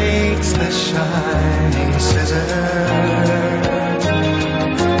 breaks the shining scissors.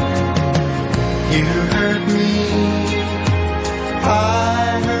 You hurt me,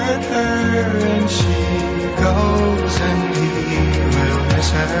 I hurt her, and she goes and we will miss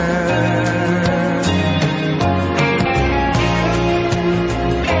her.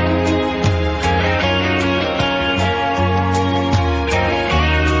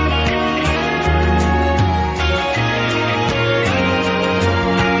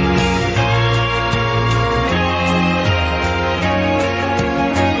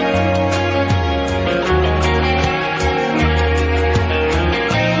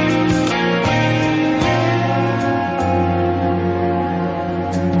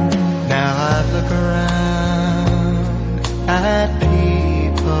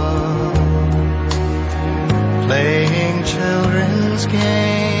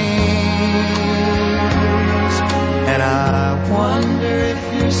 And I wonder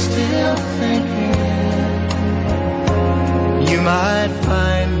if you're still thinking you might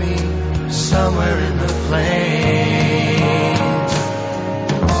find me somewhere in the flames.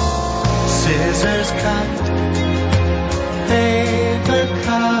 Scissors cut, paper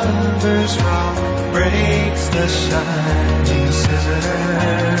covers rock, breaks the shining scissors.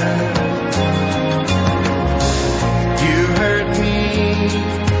 You hurt me,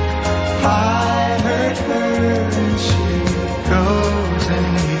 I hurt her, and she goes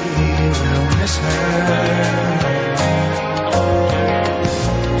and he will miss her.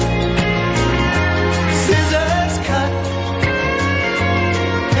 Scissors cut,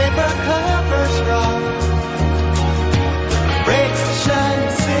 paper covers rock, breaks the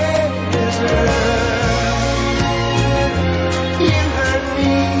shining scissors. You hurt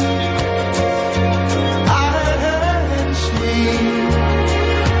me, I hurt her, and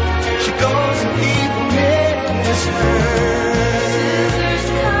she goes and he will miss her.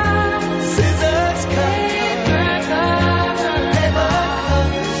 Scissors cut, paper covers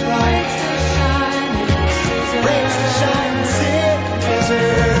rock, breaks the shining scissors. You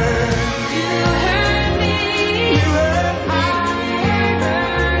hurt me, I hurt her,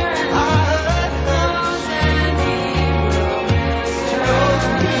 she goes and he will miss her.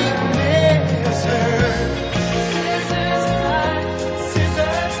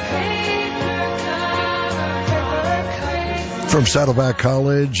 From Saddleback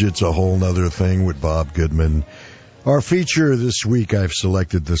College, it's a whole nother thing with Bob Goodman. Our feature this week, I've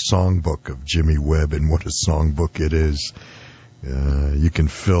selected the Songbook of Jimmy Webb, and what a songbook it is. You can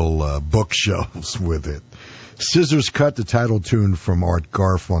fill bookshelves with it. Scissors Cut, the title tune from Art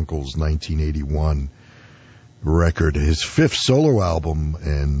Garfunkel's 1981 record, his fifth solo album,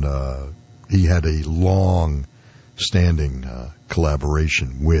 and he had a long-standing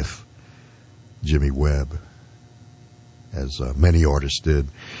collaboration with Jimmy Webb, as many artists did.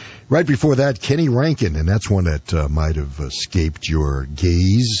 Right before that, Kenny Rankin, and that's one that might have escaped your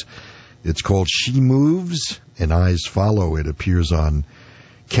gaze. It's called She Moves and Eyes Follow. It appears on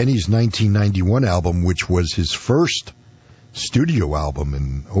Kenny's 1991 album, which was his first studio album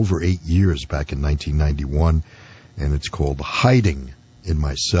in over 8 years, back in 1991, and it's called Hiding in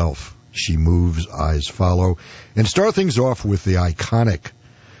Myself. She Moves, Eyes Follow. And start things off with the iconic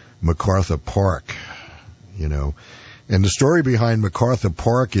MacArthur Park, you know. And the story behind MacArthur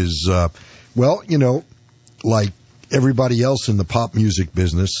Park is, like everybody else in the pop music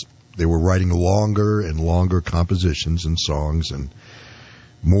business, they were writing longer and longer compositions and songs and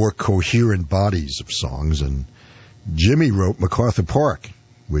more coherent bodies of songs. And Jimmy wrote MacArthur Park,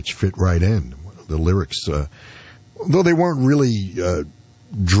 which fit right in. The lyrics, though they weren't really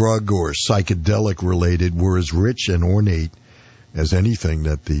drug or psychedelic related, were as rich and ornate as anything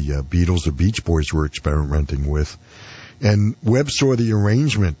that the Beatles or Beach Boys were experimenting with. And Webb saw the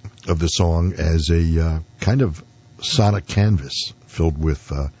arrangement of the song as a kind of sonic canvas filled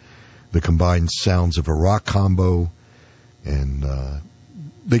with the combined sounds of a rock combo. And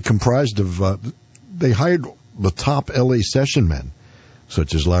they hired the top L.A. session men,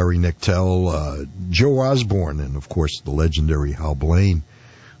 such as Larry Knechtel, Joe Osborne, and, of course, the legendary Hal Blaine,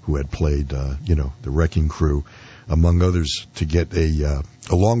 who had played, the Wrecking Crew, among others, to get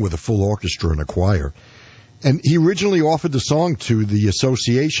along with a full orchestra and a choir. And he originally offered the song to the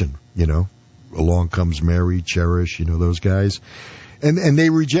Association, Along Comes Mary, Cherish, those guys. And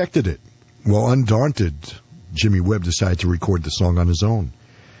they rejected it. Well, undaunted, Jimmy Webb decided to record the song on his own.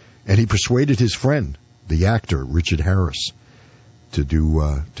 And he persuaded his friend, the actor, Richard Harris, to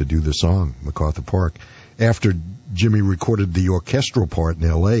do the song, MacArthur Park. After Jimmy recorded the orchestral part in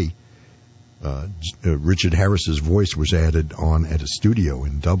L.A., Richard Harris's voice was added on at a studio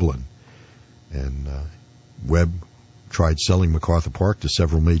in Dublin. And Webb tried selling MacArthur Park to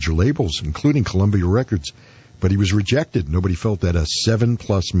several major labels, including Columbia Records, but he was rejected. Nobody felt that a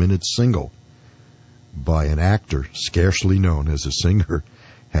 7+ minute single by an actor scarcely known as a singer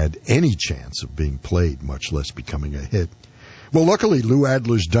had any chance of being played, much less becoming a hit. Well, luckily, Lou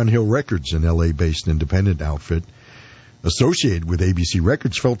Adler's Dunhill Records, an L.A.-based independent outfit associated with ABC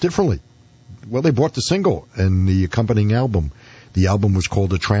Records, felt differently. Well, they bought the single and the accompanying album. The album was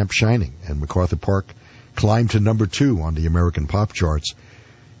called A Tramp Shining, and MacArthur Park climbed to number 2 on the American pop charts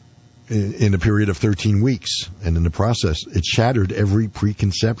in a period of 13 weeks. And in the process, it shattered every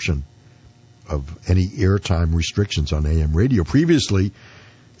preconception of any airtime restrictions on AM radio. Previously,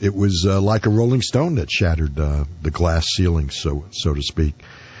 it was like a Rolling Stone that shattered the glass ceiling, so to speak.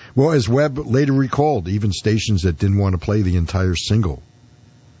 Well, as Webb later recalled, even stations that didn't want to play the entire single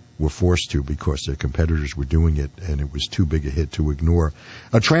were forced to because their competitors were doing it, and it was too big a hit to ignore.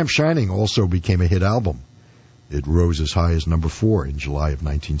 A Tramp Shining also became a hit album. It rose as high as number 4 in July of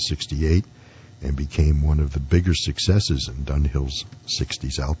 1968 and became one of the bigger successes in Dunhill's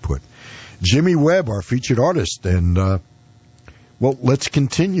 60s output. Jimmy Webb, our featured artist, and, well, let's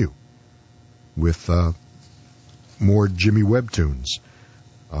continue with more Jimmy Webb tunes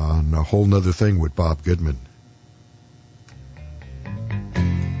on A Whole Nother Thing with Bob Goodman.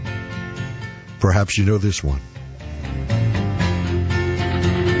 Perhaps you know this one.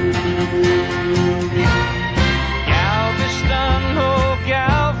 Galveston, oh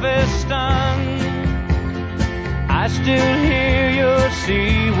Galveston, I still hear your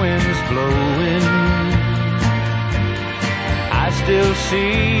sea winds blowing. I still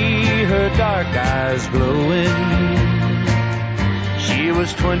see her dark eyes glowing. She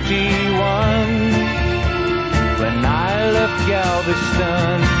was 21 when I left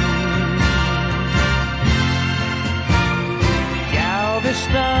Galveston.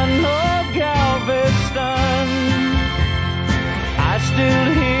 Galveston, oh Galveston, I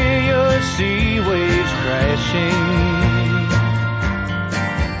still hear your sea waves crashing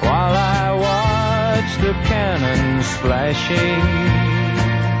while I watch the cannons flashing.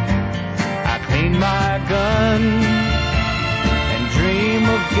 I clean my gun and dream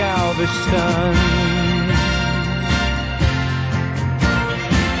of Galveston.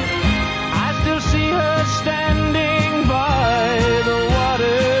 I still see her standing by the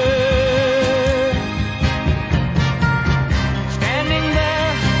water, standing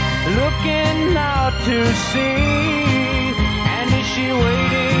there looking out to sea. And is she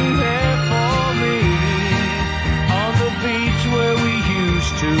waiting there for me on the beach where we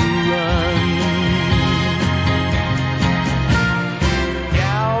used to run?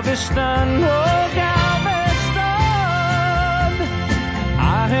 Galveston, oh Galveston,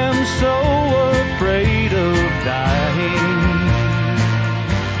 I am so afraid of dying.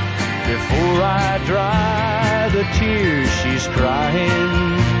 Before I dry the tears she's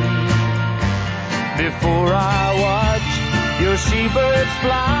crying, before I watch your seabirds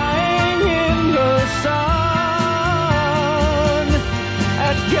flying in the sun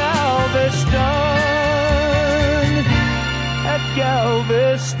at Galveston, at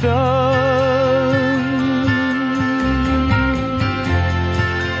Galveston.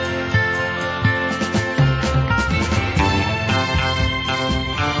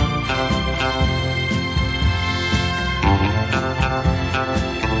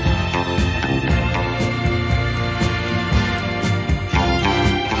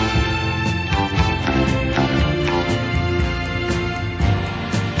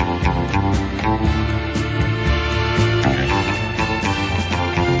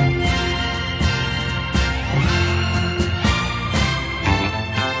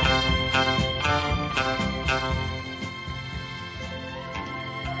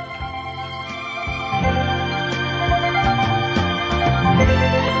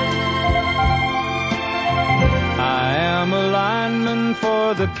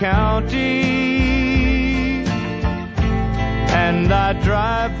 The county, and I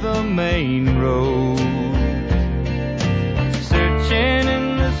drive the main road, searching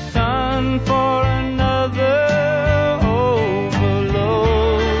in the sun for another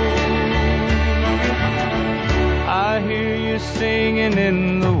overload. I hear you singing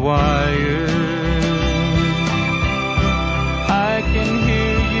in the wire, I can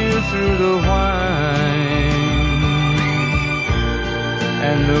hear you through the whine,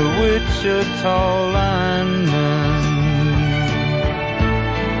 and the Wichita lineman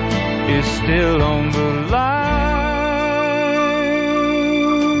is still on the line.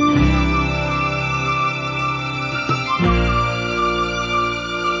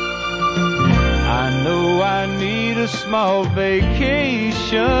 I know I need a small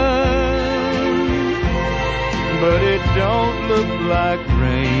vacation, but it don't look like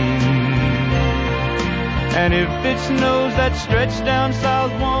rain. And if it snows, that stretch down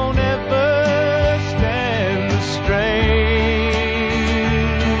south won't ever stand the strain.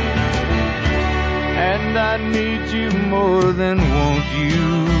 And I need you more than want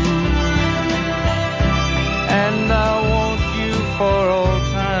you, and I want you for all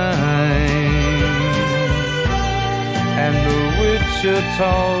time. And the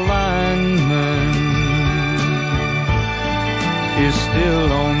Wichita lineman is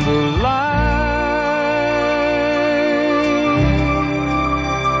still on the line.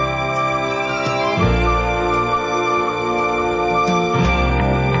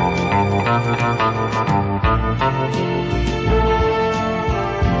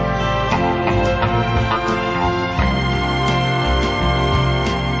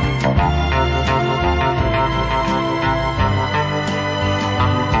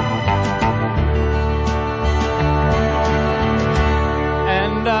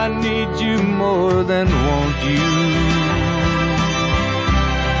 more than want you.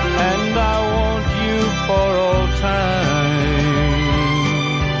 And I want you for all time.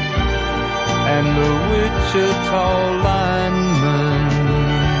 And the Wichita lineman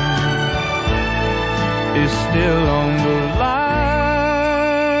is still on the line.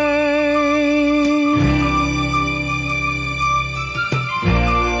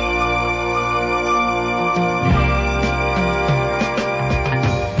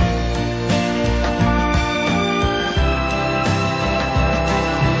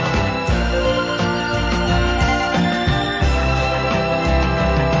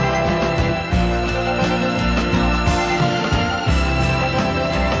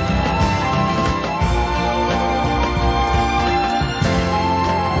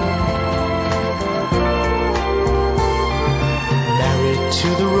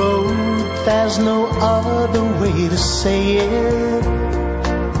 There's no other way to say it.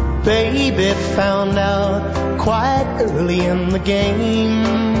 Baby found out quite early in the game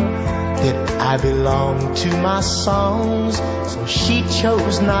that I belonged to my songs, so she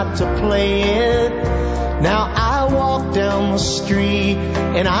chose not to play it. Now I walk down the street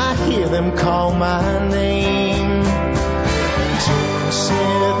and I hear them call my name.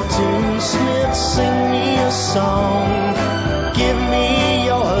 Tune Smith, sing me a song. Give me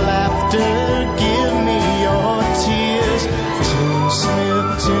your laughter, give me your tears.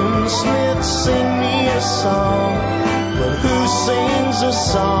 Tune Smith, sing me a song. But who sings a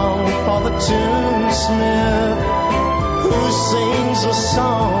song for the Tune Smith? Who sings a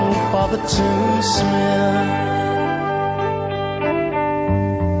song for the Tune Smith?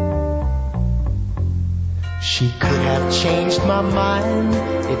 She could have changed my mind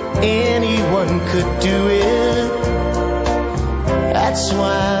if anyone could do it. That's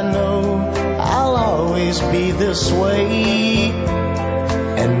why I know I'll always be this way.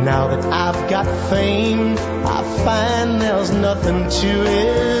 And now that I've got fame, I find there's nothing to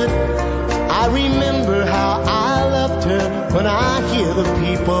it. I remember how I loved her when I hear the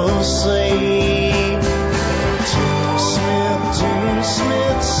people say, Tune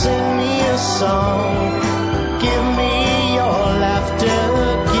Smith, sing me a song. Give me your laughter,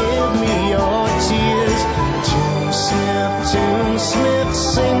 give me your tears. Tune Smith,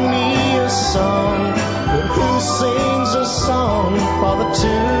 sing me a song. But who sings a song for the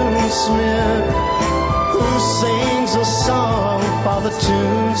Tune Smith? Who sings a song for the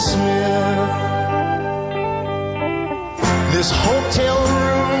Tune Smith? This hotel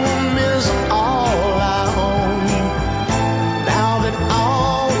room is all I own. Now that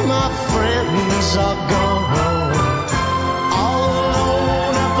all my friends are gone.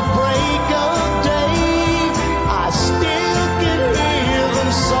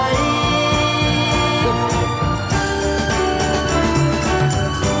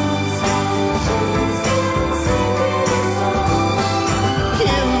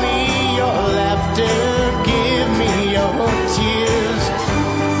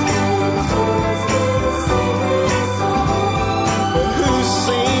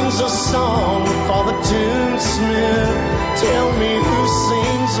 Tell me who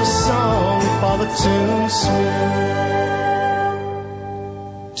sings a song for the Tune Smith?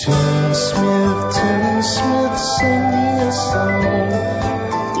 Tune Smith, sing me a song.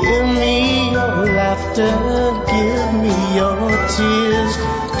 Give me your laughter, give me your tears.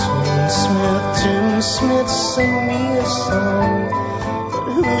 Tune Smith, sing me a song. But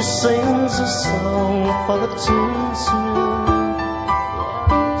who sings a song for the Tune Smith?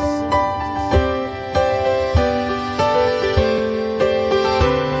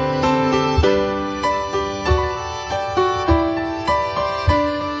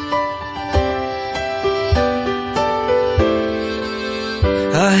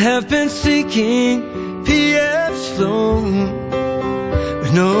 I have been seeking P.F. Sloan,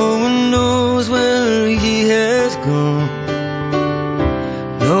 but no one knows where he has gone.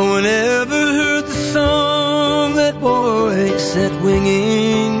 No one ever heard the song that boy set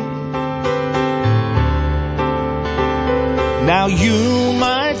winging. Now you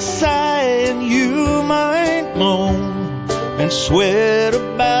might sigh and you might moan and sweat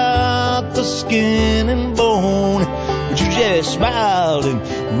about the skin and bone, but you just smiled and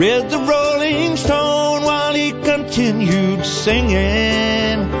read the Rolling Stone while he continued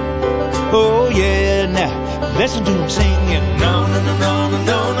singing. Oh yeah, now listen to him singing. No, no, no, no,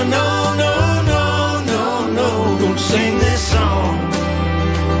 no, no, no, no, no, no, no, don't sing this song.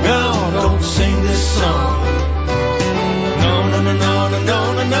 No, don't sing this song. No, no, no, no, no, no,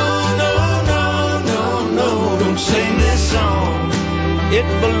 no, no, no, no, no, don't sing this song. It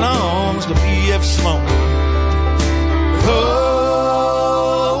belongs to P.F. Sloan.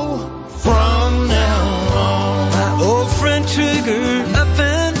 Oh, from now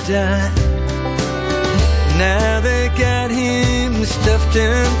left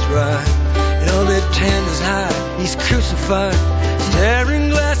and right. Velvet tan is high, he's crucified, staring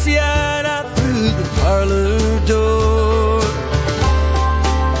glassy-eyed out through the parlor door.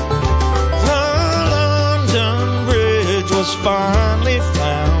 The London Bridge was finally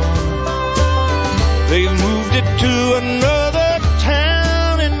found. They moved it to another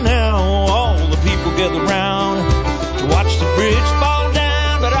town, and now all the people gather round to watch the bridge fall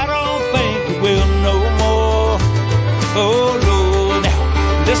down, but I don't think it will no more. Oh Lord,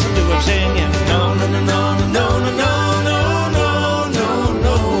 now listen to him singing. No, no, no, no, no, no, no, no, no, no,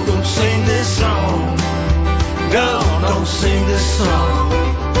 no, don't sing this song. No, don't sing this song.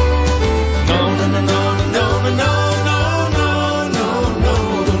 No, no, no, no, no, no, no, no, no, no, no,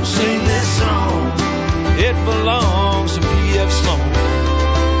 don't sing this song. It belongs to P.F. Sloan.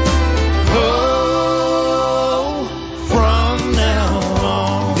 Oh, from now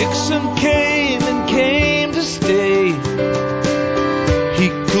on, Dixon came and came to stay. He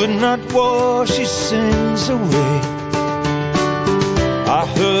could not wash his sins away. I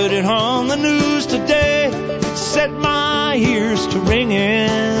heard it on the news today. It set my ears to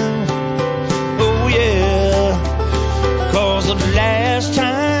ringing. Oh yeah, 'cause the last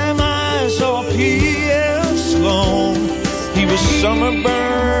time I saw P.F. Sloan, he was summer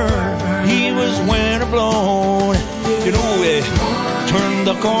burned, he was winter blown. You know, we turned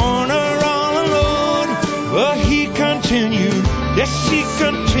the corner all alone, but he continued, yes, he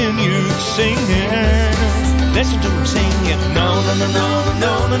continued singing. Listen to him singing. No, no, no, no,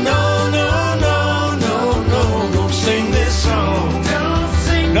 no, no, no, no, no, no, no, don't sing this song. Don't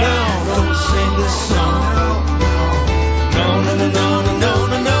sing this song. Don't sing this song. No, no, no, no, no,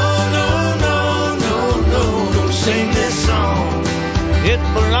 no, no, no, no, no, no, don't sing this song. It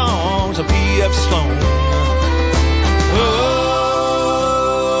belongs to P.F. Sloan. Oh,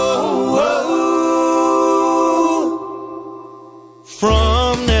 oh,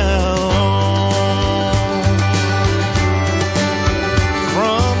 from now on,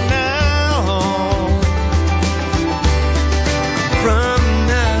 from now on, from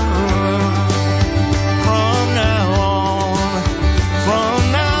now on, from now on, from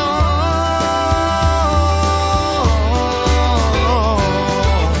now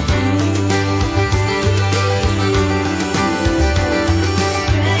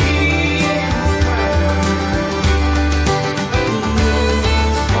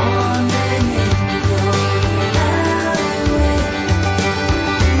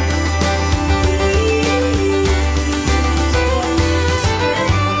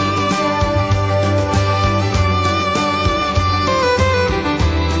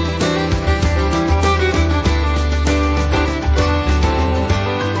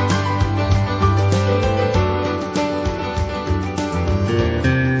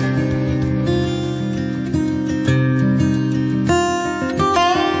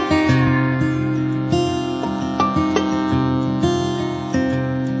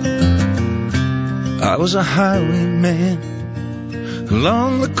I was a highwayman.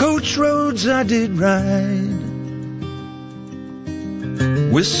 Along the coach roads I did ride,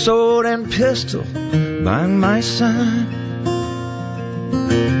 with sword and pistol by my side.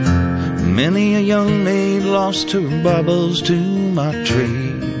 Many a young maid lost her baubles to my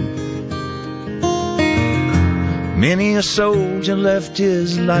trade. Many a soldier left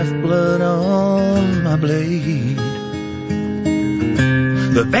his lifeblood on my blade.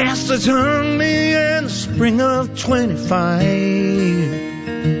 The bastards hung me in the spring of 25,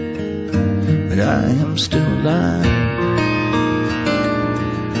 but I am still alive.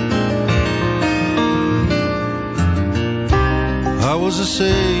 I was a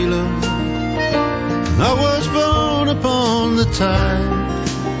sailor, I was born upon the tide,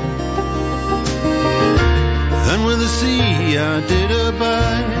 and with the sea I did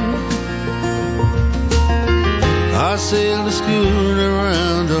abide. I sailed a schooner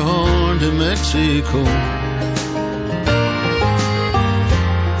around the Horn to Mexico.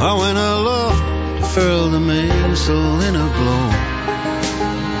 I went aloft to furl the mainsail in a blow,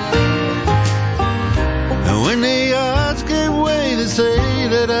 and when the yards gave way, they say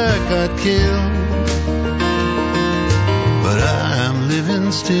that I got killed, but I am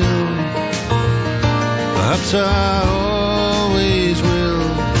living still. Perhaps I always will.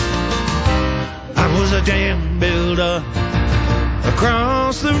 I was a dam builder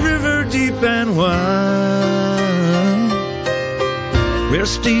across the river deep and wide, where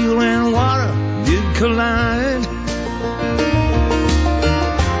steel and water did collide.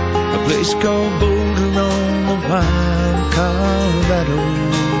 A place called Boulder on the wide Colorado.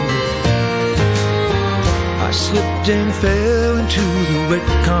 I slipped and fell into the wet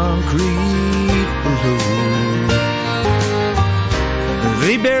concrete below.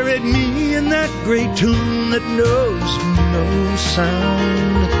 They buried me in that great tomb that knows no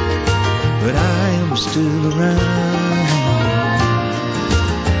sound, but I am still around.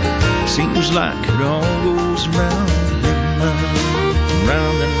 Seems like it all goes round and round,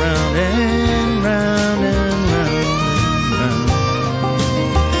 round and round and round and round and round.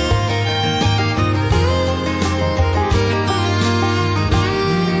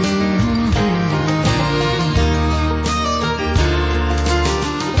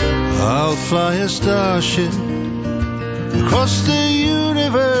 I'll fly a starship across the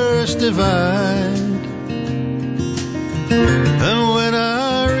universe divide, and when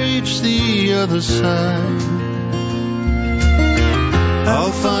I reach the other side,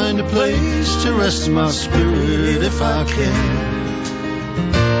 I'll find a place to rest my spirit if I can.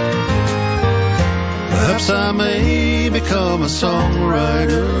 Perhaps I may become a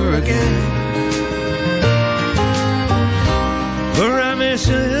songwriter again, or I may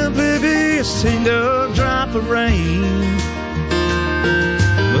simply be a single drop of rain,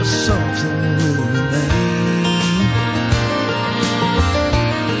 but something will remain,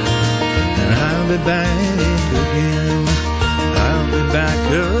 and I'll be back again. I'll be back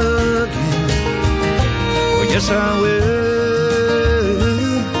again. Oh, yes, I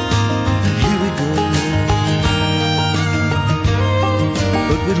will. Here we go.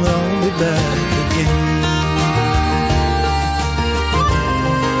 But we'll all be back again.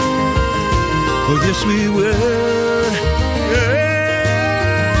 Oh, yes, we will. Yeah.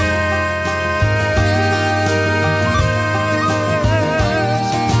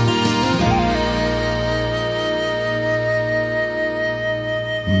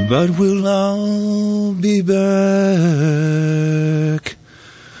 But we'll all be back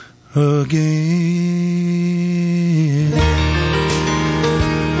again.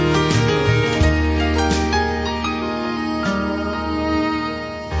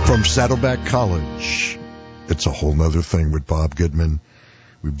 From Saddleback College, it's a whole nother thing with Bob Goodman.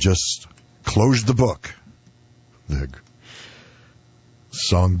 We've just closed the book, the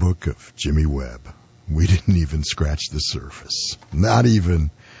Songbook of Jimmy Webb. We didn't even scratch the surface. Not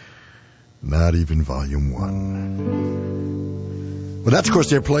even volume 1. Well, that's because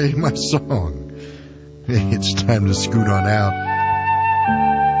they're playing my song. It's time to scoot on out.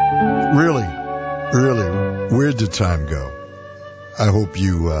 Really, where'd the time go? I hope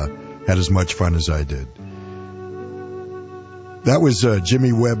you had as much fun as I did. That was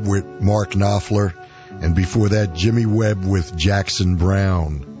Jimmy Webb with Mark Knopfler, and before that, Jimmy Webb with Jackson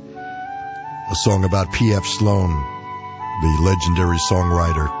Browne. A song about P.F. Sloan, the legendary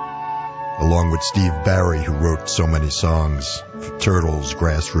songwriter, along with Steve Barry, who wrote so many songs for Turtles,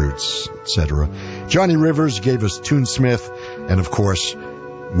 Grassroots, etc. Johnny Rivers gave us Toonsmith, and of course,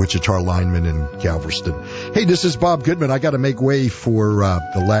 Wichita Lineman in Galveston. Hey, this is Bob Goodman. I got to make way for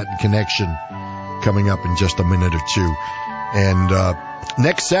the Latin Connection coming up in just a minute or two. And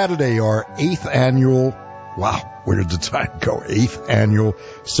next Saturday, our 8th annual, wow, where did the time go? 8th annual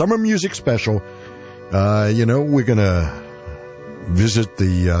Summer Music Special. We're going to visit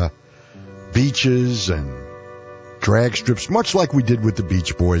the beaches and drag strips, much like we did with the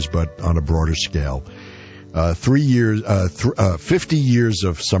Beach Boys, but on a broader scale. 50 years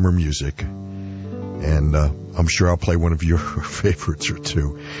of summer music. And I'm sure I'll play one of your favorites or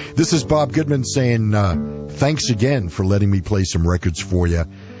two. This is Bob Goodman saying thanks again for letting me play some records for you.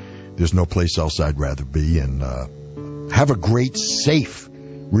 There's no place else I'd rather be. And have a great,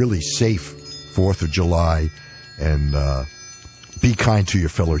 really safe 4th of July. And be kind to your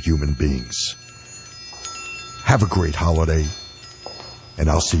fellow human beings. Have a great holiday. And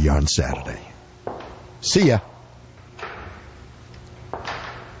I'll see you on Saturday. See ya.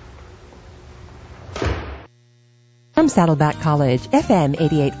 From Saddleback College, FM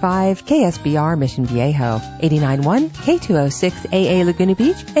 88.5 KSBR Mission Viejo, 89.1 K206 AA Laguna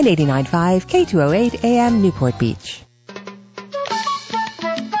Beach, and 89.5 K208 AM Newport Beach.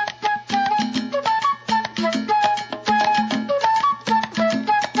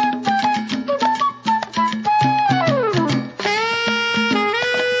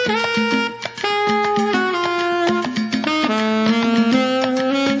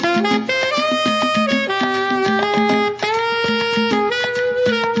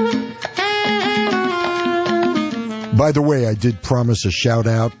 By the way, I did promise a shout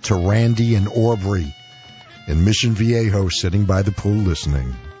out to Randy and Aubrey in Mission Viejo sitting by the pool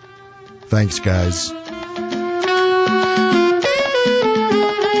listening. Thanks, guys.